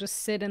 Maybe they'll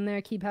just sit in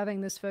there, keep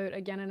having this vote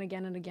again and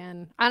again and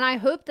again. And I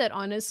hope that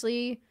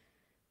honestly,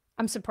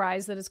 I'm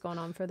surprised that it's gone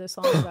on for this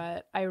long,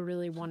 but I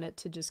really want it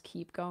to just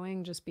keep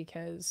going just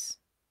because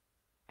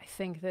I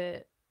think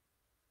that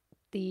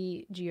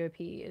the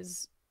GOP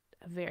is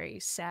a very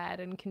sad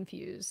and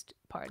confused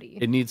party.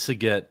 it needs to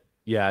get,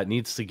 yeah, it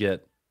needs to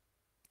get,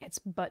 It's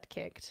butt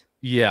kicked.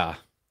 yeah.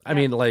 I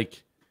mean,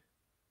 like,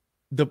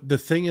 the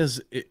thing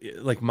is,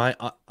 like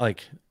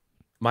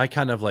my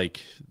kind of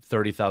like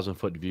 30,000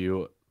 foot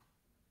view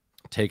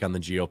take on the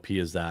GOP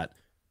is that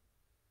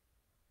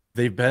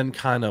they've been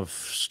kind of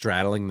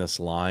straddling this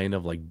line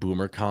of like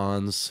boomer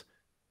cons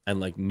and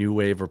like new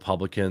wave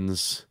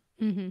Republicans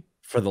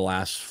for the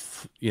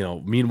last,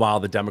 meanwhile,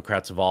 the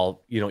Democrats have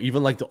all,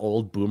 even like the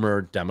old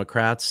boomer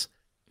Democrats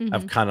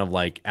have kind of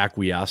like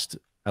acquiesced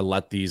and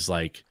let these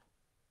like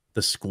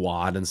the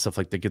squad and stuff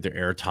like they get their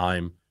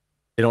airtime.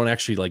 They don't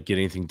actually like get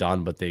anything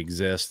done, but they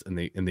exist and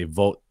they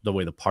vote the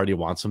way the party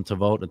wants them to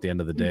vote at the end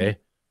of the day.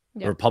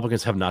 The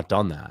Republicans have not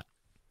done that.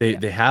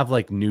 They have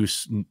like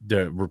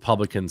the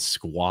Republican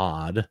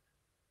squad,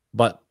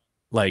 but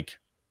like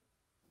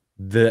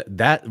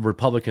that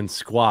Republican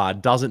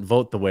squad doesn't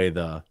vote the way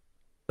the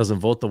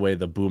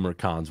boomer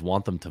cons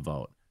want them to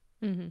vote.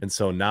 And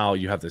so now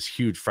you have this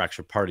huge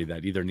fractured party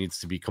that either needs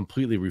to be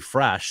completely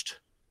refreshed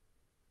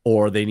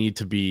or they need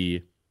to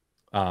be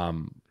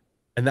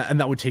and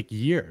that would take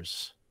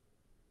years,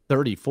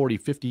 30, 40,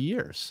 50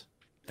 years.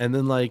 And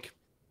then like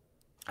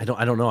I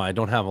don't know, I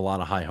don't have a lot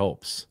of high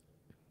hopes.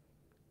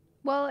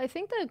 Well, I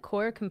think the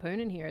core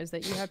component here is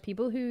that you have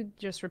people who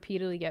just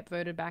repeatedly get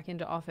voted back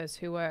into office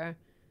who are,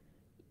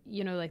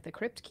 like the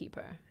crypt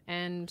keeper.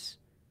 And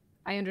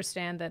I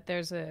understand that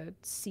there's a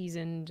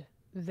seasoned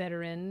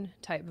veteran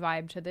type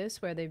vibe to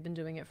this where they've been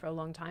doing it for a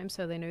long time,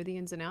 so they know the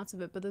ins and outs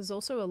of it. But there's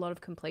also a lot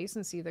of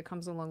complacency that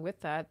comes along with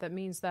that. That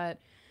means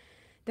that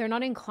they're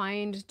not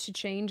inclined to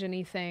change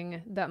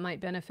anything that might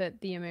benefit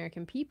the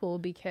American people,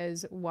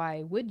 because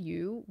why would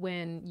you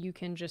when you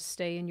can just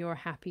stay in your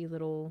happy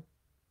little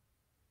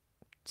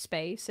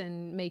space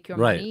and make your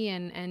money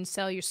and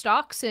sell your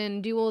stocks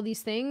and do all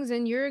these things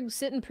and you're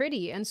sitting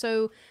pretty. And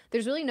so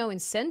there's really no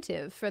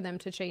incentive for them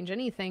to change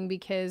anything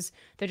because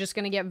they're just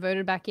going to get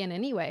voted back in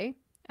anyway.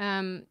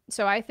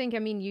 So I think, I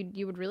mean,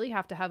 you would really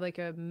have to have like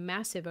a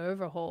massive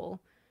overhaul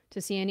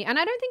to see any, and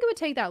I don't think it would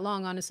take that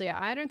long, honestly.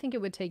 I don't think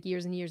it would take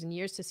years and years and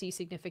years to see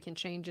significant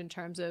change in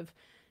terms of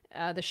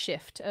the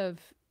shift of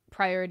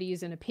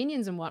priorities and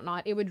opinions and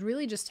whatnot. It would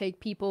really just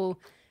take people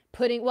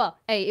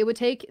it would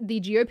take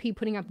the GOP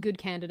putting up good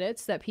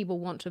candidates that people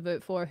want to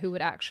vote for who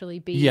would actually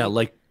be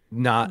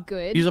not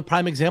good. He's a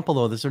prime example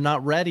though. They're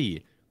not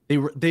ready.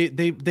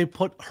 They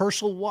put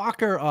Herschel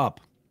Walker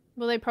up.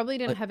 Well, they probably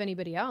didn't have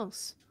anybody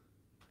else.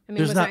 I mean,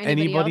 there's not there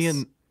anybody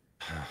else?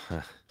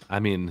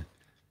 I mean,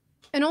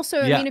 and also,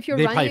 I mean, if you're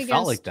they running probably against,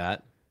 felt like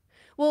that.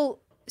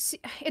 Well, see,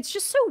 it's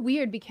just so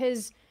weird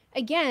because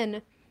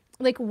again,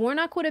 like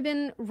Warnock would have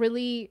been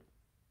really.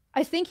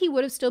 I think he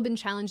would have still been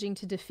challenging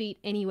to defeat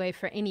anyway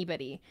for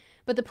anybody.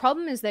 But the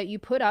problem is that you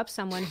put up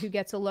someone who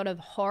gets a lot of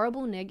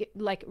horrible,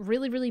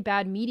 really, really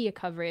bad media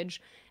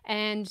coverage.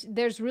 And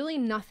there's really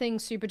nothing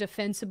super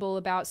defensible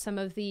about some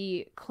of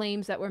the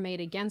claims that were made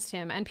against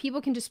him. And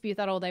people can dispute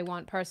that all they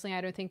want. Personally,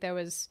 I don't think there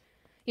was,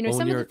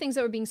 some of the things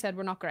that were being said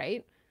were not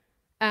great.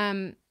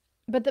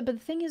 But the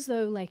thing is,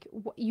 though, like,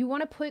 you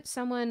want to put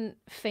someone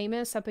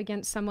famous up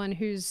against someone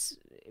who's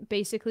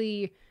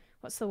basically,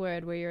 what's the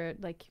word, where you're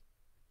like,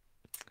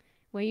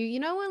 where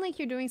when like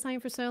you're doing something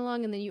for so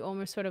long and then you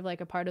almost sort of like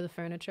a part of the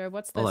furniture.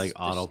 What's the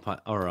autopilot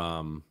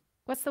or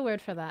what's the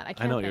word for that?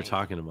 I know what you're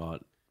talking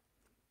about.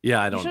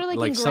 Yeah, I don't sort of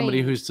like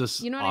somebody who's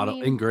just I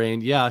mean?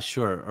 ingrained. Yeah,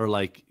 sure. Or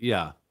like,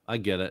 yeah, I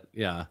get it.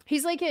 Yeah.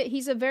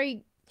 He's a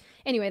very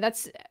anyway,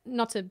 that's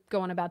not to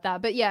go on about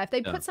that. But yeah, if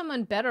they put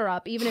someone better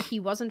up, even if he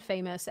wasn't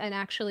famous, and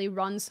actually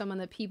run someone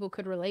that people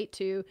could relate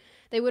to,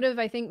 they would have,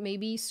 I think,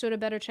 maybe stood a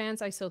better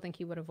chance. I still think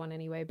he would have won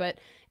anyway, but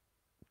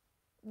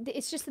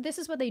it's just that this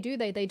is what they do.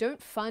 They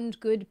don't fund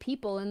good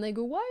people, and they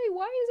go, why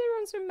is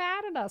everyone so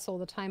mad at us all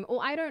the time? Oh,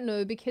 I don't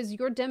know, because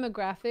your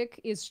demographic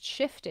is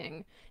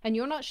shifting and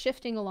you're not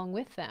shifting along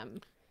with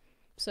them.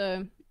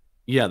 So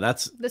yeah,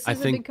 this is a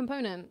big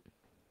component.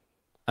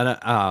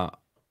 And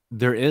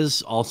there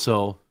is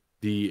also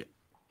the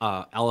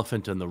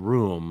elephant in the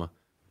room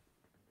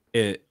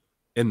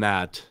in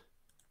that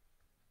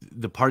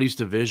the party's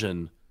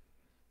division,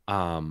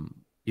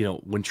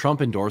 when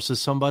Trump endorses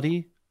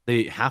somebody,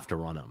 they have to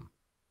run him.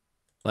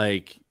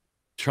 Like,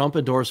 Trump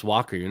endorsed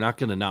Walker, you're not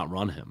going to not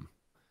run him.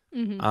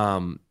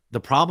 The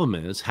problem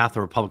is half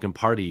the Republican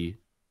Party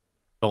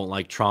don't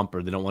like Trump,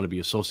 or they don't want to be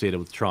associated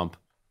with Trump.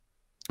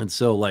 And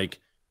so, like,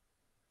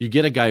 you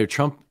get a guy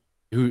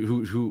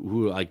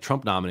who like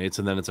Trump nominates,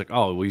 and then it's like,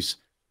 oh,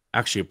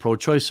 actually a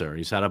pro-choicer.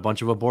 He's had a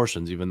bunch of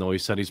abortions, even though he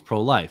said he's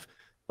pro-life.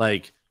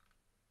 Like,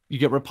 you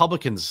get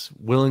Republicans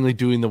willingly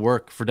doing the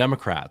work for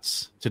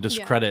Democrats to Yeah.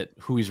 discredit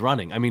who he's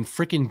running. I mean,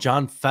 freaking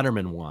John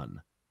Fetterman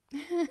won.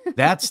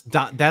 That's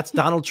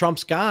Donald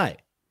Trump's guy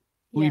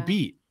who he Yeah.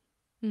 beat.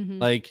 Hmm.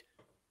 Like,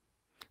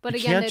 But you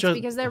again, can't it's just.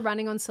 because they're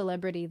running on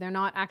celebrity. They're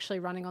not actually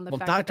running on the Well,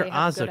 fact that Dr. they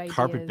have Oz good a ideas.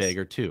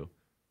 carpetbagger too.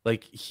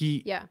 Like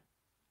Yeah.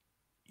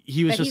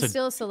 he was But just he's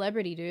still a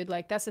celebrity, dude.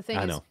 Like that's the thing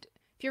I is, know.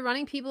 if you're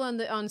running people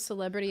on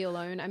celebrity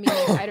alone, I mean,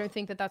 like, I don't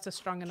think that that's a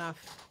strong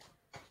enough.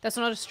 That's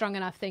not a strong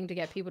enough thing to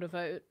get people to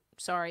vote.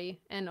 Sorry.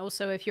 And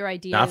also, if your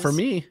ideas, Not for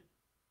me.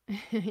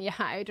 yeah,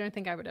 I don't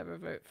think I would ever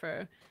vote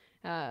for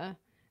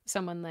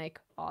someone like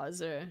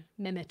Oz or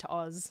Mehmet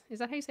Oz. Is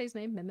that how you say his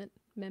name? Mehmet?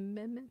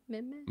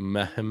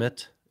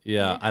 Mehmet.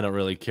 Yeah, I don't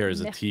really care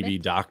as a TV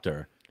Mehmet?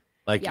 doctor.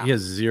 Like Yeah. he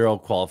has zero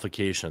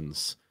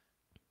qualifications.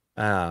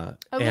 Well,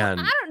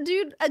 And I don't,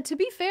 dude. To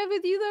be fair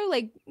with you though,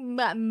 like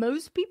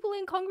most people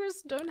in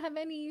Congress don't have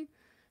any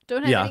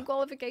yeah,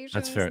 qualifications.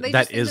 that's fair. They That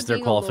just think is that their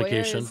being a lawyer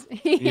qualification. is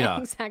yeah, Yeah,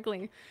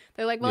 exactly.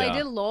 They're like, well, I yeah,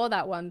 did law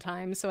that one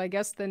time, so I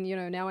guess then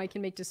now I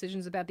can make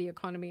decisions about the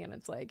economy, and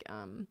it's like,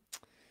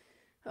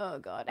 oh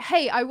god.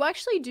 Hey, I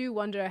actually do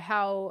wonder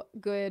how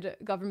good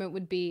government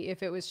would be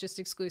if it was just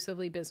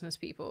exclusively business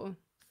people.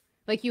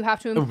 Like you have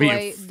to employ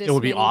it this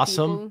would be many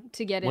awesome. people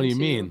to get What do you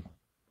into. mean?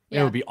 It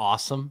Yeah. would be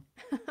awesome.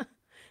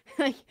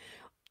 Like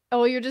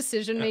all your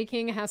decision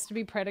making has to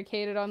be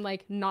predicated on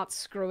like not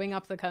screwing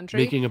up the country.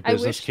 Making a I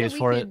business wish case that we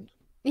for it. could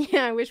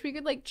yeah, I wish we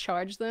could like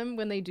charge them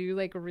when they do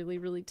like really,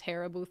 really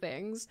terrible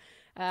things.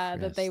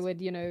 That they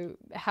Christ. would,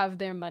 have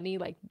their money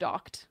like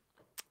docked.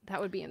 That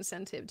would be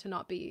incentive to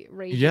not be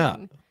Yeah.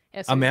 raging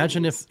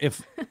Imagine SOBs.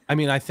 if I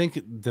mean I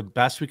think the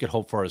best we could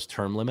hope for is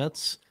term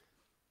limits,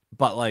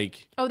 but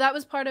like Oh,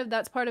 that's part of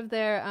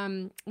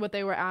their what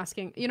they were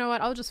asking. You know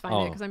what? I'll just find it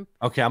oh because I'm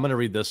okay, I'm gonna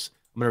read this.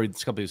 I'm gonna read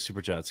this couple of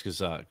super chats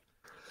because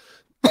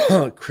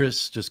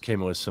Chris just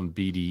came up with some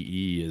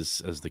BDE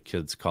as the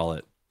kids call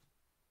it.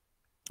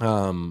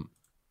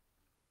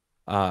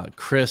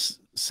 Chris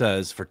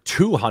says for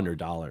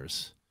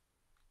 $200.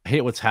 I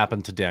hate what's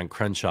happened to Dan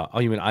Crenshaw. Oh,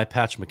 you mean Eye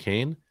Patch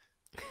McCain?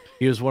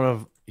 He was one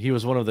of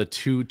the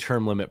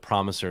 2-term limit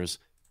promisers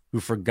who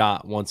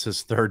forgot once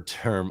his 3rd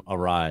term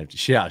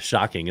arrived. Yeah,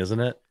 shocking, isn't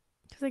it?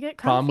 because I get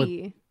Problem with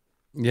comfy.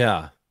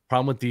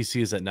 Problem with DC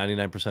is that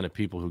 99% of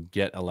people who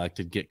get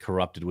elected get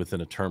corrupted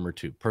within a term or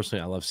two.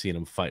 Personally, I love seeing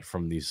them fight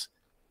from these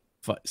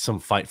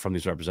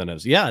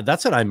representatives. Yeah,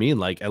 that's what I mean.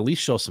 Like, at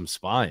least show some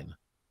spine.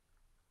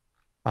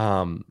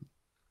 Like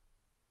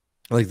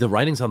the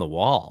writing's on the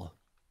wall.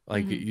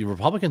 Like you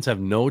Republicans have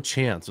no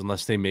chance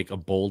unless they make a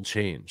bold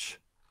change.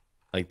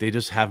 Like they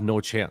just have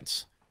no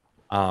chance.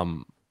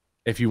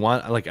 If you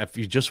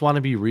just want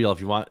to be real,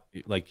 if you want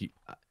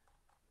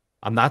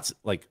I'm not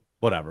like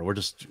whatever. We're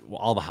just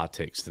all the hot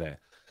takes today.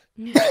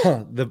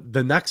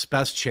 The next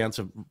best chance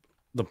of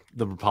the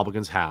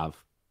Republicans have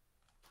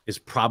is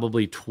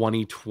probably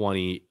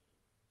 2020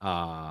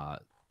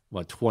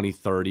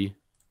 2030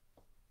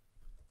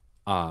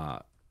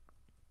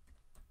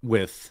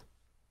 with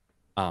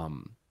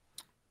Ron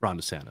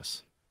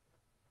DeSantis.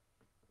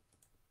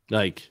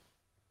 Like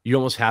you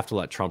almost have to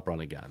let Trump run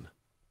again.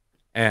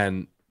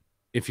 And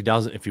if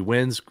he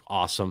wins,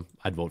 awesome.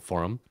 I'd vote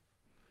for him.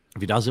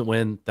 If he doesn't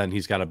win, then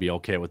he's got to be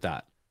okay with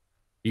that.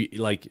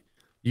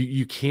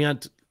 You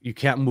can't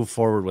move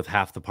forward with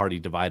half the party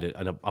divided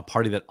and a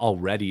party that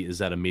already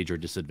is at a major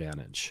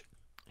disadvantage.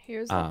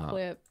 Here's a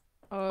clip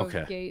of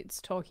okay. Gates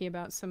talking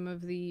about some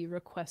of the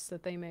requests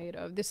that they made.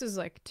 This is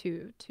like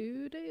two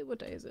day. What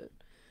day is it?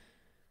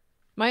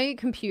 My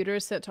computer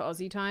is set to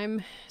Aussie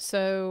time,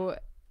 so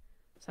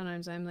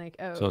sometimes I'm like,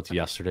 oh. So it's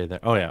yesterday there.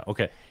 Oh yeah,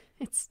 okay.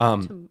 It's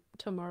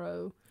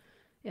tomorrow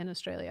in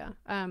Australia.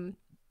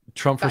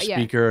 Trump for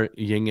speaker,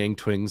 Yin Yang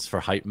Twins for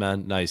hype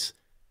man. Nice.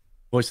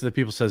 Voice of the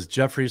People says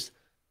Jeffries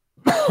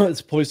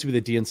is poised to be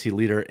the DNC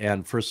leader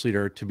and first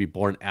leader to be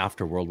born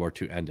after World War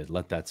II ended.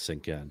 Let that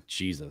sink in.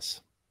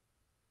 Jesus.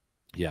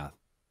 Yeah.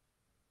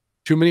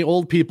 Too many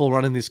old people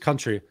running this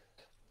country.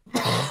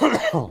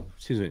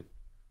 Excuse me.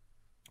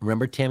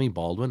 Remember Tammy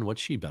Baldwin?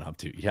 What's she been up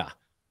to? Yeah.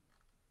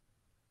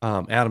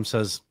 Adam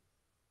says,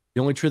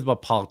 the only truth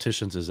about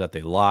politicians is that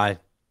they lie.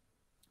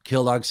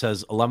 Killdog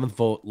says, 11th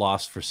vote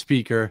lost for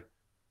speaker.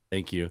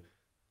 Thank you.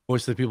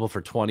 Voice of the People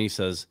for 20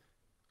 says,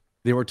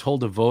 they were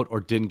told to vote or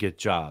didn't get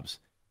jobs.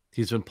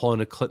 He's been pulling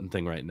a Clinton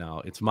thing right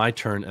now. It's my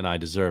turn and I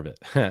deserve it.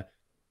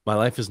 My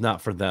life is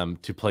not for them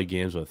to play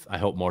games with. I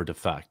hope more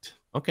defect.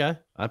 Okay,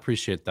 I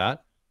appreciate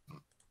that.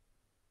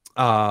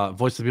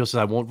 Voice of the People says,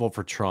 I won't vote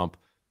for Trump.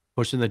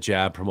 Pushing the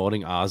jab,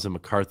 promoting Oz and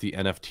McCarthy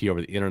NFT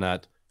over the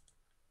internet.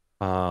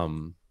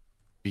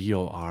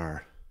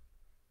 BOR.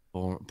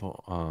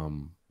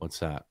 What's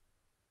that?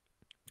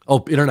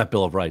 Oh, Internet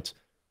Bill of Rights.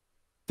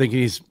 Thinking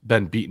he's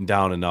been beaten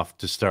down enough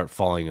to start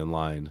falling in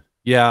line.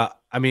 Yeah,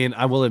 I mean,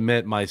 I will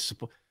admit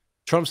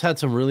Trump's had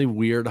some really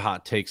weird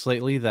hot takes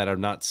lately that are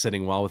not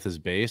sitting well with his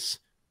base.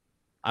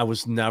 I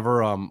was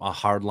never a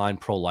hardline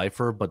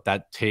pro-lifer, but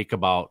that take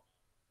about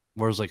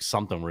where it was like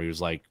something where he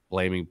was like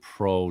blaming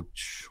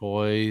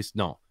pro-choice.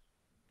 No,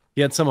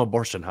 he had some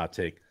abortion hot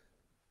take.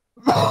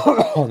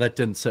 That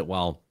didn't sit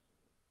well.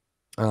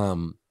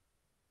 Where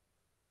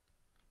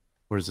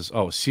is this?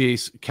 Oh,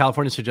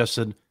 California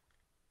suggested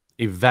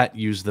a vet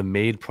use the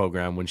MAID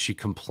program when she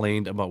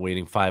complained about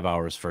waiting 5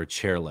 hours for a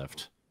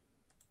chairlift.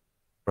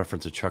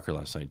 Reference a trucker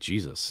last night.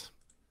 Jesus.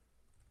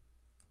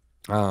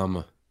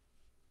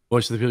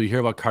 Voice of the people, you hear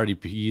about Cardi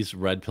B's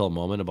red pill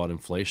moment about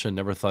inflation.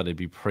 Never thought I'd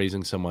be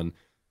praising someone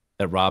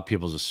that robbed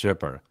people as a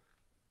stripper.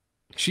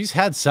 She's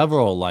had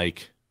several,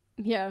 like,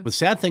 Yeah. the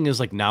sad thing is,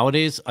 like,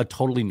 nowadays, a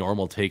totally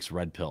normal takes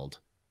red pilled.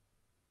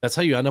 That's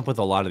how you end up with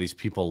a lot of these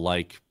people,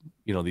 like,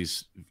 you know,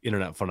 these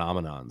internet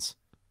phenomenons.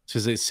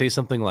 Because they say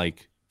something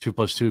like 2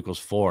 + 2 =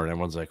 4, and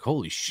everyone's like,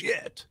 holy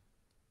shit.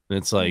 And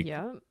it's like,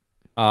 Yeah.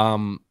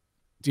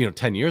 you know,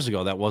 10 years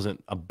ago, that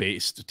wasn't a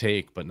based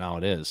take, but now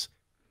it is.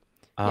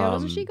 Yeah,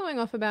 wasn't she going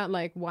off about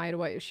like why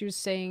do I? She was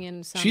saying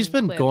in some. She's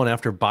been clip, going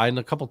after Biden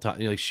a couple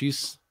times. Like She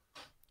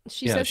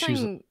said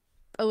something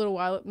a little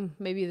while.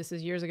 Maybe this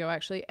is years ago,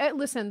 actually.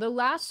 Listen, the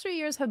last 3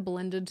 years have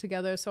blended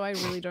together, so I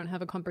really don't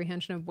have a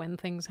comprehension of when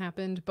things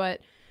happened.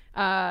 But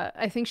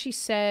I think she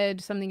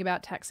said something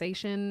about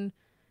taxation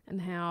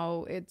and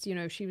how it's, you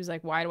know, she was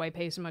like, "Why do I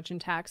pay so much in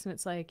tax?" And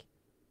it's like,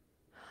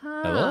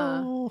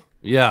 hello,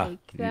 yeah,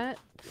 take that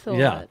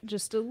thought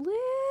just a little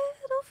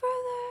further.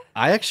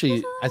 I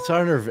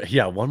saw her.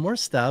 Yeah, one more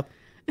step.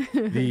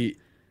 I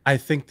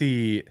think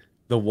the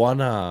one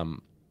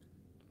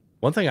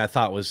thing I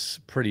thought was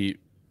pretty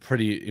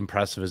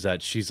impressive is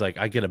that she's like,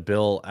 I get a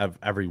bill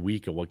every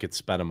week of what gets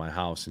spent in my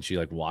house, and she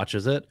like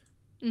watches it.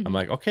 I'm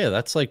like, okay,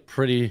 that's like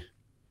pretty.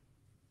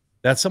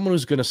 That's someone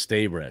who's gonna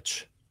stay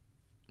rich.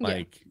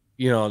 Like,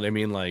 you know what I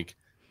mean? Like,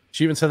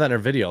 she even said that in her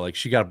video. Like,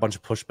 she got a bunch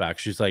of pushback.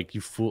 She's like,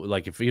 you fool.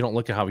 Like, if you don't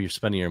look at how you're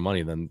spending your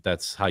money, then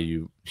that's how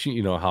you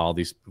know, how all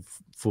these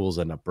fools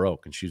end up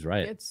broke. And she's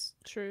right. It's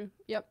true.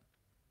 Yep.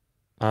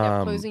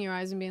 Closing your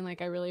eyes and being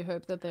like, I really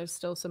hope that there's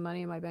still some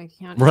money in my bank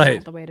account. Right.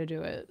 Not the way to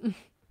do it.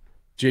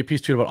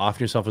 JP's tweet about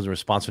offering yourself as a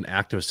response to an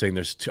activist saying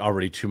there's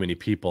already too many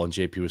people. And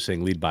JP was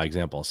saying lead by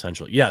example,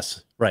 essentially.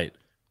 Yes, right.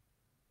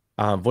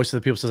 Voice of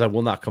the people says, I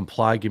will not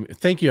comply.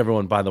 Thank you,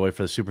 everyone, by the way,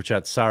 for the super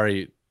chat.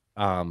 Sorry,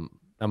 I'm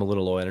a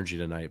little low energy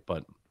tonight,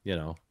 but, you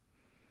know,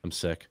 I'm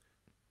sick.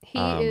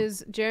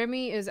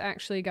 Jeremy is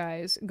actually,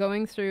 guys,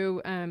 going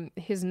through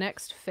his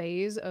next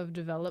phase of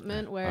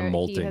development where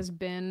he has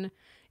been,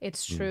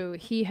 it's true,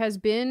 he has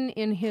been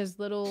in his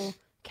little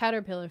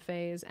caterpillar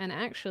phase, and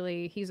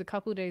actually he's a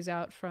couple days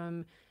out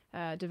from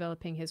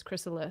developing his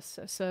chrysalis.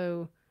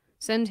 So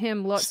send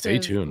him lots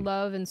of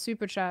love and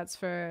super chats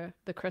for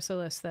the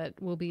chrysalis that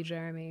will be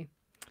Jeremy.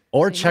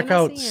 Or so check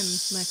out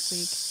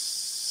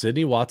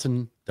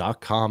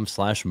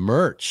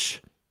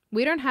sydneywatson.com/merch.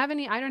 We don't have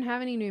any. I don't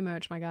have any new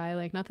merch, my guy.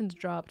 Like, nothing's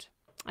dropped.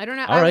 I don't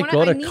know. All right,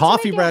 go to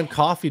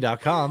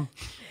coffeebrandcoffee.com.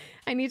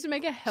 I need to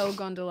make a hell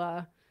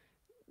gondola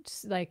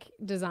like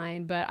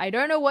design, but I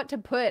don't know what to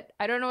put.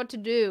 I don't know what to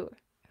do.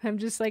 I'm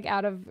just like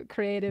out of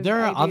creative. There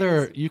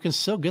are you can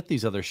still get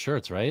these other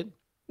shirts, right?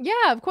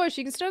 Yeah, of course.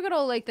 You can still get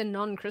all like the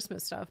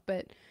non-Christmas stuff,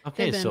 but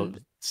okay, so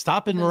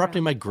stop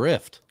interrupting my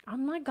grift. Oh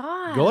my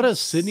god. Go to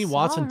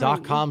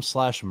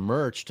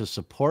sydneywatson.com/merch to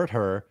support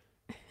her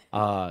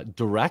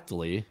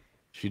directly.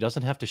 She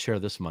doesn't have to share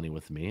this money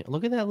with me.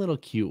 Look at that little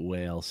cute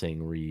whale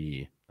saying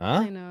 "re." Huh?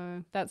 I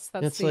know. That's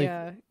the like,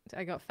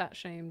 I got fat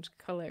shamed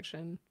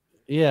collection.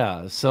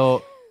 Yeah,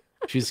 so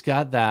she's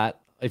got that.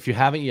 If you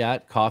haven't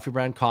yet,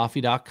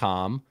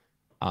 coffeebrandcoffee.com.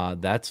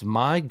 That's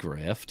my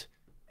grift.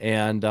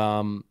 And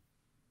our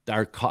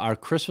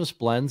Christmas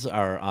blends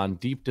are on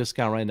deep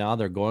discount right now.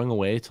 They're going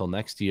away till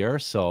next year.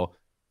 So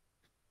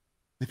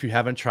if you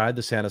haven't tried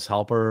the Santa's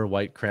Helper,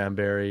 white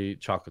cranberry,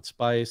 chocolate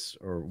spice,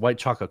 or white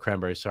chocolate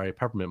cranberry, sorry,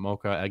 peppermint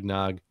mocha,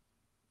 eggnog,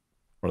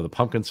 or the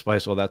pumpkin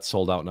spice, well, that's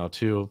sold out now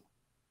too.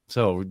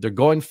 So they're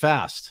going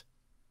fast.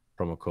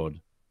 Promo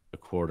code the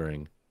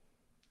quartering.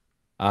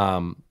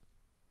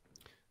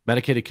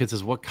 Medicated Kid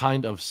says, what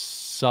kind of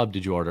sub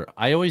did you order?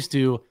 I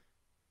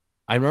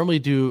normally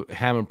do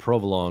ham and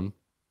provolone,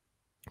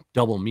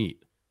 double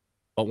meat.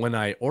 But when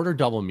I order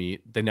double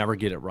meat, they never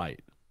get it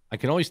right. I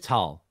can always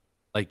tell.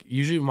 Like,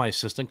 usually when my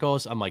assistant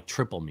goes, I'm like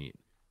triple meat.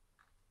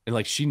 And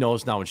like, she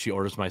knows now when she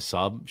orders my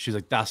sub, she's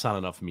like, that's not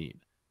enough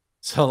meat.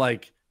 So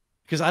like,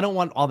 because I don't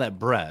want all that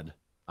bread.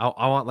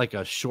 I want like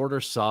a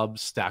shorter sub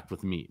stacked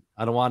with meat.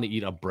 I don't want to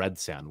eat a bread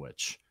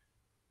sandwich.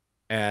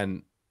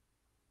 And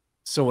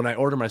so when I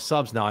order my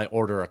subs now, I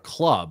order a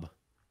club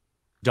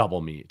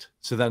double meat.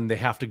 So then they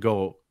have to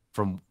go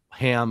from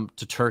ham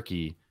to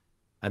turkey,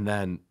 and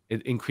then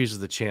it increases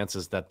the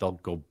chances that they'll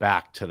go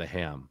back to the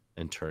ham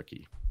and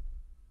turkey.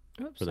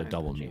 Oops, for the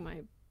double meat.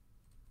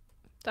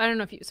 I don't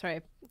know if you,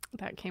 sorry,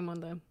 that came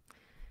on I'm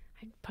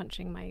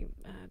punching my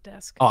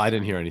desk. Oh, I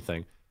didn't hear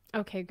anything.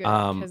 Okay, good,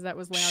 because that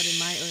was loud in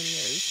my own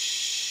ears.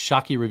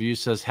 Shocky Review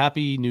says,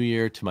 Happy New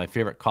Year to my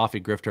favorite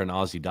coffee grifter and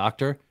Aussie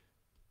doctor.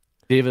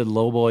 David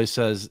Lowboy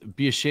says,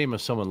 be ashamed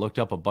if someone looked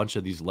up a bunch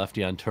of these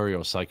lefty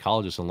Ontario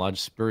psychologists and lodged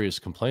spurious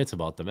complaints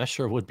about them. That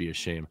sure would be a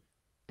shame.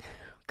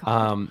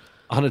 God.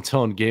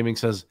 Unatoned Gaming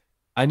says,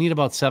 I need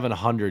about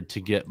 700 to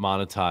get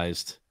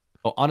monetized.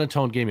 Oh,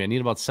 Unatoned Gaming, I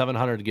need about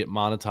 700 to get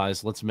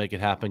monetized. Let's make it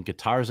happen.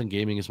 Guitars and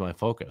gaming is my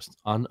focus.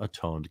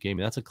 Unatoned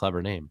Gaming. That's a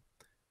clever name.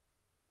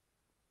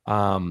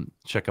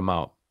 Check them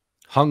out.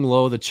 Hung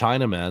Low the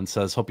Chinaman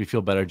says, hope you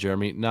feel better,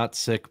 Jeremy. Not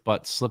sick,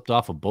 but slipped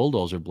off a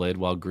bulldozer blade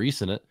while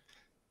greasing it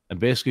and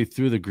basically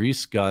threw the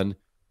grease gun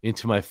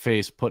into my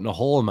face, putting a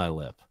hole in my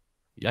lip.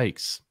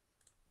 Yikes.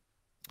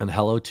 And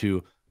hello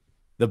to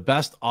the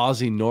best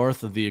Aussie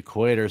north of the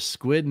equator,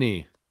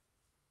 Squidney.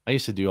 I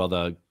used to do all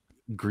the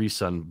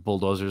grease on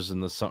bulldozers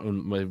in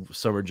my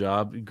summer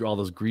job, all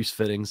those grease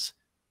fittings,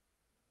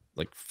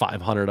 like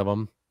 500 of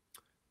them.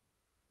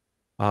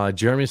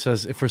 Jeremy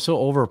says, if we're so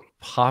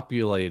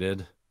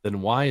overpopulated,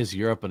 then why is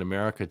Europe and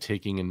America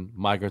taking in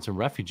migrants and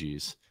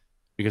refugees?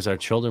 Because our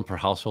children per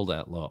household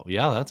at low.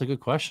 Yeah, that's a good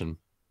question.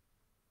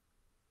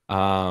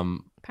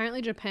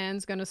 Apparently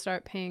Japan's going to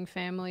start paying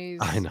families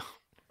I know.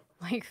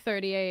 like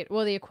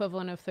the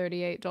equivalent of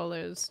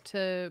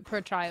 $38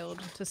 per child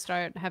to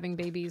start having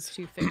babies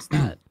to fix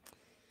that.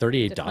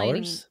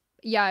 $38?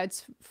 Yeah,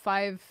 it's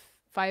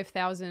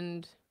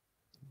 5,000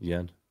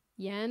 yen.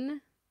 Yeah.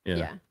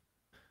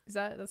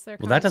 That's their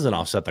Well, that doesn't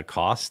currency. offset the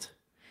cost.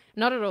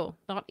 Not at all.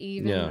 Not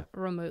even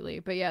remotely.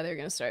 But yeah, they're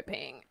going to start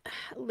paying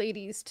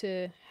ladies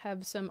to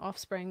have some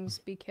offsprings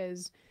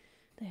because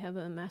they have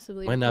a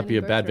massively Might not be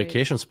a declining bad birth rate.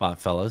 vacation spot,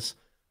 fellas.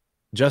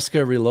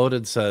 Jessica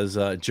Reloaded says,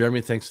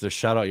 Jeremy, thanks for the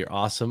shout out. You're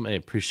awesome. I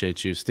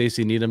appreciate you.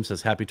 Stacy Needham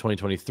says, happy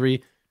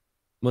 2023.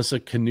 Melissa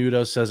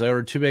Canuto says, I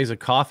ordered 2 bags of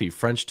coffee,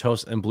 French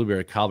toast, and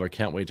blueberry cobbler.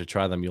 Can't wait to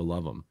try them. You'll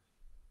love them.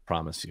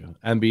 Promise you.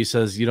 MB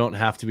says, you don't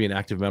have to be an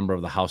active member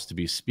of the House to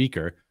be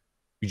Speaker.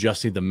 You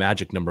just need the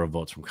magic number of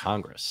votes from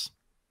Congress.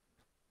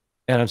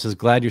 Adam says,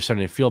 glad you're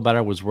starting to feel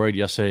better. Was worried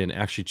yesterday and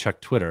actually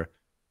checked Twitter.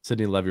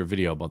 Sydney, love your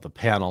video about the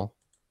panel.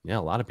 Yeah,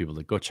 a lot of people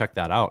that go check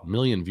that out. 1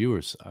 million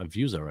views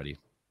already.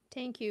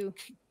 Thank you.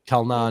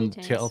 Kelnan,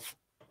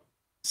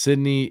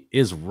 Sydney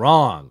is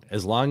wrong.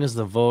 As long as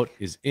the vote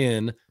is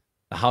in,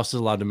 the House is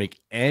allowed to make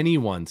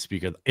anyone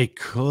speaker. It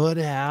could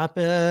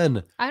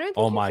happen. I don't think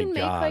Oh you my can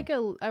God. make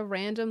like a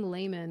random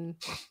layman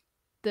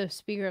the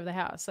Speaker of the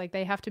House. Like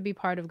they have to be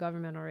part of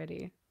government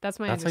already. That's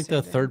my That's like the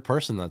understanding. third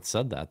person that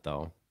said that,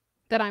 though.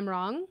 That I'm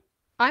wrong?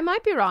 I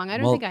might be wrong. I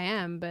don't think I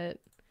am, but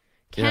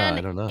can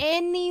I don't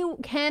know.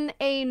 can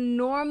a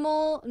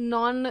normal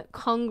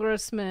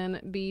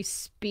non-congressman be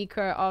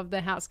Speaker of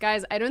the House?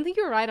 Guys, I don't think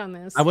you're right on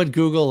this. I would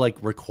Google like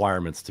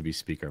requirements to be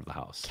Speaker of the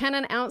House. Can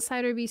an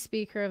outsider be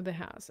Speaker of the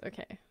House?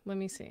 Okay, let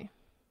me see.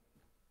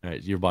 All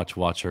right, you're about to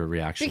watch her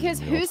reaction. Because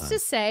who's to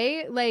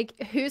say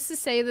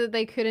that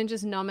they couldn't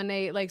just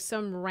nominate like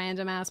some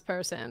random ass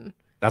person?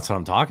 That's what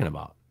I'm talking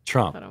about.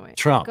 Trump. Hold on, wait.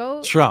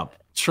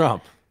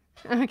 Trump.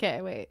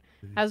 Okay, wait.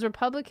 As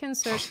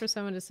Republicans search for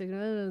someone to say,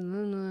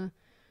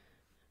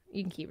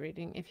 you can keep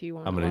reading if you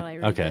want. While I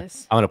read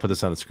this. I'm gonna put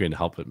this on the screen to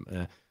help it.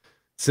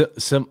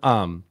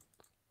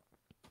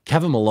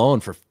 Kevin Malone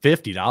for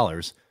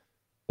 $50.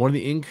 One of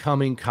the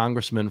incoming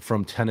congressmen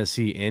from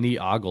Tennessee, Andy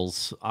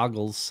Ogles,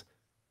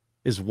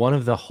 is one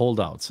of the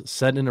holdouts.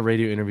 Said in a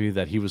radio interview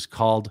that he was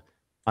called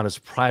on his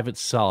private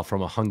cell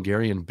from a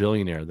Hungarian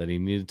billionaire that he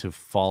needed to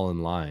fall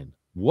in line.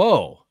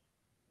 Whoa.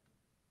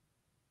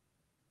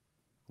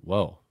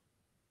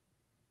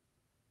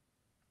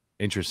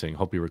 Interesting.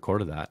 Hope you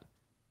recorded that.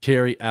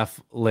 Carrie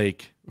F.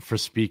 Lake for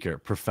Speaker.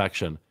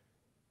 Perfection.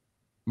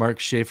 Mark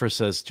Schaefer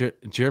says,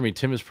 Jeremy,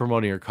 Tim is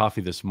promoting your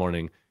coffee this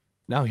morning.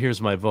 Now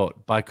here's my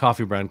vote. Buy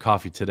Coffee Brand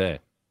coffee today.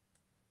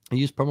 And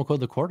use promo code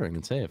The Quartering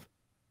and save.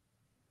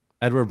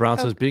 Edward Brown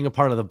says, being a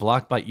part of the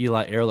Blocked by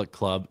Eli Ehrlich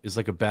Club is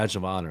like a badge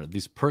of honor.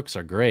 These perks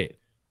are great.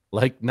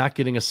 Like not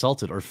getting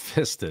assaulted or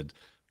fisted.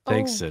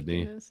 Thanks,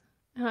 Sydney.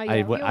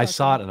 I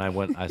saw it and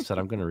I said,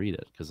 I'm going to read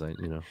it because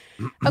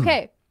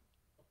Okay.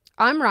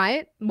 I'm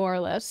right, more or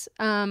less.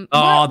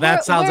 That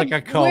sounds like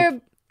a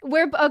cope.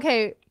 We're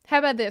okay. How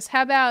about this?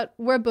 How about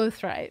we're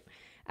both right?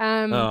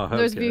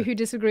 Those of you who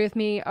disagree with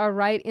me are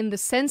right in the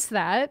sense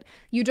that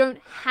you don't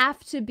have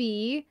to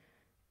be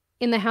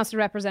in the House of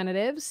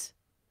Representatives.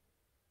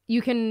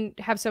 You can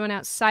have someone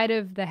outside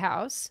of the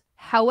House.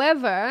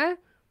 However,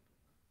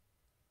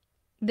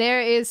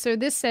 this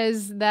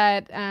says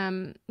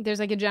that there's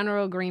like a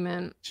general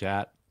agreement.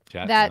 Chat.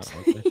 That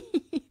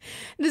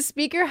the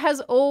Speaker has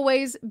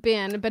always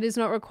been, but is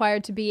not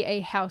required to be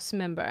a House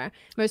member.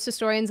 Most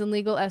historians and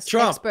legal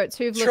experts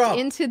who've looked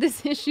into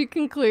this issue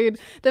conclude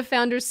the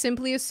founders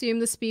simply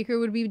assumed the Speaker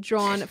would be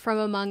drawn from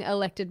among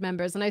elected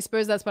members. And I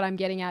suppose that's what I'm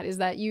getting at, is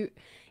that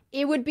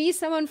it would be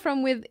someone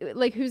from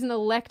who's an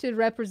elected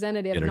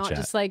representative, not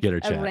just like a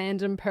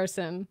random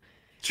person.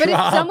 But if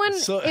someone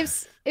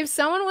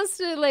wants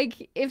to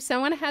if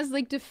someone has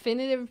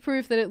definitive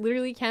proof that it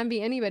literally can be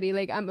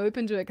anybody, I'm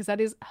open to it because that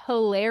is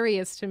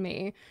hilarious to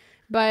me.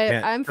 But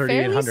I'm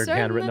fairly certain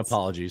handwritten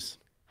apologies.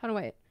 Hold on,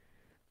 wait.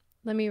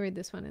 Let me read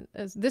this one.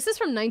 This is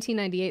from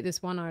 1998.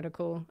 This one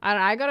article.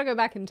 I gotta go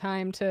back in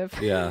time to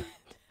to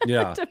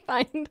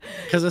find,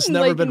 because it's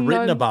never been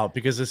written about,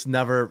 because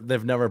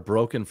they've never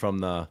broken from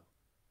the.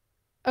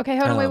 Okay,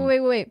 hold on,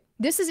 wait.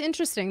 This is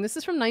interesting. This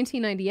is from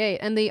 1998,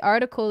 and the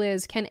article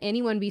is "Can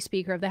anyone be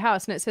Speaker of the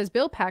House?" And it says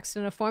Bill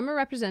Paxton, a former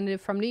representative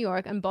from New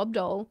York, and Bob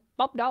Dole,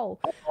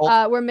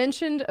 were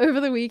mentioned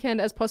over the weekend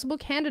as possible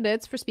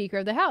candidates for Speaker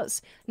of the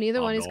House. Neither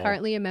one is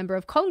currently a member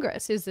of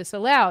Congress. Is this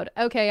allowed?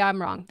 Okay,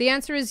 I'm wrong. The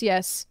answer is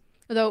yes,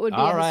 though it would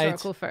be a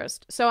historical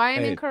first. So I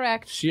am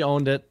incorrect. She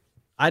owned it.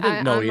 I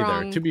didn't know either.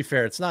 Wrong. To be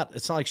fair, it's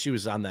not like she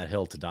was on that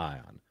hill to die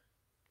on.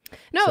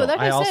 No, so like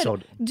I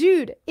said,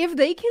 dude, if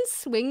they can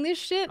swing this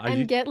shit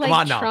and get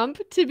like Trump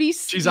to be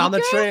speaker, she's on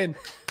the train.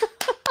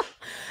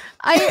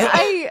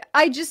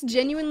 I just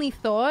genuinely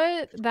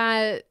thought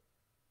that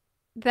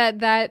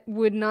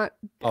would not.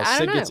 I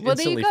don't know. Gets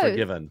instantly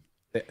forgiven.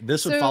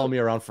 This would follow me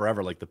around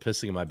forever, like the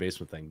pissing in my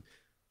basement thing.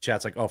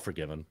 Chat's like, oh,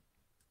 forgiven.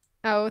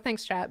 Oh,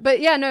 thanks, chat.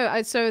 But yeah,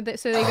 no. So there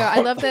you go.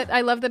 I love that.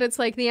 I love that it's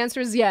like the answer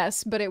is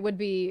yes, but it would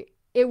be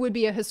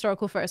a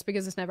historical first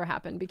because it's never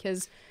happened.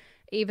 Because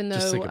even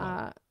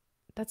though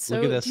that's so,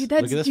 look at this. Dude,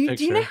 look at this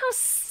do you know how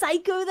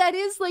psycho that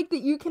is? Like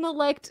that you can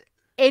elect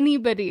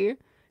anybody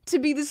to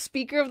be the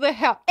Speaker of the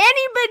House.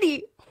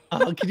 Anybody.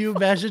 Can you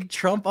imagine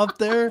Trump up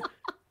there?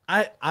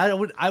 I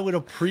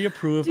would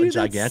pre-approve a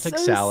gigantic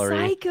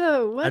salary.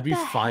 Psycho. What I'd be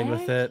fine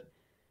with it.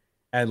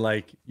 And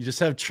like you just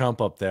have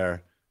Trump up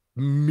there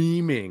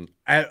memeing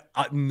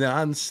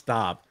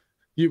nonstop.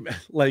 You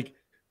like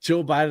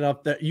Joe Biden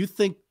up there. You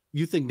think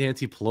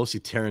Nancy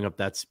Pelosi tearing up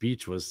that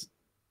speech was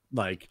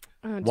like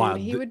wild?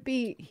 He would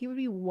be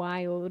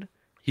wild.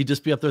 He'd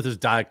just be up there with his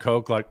Diet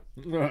Coke like.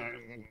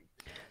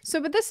 So,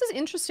 but this is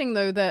interesting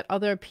though that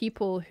other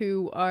people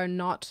who are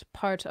not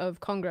part of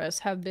Congress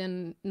have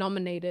been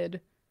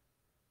nominated.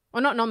 Or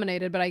not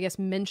nominated, but I guess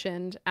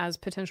mentioned as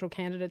potential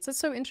candidates. That's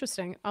so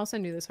interesting. I'll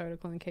send you this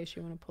article in case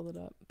you want to pull it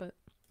up. But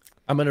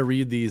I'm gonna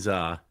read these.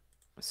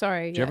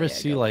 Sorry. Do you ever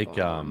see like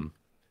Okay.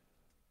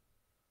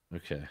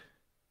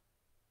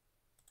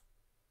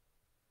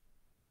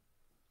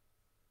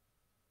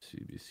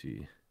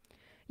 CBC.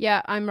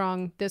 Yeah, I'm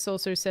wrong. This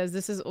also says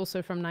this is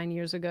also from 9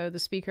 years ago. The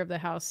Speaker of the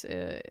House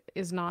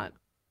is not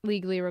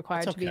legally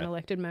required to be an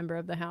elected member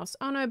of the House.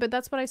 Oh no, but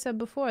that's what I said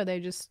before. They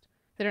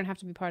don't have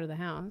to be part of the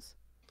House.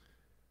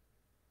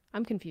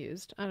 I'm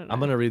confused. I don't know.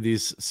 I'm gonna read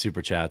these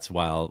super chats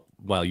while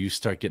you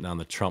start getting on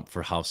the Trump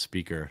for House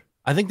Speaker.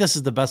 I think this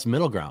is the best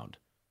middle ground.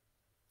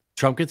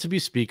 Trump gets to be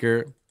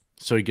Speaker,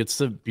 so he gets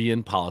to be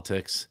in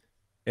politics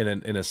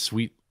in a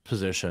sweet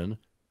position.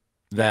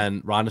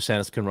 Then Ron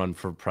DeSantis can run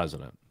for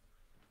president.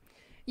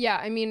 Yeah,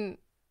 I mean,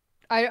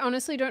 I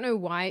honestly don't know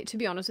why. To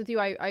be honest with you,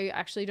 I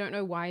actually don't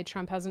know why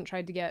Trump hasn't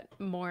tried to get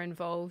more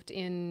involved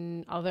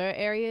in other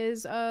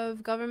areas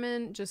of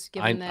government. Just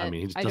given that I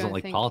mean, he doesn't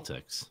like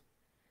politics.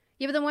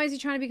 Yeah, but then why is he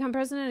trying to become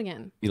president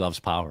again? He loves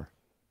power.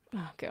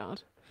 Oh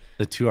God.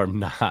 The two are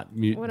not.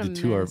 The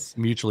two are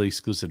mutually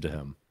exclusive to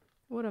him.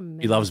 What a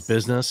mess. He loves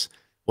business.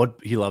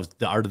 He loves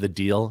the art of the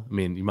deal. I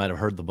mean, you might have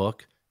heard the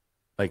book.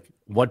 Like,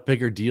 what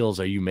bigger deals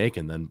are you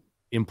making than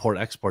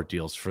import-export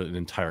deals for an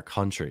entire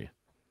country?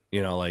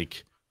 You know,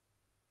 like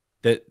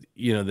that.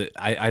 You know, that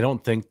I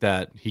don't think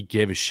that he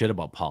gave a shit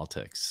about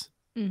politics.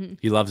 Mm-hmm.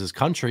 He loves his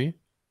country.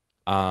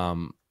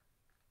 Okay,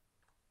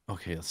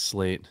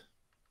 Slate.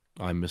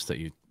 Oh, I missed that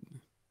you.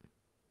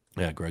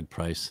 Yeah, Greg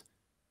Price.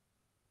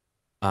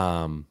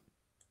 Oh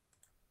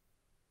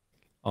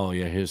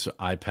yeah, here's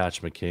Eye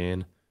Patch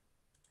McCain.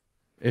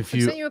 I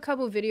sent you a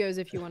couple of videos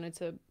if you wanted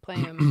to play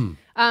them.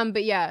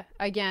 But yeah,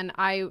 again,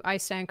 I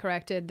stand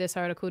corrected. This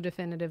article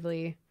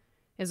definitively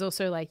is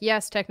also like,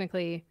 yes,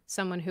 technically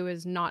someone who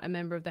is not a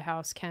member of the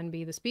House can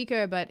be the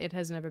Speaker, but it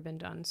has never been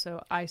done.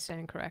 So I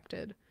stand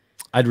corrected.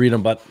 I'd read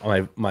them, but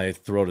my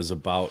throat is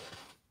about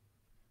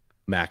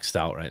maxed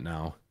out right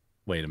now.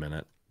 Wait a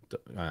minute.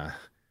 My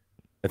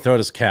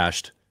throat is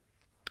cached.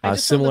 I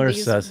just thought that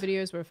these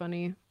videos were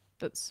funny.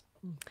 That's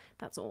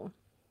all.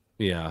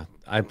 Yeah,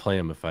 I play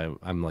them if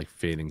I'm like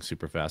fading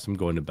super fast. I'm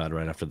going to bed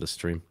right after the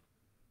stream.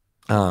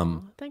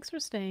 Thanks for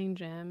staying,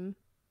 Jim.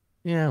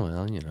 Yeah,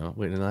 well, you know,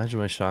 wait, imagine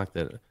my shock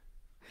that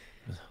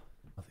the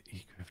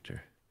e-grifter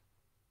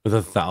with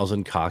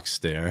 1,000 cocks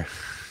stare.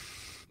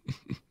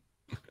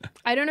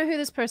 I don't know who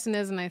this person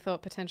is, and I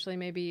thought potentially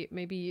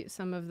maybe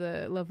some of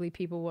the lovely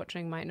people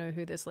watching might know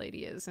who this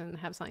lady is and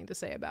have something to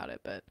say about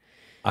it. But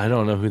I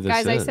don't know who this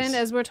is. Guys,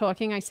 as we're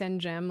talking, I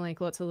send Jem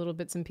like lots of little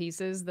bits and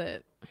pieces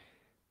that.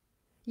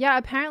 Yeah,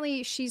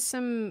 apparently she's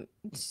one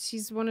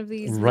of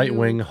these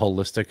right-wing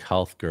holistic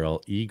health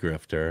girl,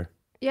 e-grifter.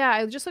 Yeah,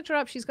 I just looked her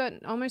up. She's got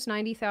almost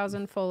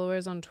 90,000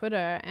 followers on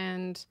Twitter,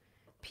 and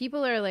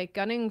people are like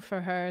gunning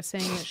for her,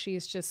 saying that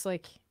she's just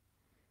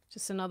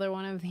another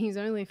one of these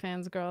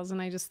OnlyFans girls.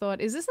 And I just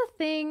thought, is this a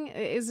thing?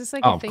 Is this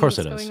like a thing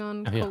that's going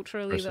on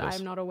culturally that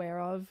I'm not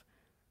aware of?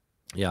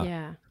 Yeah.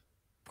 Yeah.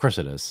 Of course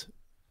it is.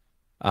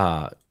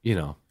 You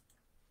know,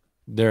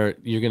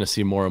 you're going to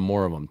see more and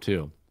more of them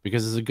too,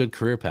 because it's a good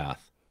career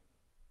path.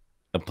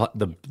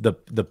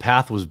 The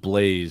path was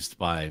blazed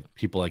by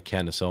people like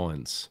Candace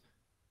Owens,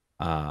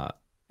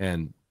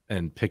 and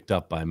picked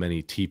up by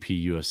many TP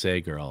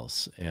USA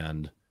girls.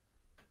 And,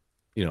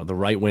 you know, the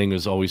right wing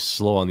is always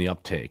slow on the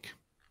uptake.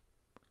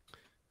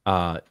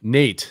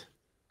 Nate,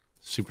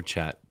 super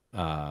chat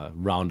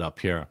roundup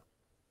here.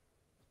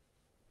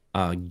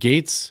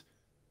 Gates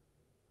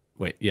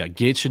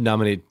should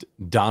nominate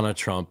Donna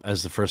Trump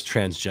as the first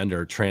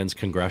transgender trans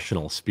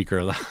congressional speaker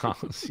of the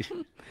House.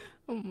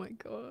 Oh my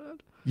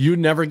God. You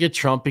never get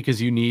Trump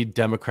because you need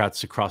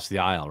Democrats to cross the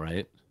aisle,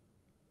 right?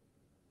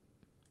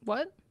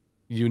 What?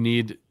 You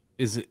need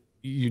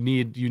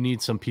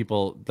some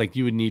people, like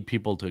you would need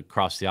people to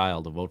cross the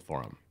aisle to vote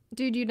for him.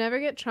 Dude, you never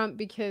get Trump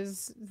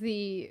because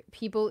the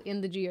people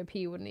in the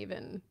GOP wouldn't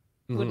even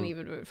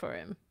vote for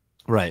him.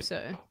 Right.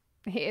 So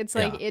it's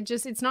like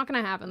it's not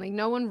gonna happen. Like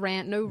no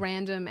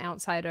random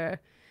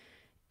outsider,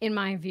 in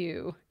my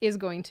view, is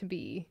going to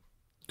be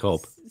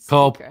Cope.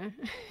 Speaker.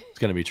 It's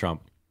gonna be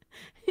Trump.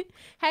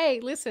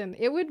 Hey, listen,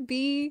 it would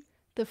be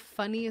the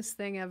funniest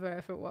thing ever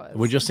if it was.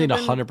 We just need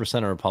 100%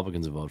 of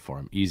Republicans to vote for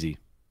him. Easy.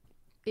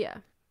 Yeah.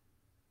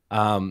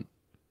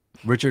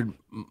 Richard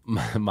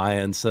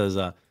Mayan says,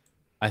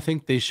 I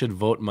think they should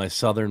vote my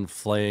Southern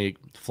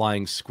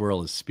Flying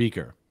Squirrel as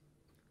Speaker.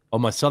 Oh,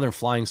 my Southern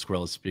Flying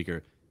Squirrel as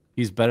Speaker.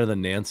 He's better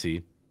than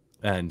Nancy,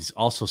 and he's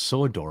also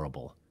so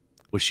adorable,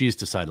 which she's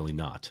decidedly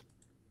not.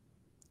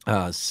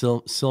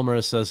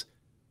 Silmera says,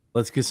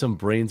 let's get some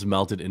brains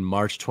melted. In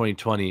March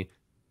 2020,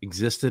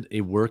 existed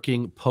a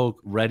working poke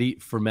ready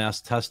for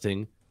mass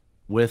testing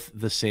with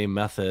the same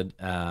method.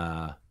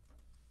 The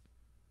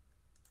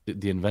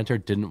inventor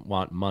didn't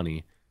want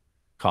money,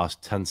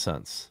 cost 10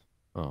 cents.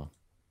 Oh,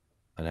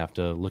 I'd have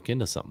to look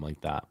into something like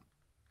that.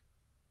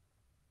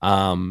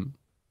 Kevin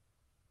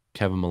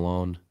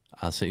Malone,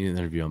 I'll send you an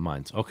interview on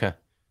Minds. Okay.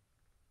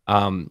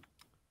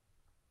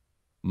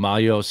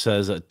 Mayo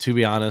says, to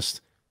be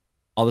honest,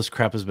 all this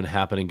crap has been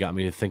happening got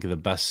me to think of the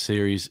best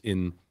series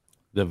in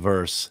the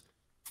verse,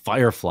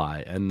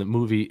 Firefly, and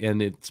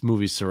its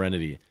movie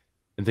Serenity.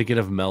 And thinking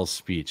of Mel's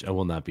speech, I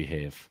will not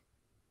behave.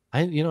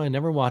 I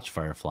never watched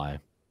Firefly.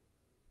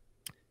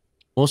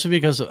 Mostly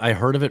because I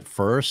heard of it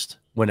first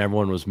when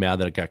everyone was mad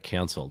that it got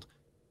canceled.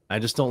 I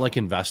just don't like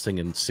investing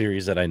in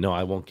series that I know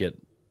I won't get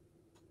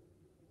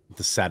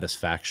the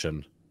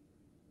satisfaction.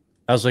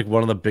 That was like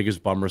one of the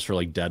biggest bummers for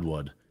like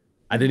Deadwood.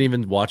 I didn't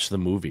even watch the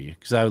movie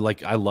because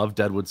I love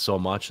Deadwood so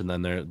much, and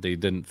then they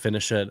didn't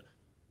finish it.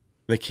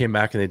 They came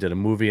back and they did a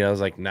movie. I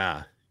was like,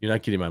 nah, you're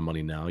not getting my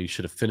money now. You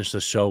should have finished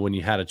the show when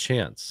you had a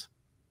chance.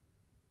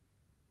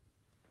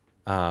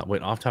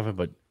 Wait, off topic,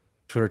 but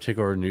Twitter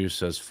Takeover News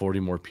says 40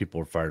 more people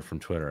were fired from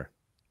Twitter.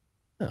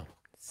 Oh,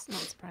 it's not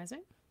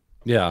surprising.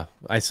 Yeah,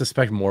 I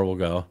suspect more will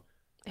go.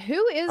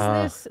 Who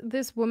is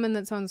this woman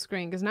that's on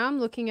screen? Because now I'm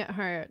looking at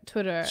her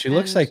Twitter. She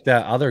looks like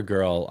that other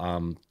girl,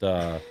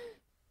 the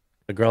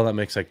girl that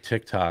makes like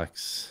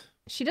TikToks.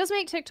 She does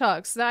make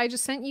TikToks. I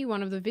just sent you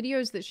one of the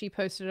videos that she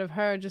posted of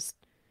her just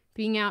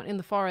being out in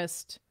the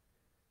forest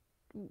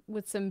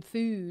with some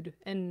food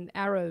and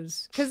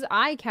arrows. Because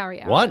I carry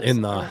arrows. What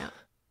in the?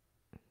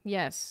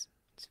 Yes,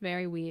 it's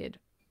very weird.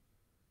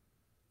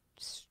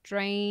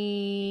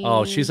 Strange.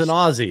 Oh, she's an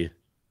Aussie.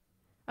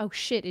 Oh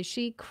shit! Is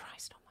she?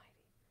 Christ Almighty!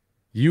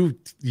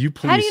 You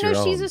police. How do you know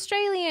your she's own.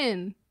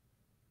 Australian?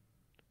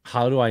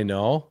 How do I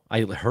know?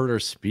 I heard her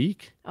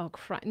speak. Oh,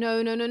 Christ.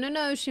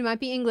 No. She might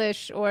be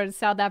English or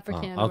South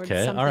African. Oh,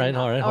 okay. Or something.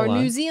 All right. Or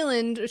New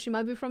Zealand. Or she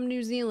might be from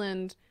New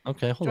Zealand.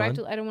 Okay, hold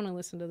on. I don't want to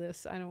listen to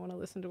this. I don't want to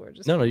listen to her.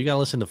 Just No, you got to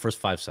listen to the first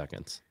 5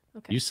 seconds.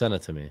 Okay. You sent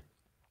it to me.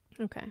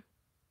 Okay.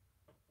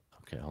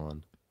 Okay, hold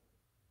on.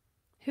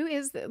 Who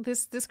is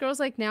this? This girl's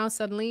like now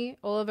suddenly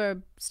all of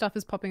her stuff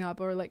is popping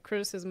up, or like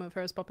criticism of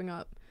her is popping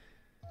up.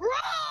 Roar!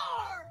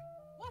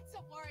 What's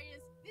up,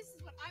 warriors? This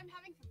is what I'm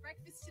having for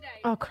breakfast today.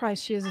 Oh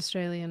Christ, she is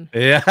Australian.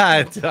 Yeah.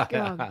 Oh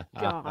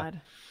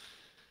God.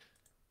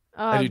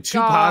 Oh, I do 2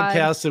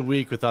 podcasts a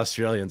week with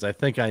Australians. I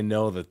think I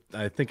know the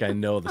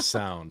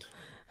sound.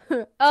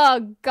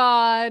 Oh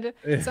God.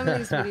 Some of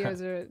these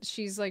videos are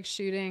she's like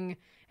shooting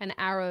an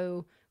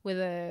arrow with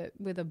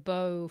a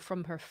bow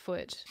from her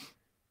foot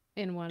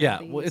in one of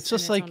these. Well, it's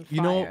just like,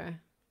 fire.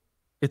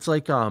 it's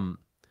like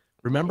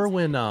remember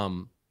when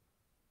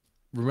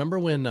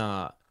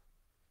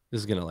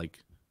this is gonna like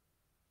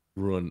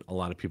ruin a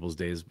lot of people's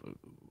days,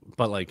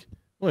 but like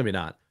maybe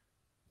not.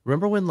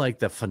 Remember when like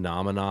the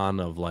phenomenon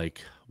of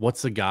like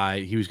what's the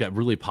guy he got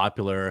really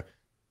popular,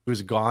 he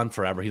was gone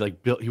forever, he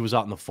was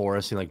out in the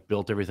forest, he like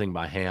built everything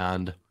by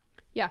hand.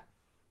 Yeah.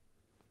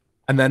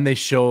 And then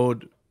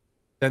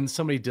then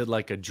somebody did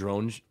like a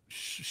drone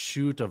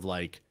shoot of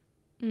like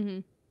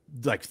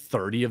like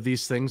 30 of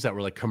these things that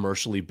were like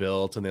commercially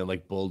built, and they had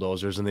like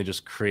bulldozers, and they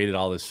just created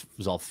all this. It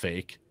was all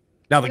fake.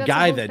 Now the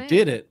guy that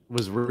did it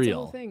was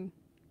real.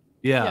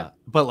 Yeah,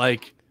 but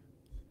like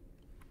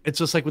it's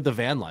just like with the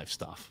van life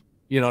stuff.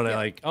 They're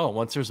like, oh,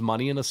 once there's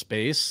money in a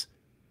space,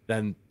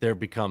 then there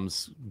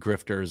becomes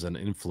grifters and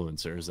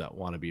influencers that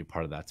want to be a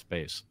part of that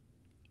space.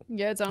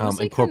 Yeah, it's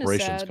honestly and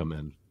corporations sad. come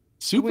in.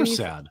 Super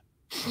sad.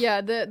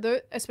 Yeah,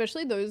 the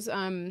especially those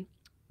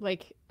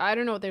like I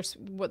don't know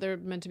what they're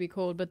meant to be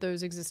called, but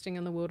those existing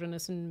in the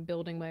wilderness and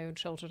building my own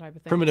shelter type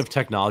of thing. Primitive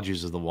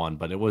Technologies is the one,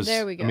 but it was.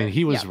 There we go. I mean,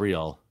 he was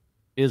real.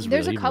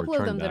 There's a couple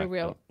of them that are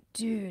real.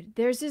 Dude,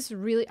 there's this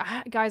really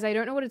guys, I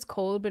don't know what it's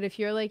called, but if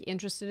you're like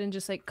interested in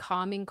just like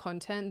calming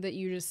content that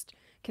you just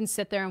can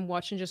sit there and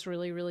watch and just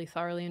really, really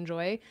thoroughly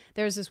enjoy,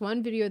 there's this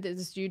one video that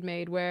this dude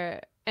made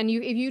where, and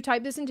you if you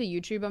type this into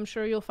YouTube, I'm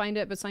sure you'll find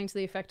it, but something to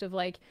the effect of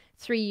like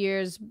 3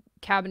 years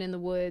cabin in the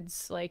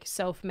woods, like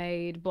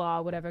self-made,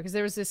 blah, whatever. Because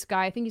there was this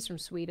guy, I think he's from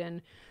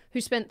Sweden,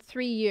 who spent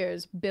 3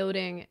 years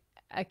building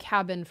a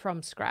cabin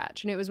from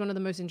scratch, and it was one of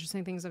the most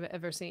interesting things I've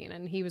ever seen.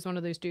 And he was one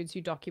of those dudes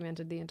who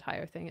documented the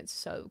entire thing. It's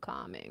so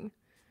calming.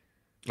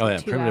 Oh yeah,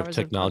 2 Primitive hours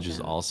of Technology is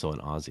content. also an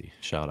Aussie.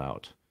 Shout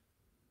out.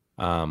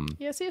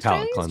 Yeah, see,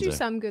 Palette Australians do cleanser.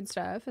 some good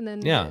stuff, and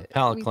then Yeah,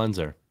 palette we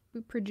cleanser.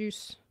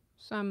 produce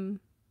some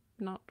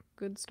not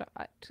good stuff.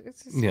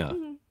 Yeah.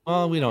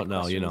 Well, we don't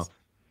know, you know.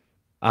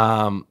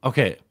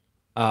 Okay.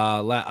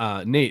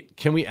 Nate,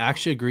 can we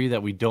actually agree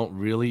that we don't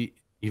really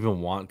even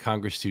want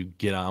Congress to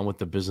get on with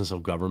the business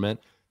of government?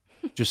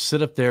 Just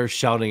sit up there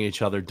shouting at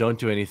each other, don't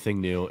do anything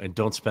new, and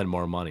don't spend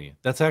more money.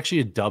 That's actually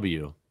a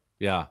W.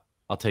 Yeah,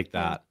 I'll take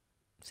Yeah. that.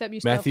 Except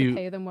you still have to Matthew,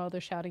 pay them while they're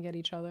shouting at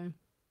each other.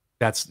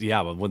 that's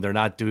yeah, but when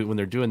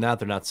they're doing that,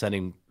 they're not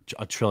sending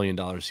 $1 trillion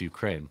to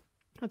Ukraine.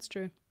 That's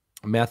true.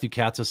 Matthew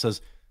Katza says,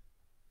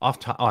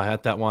 I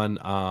had that one.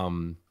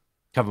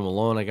 Kevin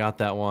Malone, I got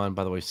that one.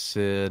 By the way,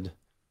 Sid.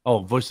 Oh,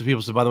 Voice of the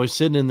People. So by the way,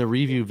 Sid, in the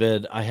review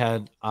vid, I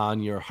had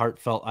your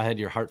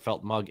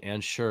heartfelt mug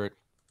and shirt,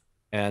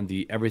 and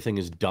the Everything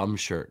is Dumb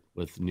shirt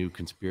with New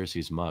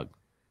Conspiracies mug.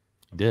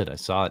 I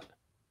saw it.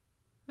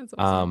 That's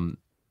awesome.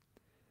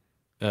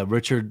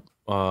 Richard,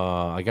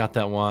 I got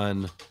that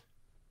one.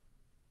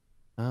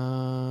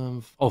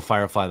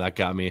 Firefly, that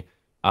got me.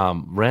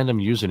 Random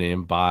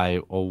username by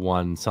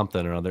 01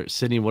 something or other.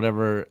 Sydney,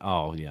 whatever.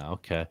 Oh, yeah,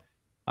 okay.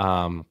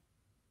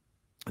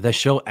 That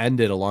show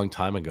ended a long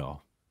time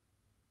ago.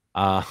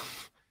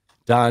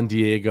 Don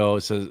Diego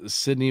says,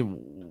 Sydney,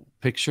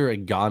 picture a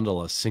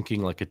gondola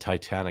sinking like a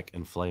Titanic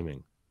and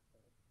flaming.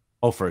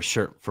 Oh, for a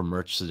shirt, for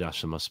merch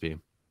suggestion must be.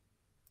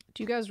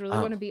 Do you guys really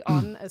want to be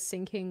on a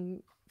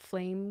sinking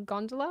flame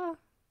gondola?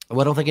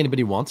 Well, I don't think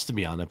anybody wants to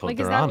be on it, but Like,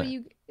 they're is that on what it.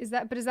 you is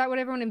that what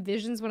everyone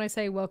envisions when I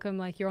say welcome?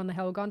 Like you're on the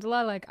hell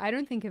gondola. Like I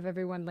don't think of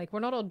everyone like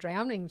we're not all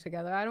drowning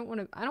together. I don't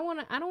want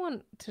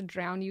to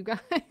drown you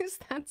guys.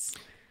 That's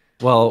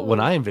Well, when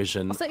I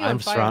envision, I'll set you on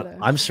fire, though.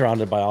 I'm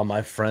surrounded by all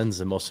my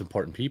friends and most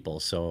important people.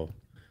 So,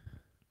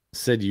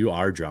 Sid, you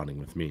are drowning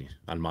with me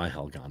on my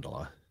hell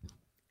gondola.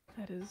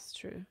 That is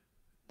true.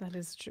 That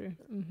is true.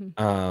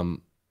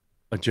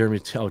 Jeremy,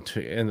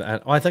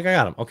 I think I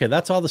got him. Okay,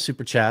 that's all the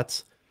super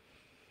chats.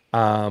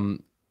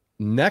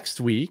 Next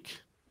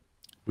week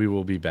we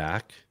will be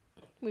back.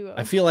 We will.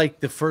 I feel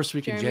like the first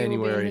week Jeremy of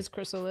January. will be in his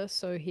chrysalis,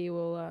 so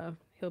he'll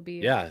be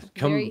Yeah,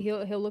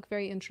 he'll look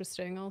very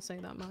interesting. I'll say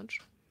that much.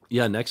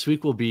 Yeah, next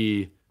week will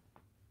be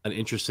an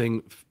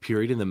interesting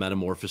period in the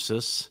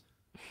metamorphosis.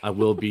 I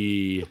will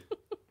be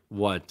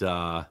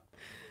 12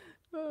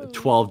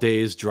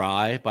 days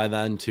dry by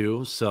then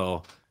too.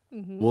 So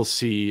we'll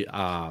see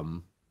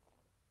how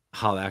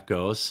that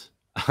goes.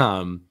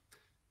 I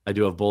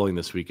do have bowling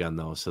this weekend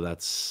though, so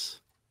that's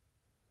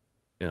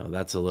a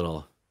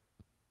little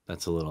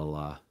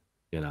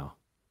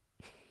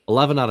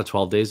 11 out of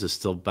 12 days is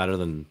still better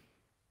than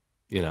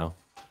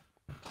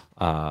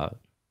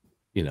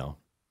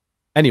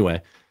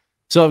anyway.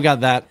 So I've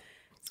got that.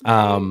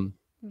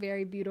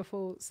 Very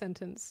beautiful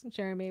sentence,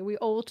 Jeremy. We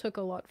all took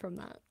a lot from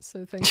that.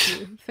 So thank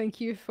you.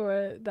 Thank you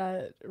for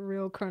that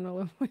real kernel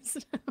of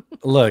wisdom.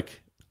 Look,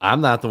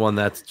 I'm not the one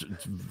that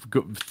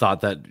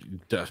thought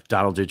that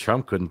Donald J.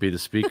 Trump couldn't be the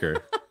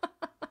speaker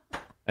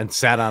and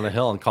sat on a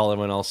hill and called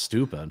everyone else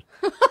stupid.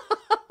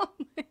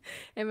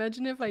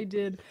 Imagine if I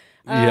did.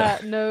 Yeah.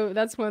 No,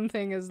 that's one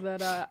thing is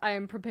that I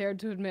am prepared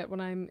to admit when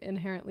I'm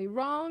inherently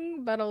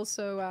wrong, but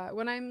also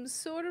when I'm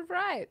sort of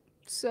right.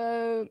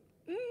 So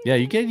yeah,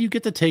 you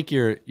get to take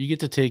your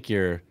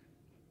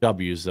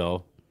W's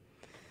though.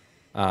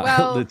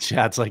 Well, the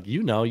chat's like,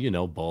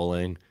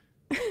 bowling.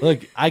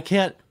 Look, I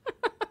can't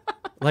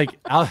like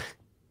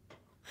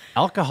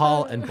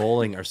alcohol and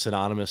bowling are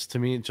synonymous to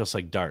me, just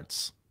like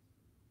darts.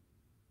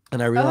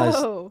 And I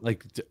realized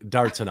like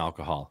darts and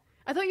alcohol.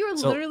 I thought you were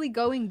literally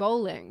going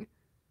bowling.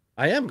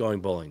 I am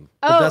going bowling.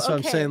 But that's what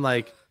I'm saying.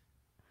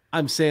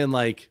 I'm saying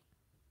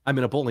I'm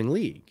in a bowling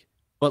league.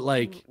 But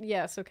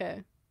yes,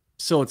 okay.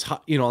 So it's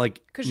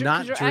because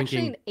you're drinking.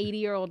 Actually an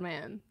 80-year-old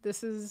man.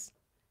 This is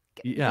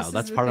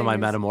that's part of my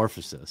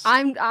metamorphosis.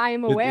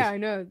 I'm aware. I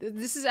know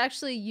this is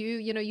actually you.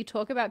 You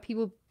talk about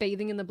people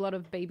bathing in the blood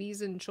of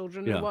babies and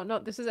children and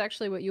whatnot. This is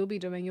actually what you'll be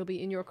doing. You'll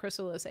be in your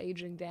chrysalis,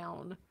 aging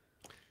down.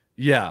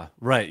 Yeah.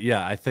 Right.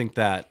 Yeah. I think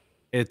that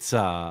it's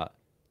I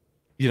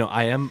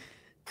am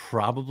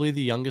probably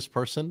the youngest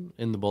person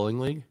in the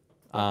bowling league.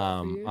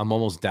 I'm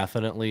almost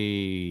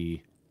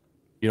definitely,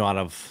 out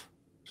of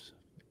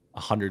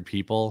 100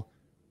 people,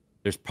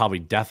 there's probably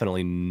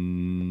definitely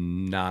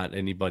not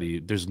anybody.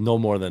 There's no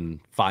more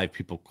than 5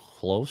 people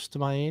close to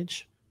my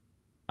age.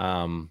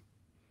 But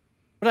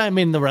I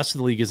mean, the rest of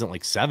the league isn't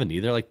like 70.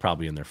 They're like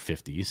probably in their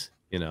 50s,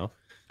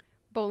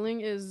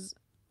 Bowling is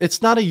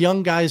It's not a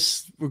young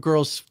guys or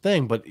girls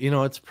thing, but you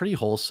know, it's pretty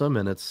wholesome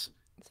and it's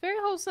very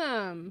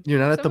wholesome. you're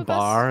not at Some the of us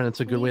bar and it's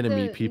a good way need to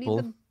meet need people.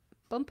 the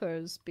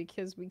bumpers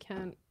because we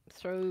can't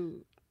throw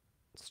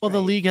Well, the straight.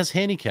 league has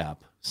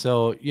handicap.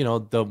 So, you know,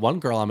 the one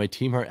girl on my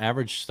team, her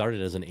average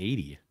started as an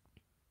 80.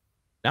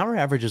 Now her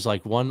average is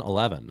like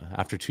 111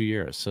 after 2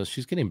 years. So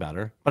she's getting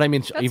better. But I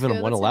mean, That's even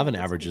good. 111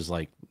 That's average is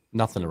like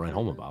nothing to write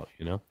home improvement. about,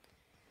 you know?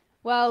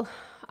 Well,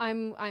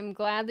 I'm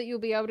glad that you'll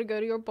be able to go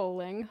to your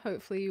bowling.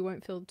 Hopefully you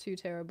won't feel too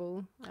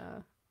terrible.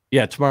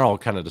 Yeah, tomorrow I'll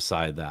kind of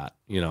decide that.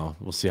 You know,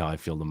 we'll see how I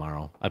feel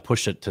tomorrow. I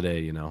pushed it today,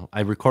 you know.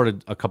 I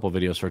recorded a couple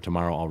videos for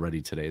tomorrow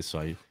already today, so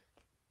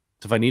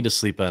if I need to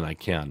sleep in, I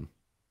can.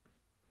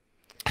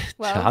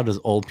 Well, How does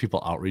old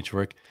people outreach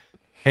work?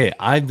 Hey,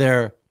 I'm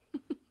there.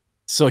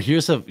 So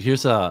here's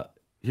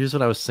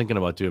what I was thinking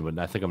about doing, but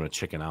I think I'm gonna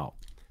chicken out.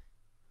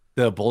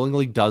 The bowling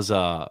league does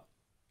I'll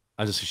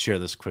just share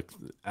this quick.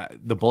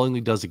 The bowling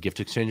league does a gift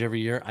exchange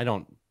every year. I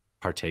don't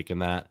partake in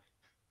that.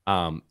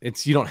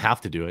 It's you don't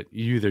have to do it.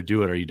 You either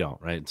do it or you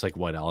don't, right? It's like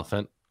white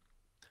elephant.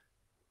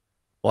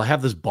 Well, I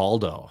have this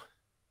Baldo,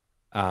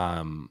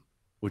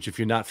 which if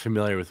you're not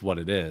familiar with what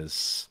it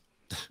is,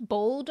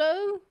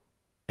 Boldo?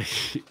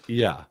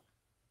 yeah,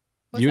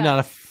 What's you're that?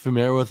 not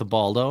familiar with a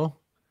Baldo.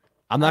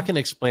 I'm not going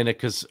to explain it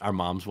because our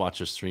moms watch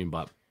the stream,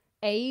 but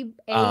A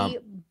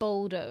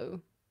boldo.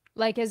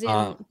 Like as in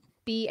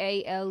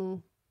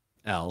BALD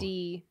L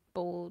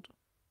bold.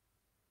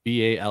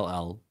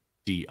 BALLDO.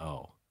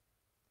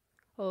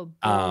 Oh,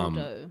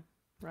 boldo.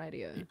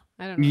 Radio.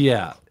 I don't know.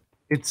 Yeah,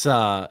 it's you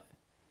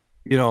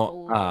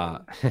know,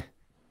 Boldo.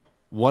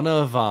 one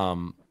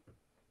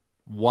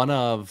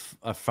of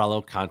a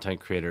fellow content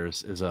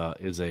creators is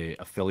a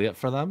affiliate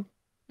for them,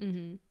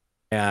 Mm-hmm.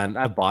 and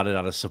I bought it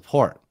out of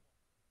support.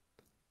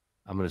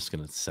 I'm just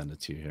gonna send it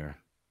to you here.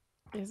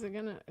 Is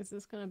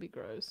this gonna be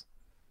gross?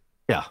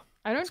 Yeah,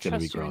 I don't it's gonna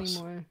be trust you gross.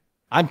 anymore.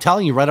 I'm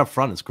telling you right up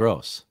front, it's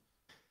gross.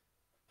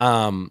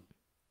 I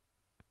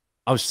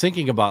was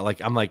thinking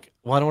about I'm like,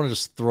 well, I don't want to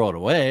just throw it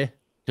away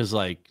because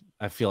like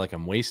I feel like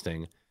I'm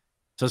wasting.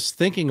 So I was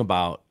thinking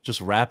about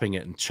just wrapping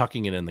it and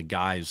chucking it in the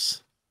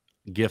guy's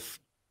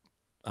gift.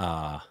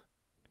 What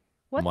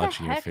the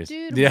watching your heck, face.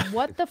 dude? Yeah.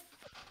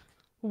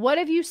 What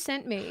have you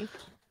sent me?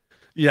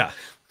 Yeah.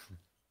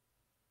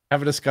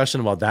 Have a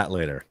discussion about that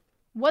later.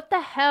 What the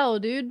hell,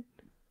 dude?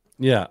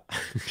 Yeah.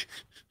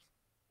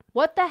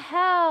 What the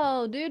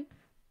hell, dude?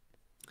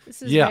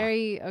 This is Yeah.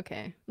 very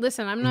okay.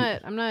 Listen, I'm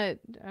not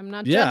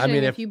Yeah, I judging.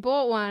 mean, if if- you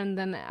bought one,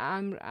 then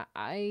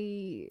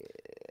I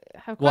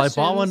have Well,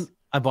 questions.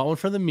 I bought one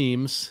for the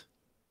memes,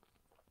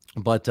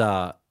 but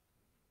I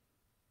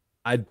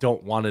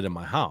don't want it in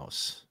my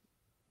house.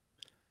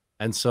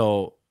 And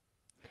so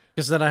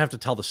because then I have to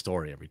tell the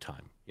story every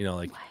time. You know,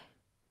 like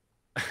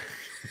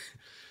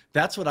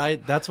that's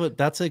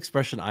the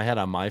expression I had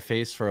on my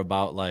face for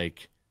about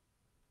like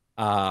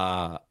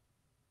a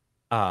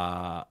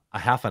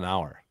half an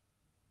hour.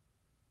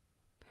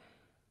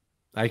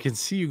 I can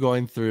see you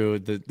going through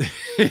the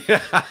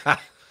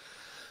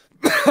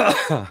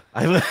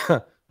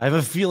I have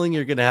a feeling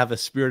you're gonna have a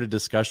spirited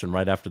discussion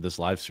right after this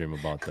live stream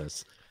about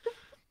this.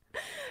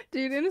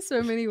 Dude, in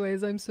so many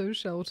ways, I'm so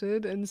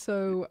sheltered and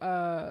so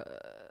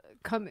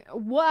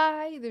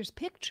why? There's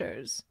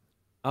pictures.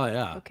 Oh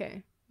yeah.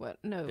 Okay. What?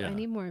 No, Yeah. I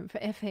need more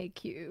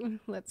FAQ.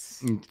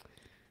 Let's.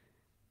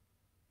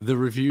 The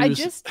reviews. I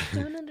just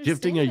don't understand.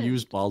 Gifting a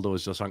used Baldo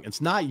is just wrong.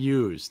 It's not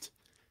used.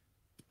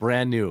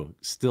 Brand new,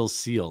 still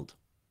sealed.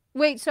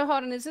 Wait, so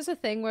hold on. Is this a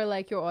thing where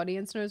like your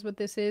audience knows what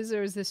this is,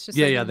 or is this just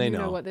Yeah, like, yeah, they you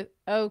know. what this?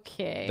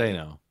 Okay. They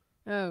know.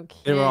 Okay.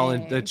 They were all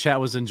in the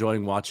chat was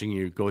enjoying watching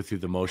you go through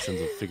the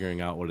motions of figuring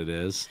out what it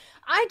is.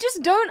 I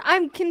just don't.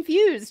 I'm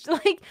confused.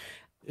 Like,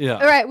 Yeah.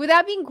 all right,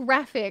 without being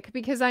graphic,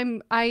 because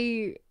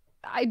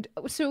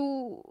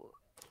so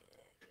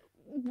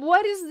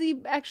what is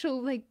the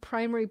actual like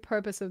primary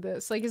purpose of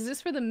this? Like, is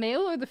this for the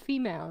male or the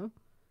female?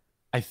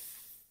 I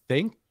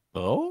think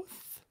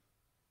both.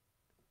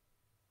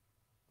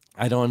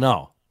 I don't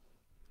know.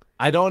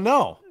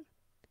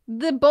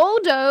 The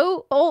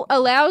Boldo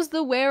allows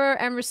the wearer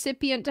and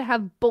recipient to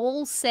have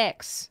bowl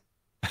sex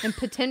and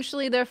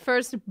potentially their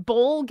first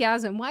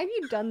bowlgasm. Why have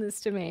you done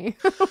this to me?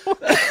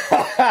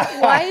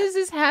 Why is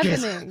this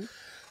happening?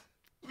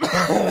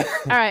 All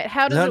right,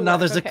 how does it work? Now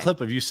there's Okay. a clip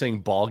of you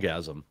saying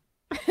ballgasm.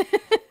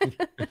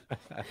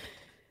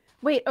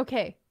 Wait,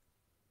 okay.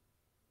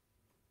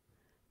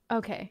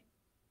 Okay.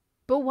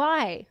 But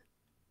why?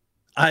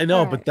 I know,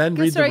 All but right. then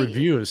Good, read the sorry.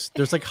 reviews.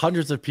 There's like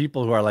hundreds of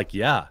people who are like,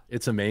 yeah,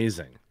 it's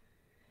amazing.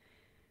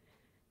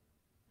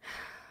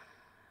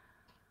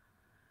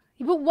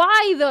 But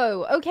why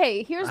though?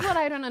 Okay, here's what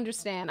I don't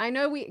understand. I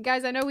know we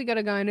gotta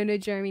go, and I know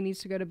Jeremy needs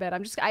to go to bed.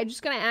 I'm just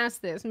gonna ask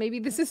this. Maybe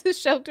this is a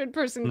sheltered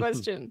person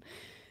question.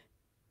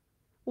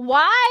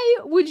 Why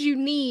would you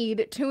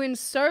need to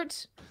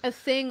insert a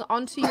thing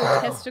onto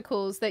your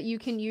testicles that you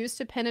can use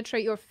to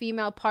penetrate your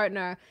female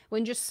partner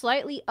when just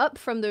slightly up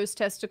from those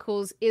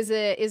testicles is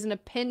an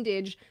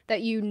appendage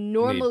that you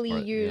normally for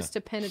it, use yeah.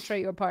 to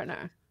penetrate your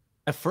partner?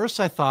 At first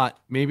I thought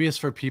maybe it's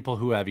for people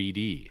who have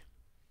ED.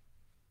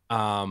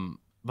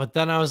 But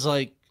then I was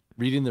like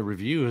reading the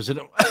reviews,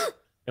 and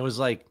it was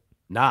like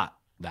not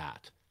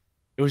that.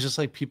 It was just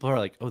like people are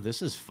like, "Oh,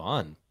 this is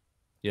fun."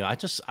 Me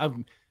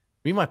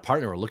and my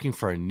partner were looking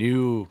for a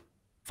new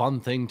fun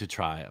thing to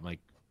try. I'm like,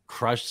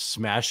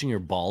 smashing your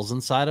balls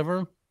inside of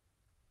her.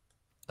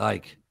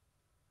 Like,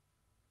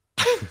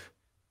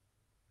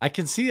 I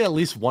can see at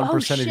least 1% Oh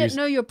of you. shit!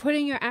 No, you're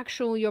putting you're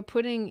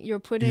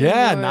putting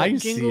Yeah, now your you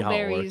see how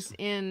it works. jingleberries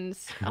in.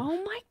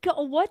 Oh my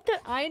god! What the?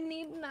 I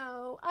need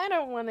no. I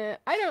don't want it.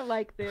 I don't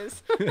like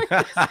this.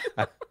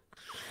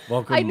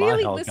 Welcome I to my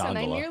nearly hell listen. I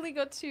gondola. nearly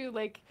got to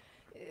like,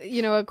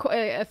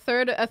 a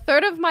third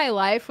of my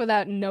life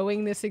without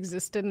knowing this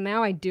existed, and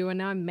now I do, and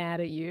now I'm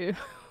mad at you.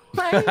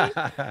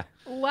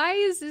 Why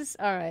is this?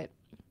 All right.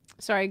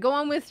 Sorry. Go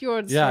on with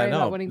your story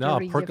about wanting to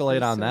re-gift percolate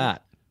this on to-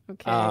 that.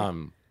 Okay.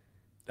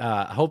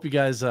 I hope you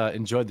guys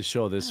enjoyed the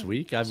show this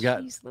week. I've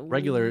got jeez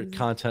regular Louise.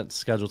 content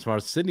scheduled tomorrow.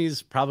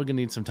 Sydney's probably gonna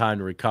need some time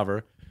to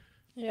recover.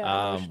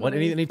 Yeah.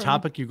 Any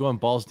topic you going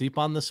balls deep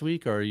on this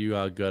week, or are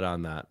you good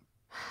on that?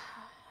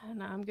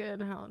 No, I'm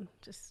good. I'm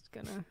just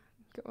gonna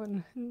go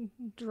and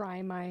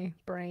dry my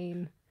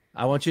brain.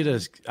 I want you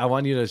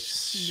to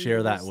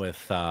share that News.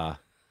 with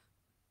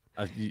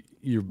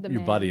your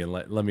man. buddy and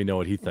let me know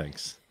what he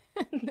thinks.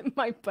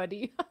 My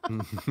buddy.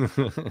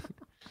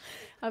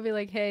 I'll be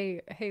like,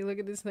 hey, look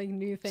at this like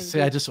new thing.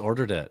 Say I just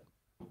ordered it.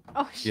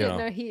 Oh shit!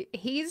 know. No,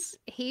 he's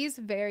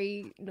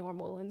very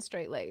normal and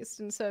straight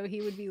laced, and so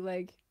he would be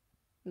like,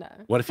 no.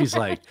 What if he's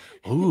like,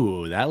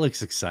 "Ooh, that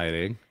looks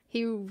exciting."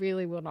 He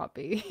really will not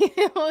be.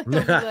 He'll be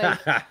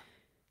like,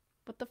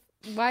 what the?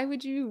 Why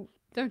would you?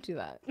 Don't do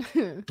that.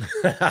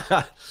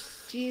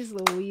 Jeez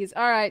Louise.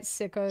 All right,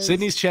 sickos.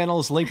 Sydney's channel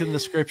is linked in the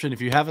description.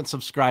 If you haven't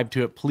subscribed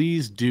to it,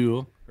 please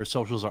do. Her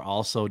socials are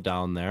also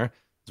down there,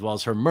 as well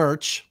as her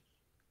merch.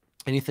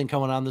 Anything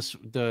coming on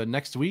the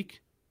next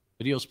week?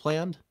 Videos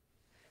planned?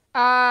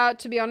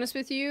 To be honest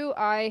with you,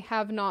 I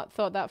have not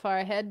thought that far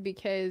ahead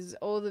because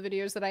all the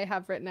videos that I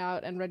have written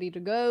out and ready to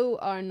go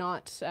are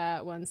not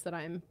ones that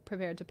I'm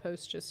prepared to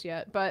post just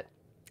yet. But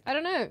I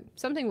don't know.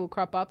 Something will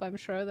crop up, I'm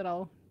sure, that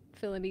I'll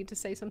feel a need to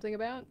say something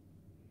about.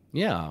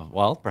 Yeah,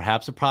 well,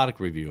 perhaps a product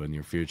review in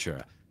your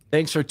future.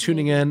 Thanks for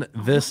tuning in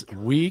this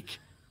week.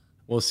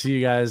 We'll see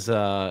you guys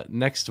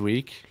next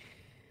week.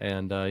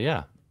 And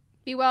yeah.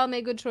 Be well,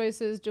 make good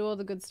choices, do all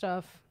the good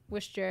stuff.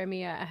 Wish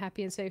Jeremy a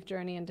happy and safe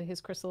journey into his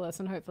chrysalis,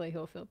 and hopefully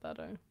he'll feel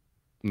better.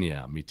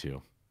 Yeah, me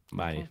too.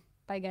 Bye. Okay.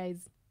 Bye, guys.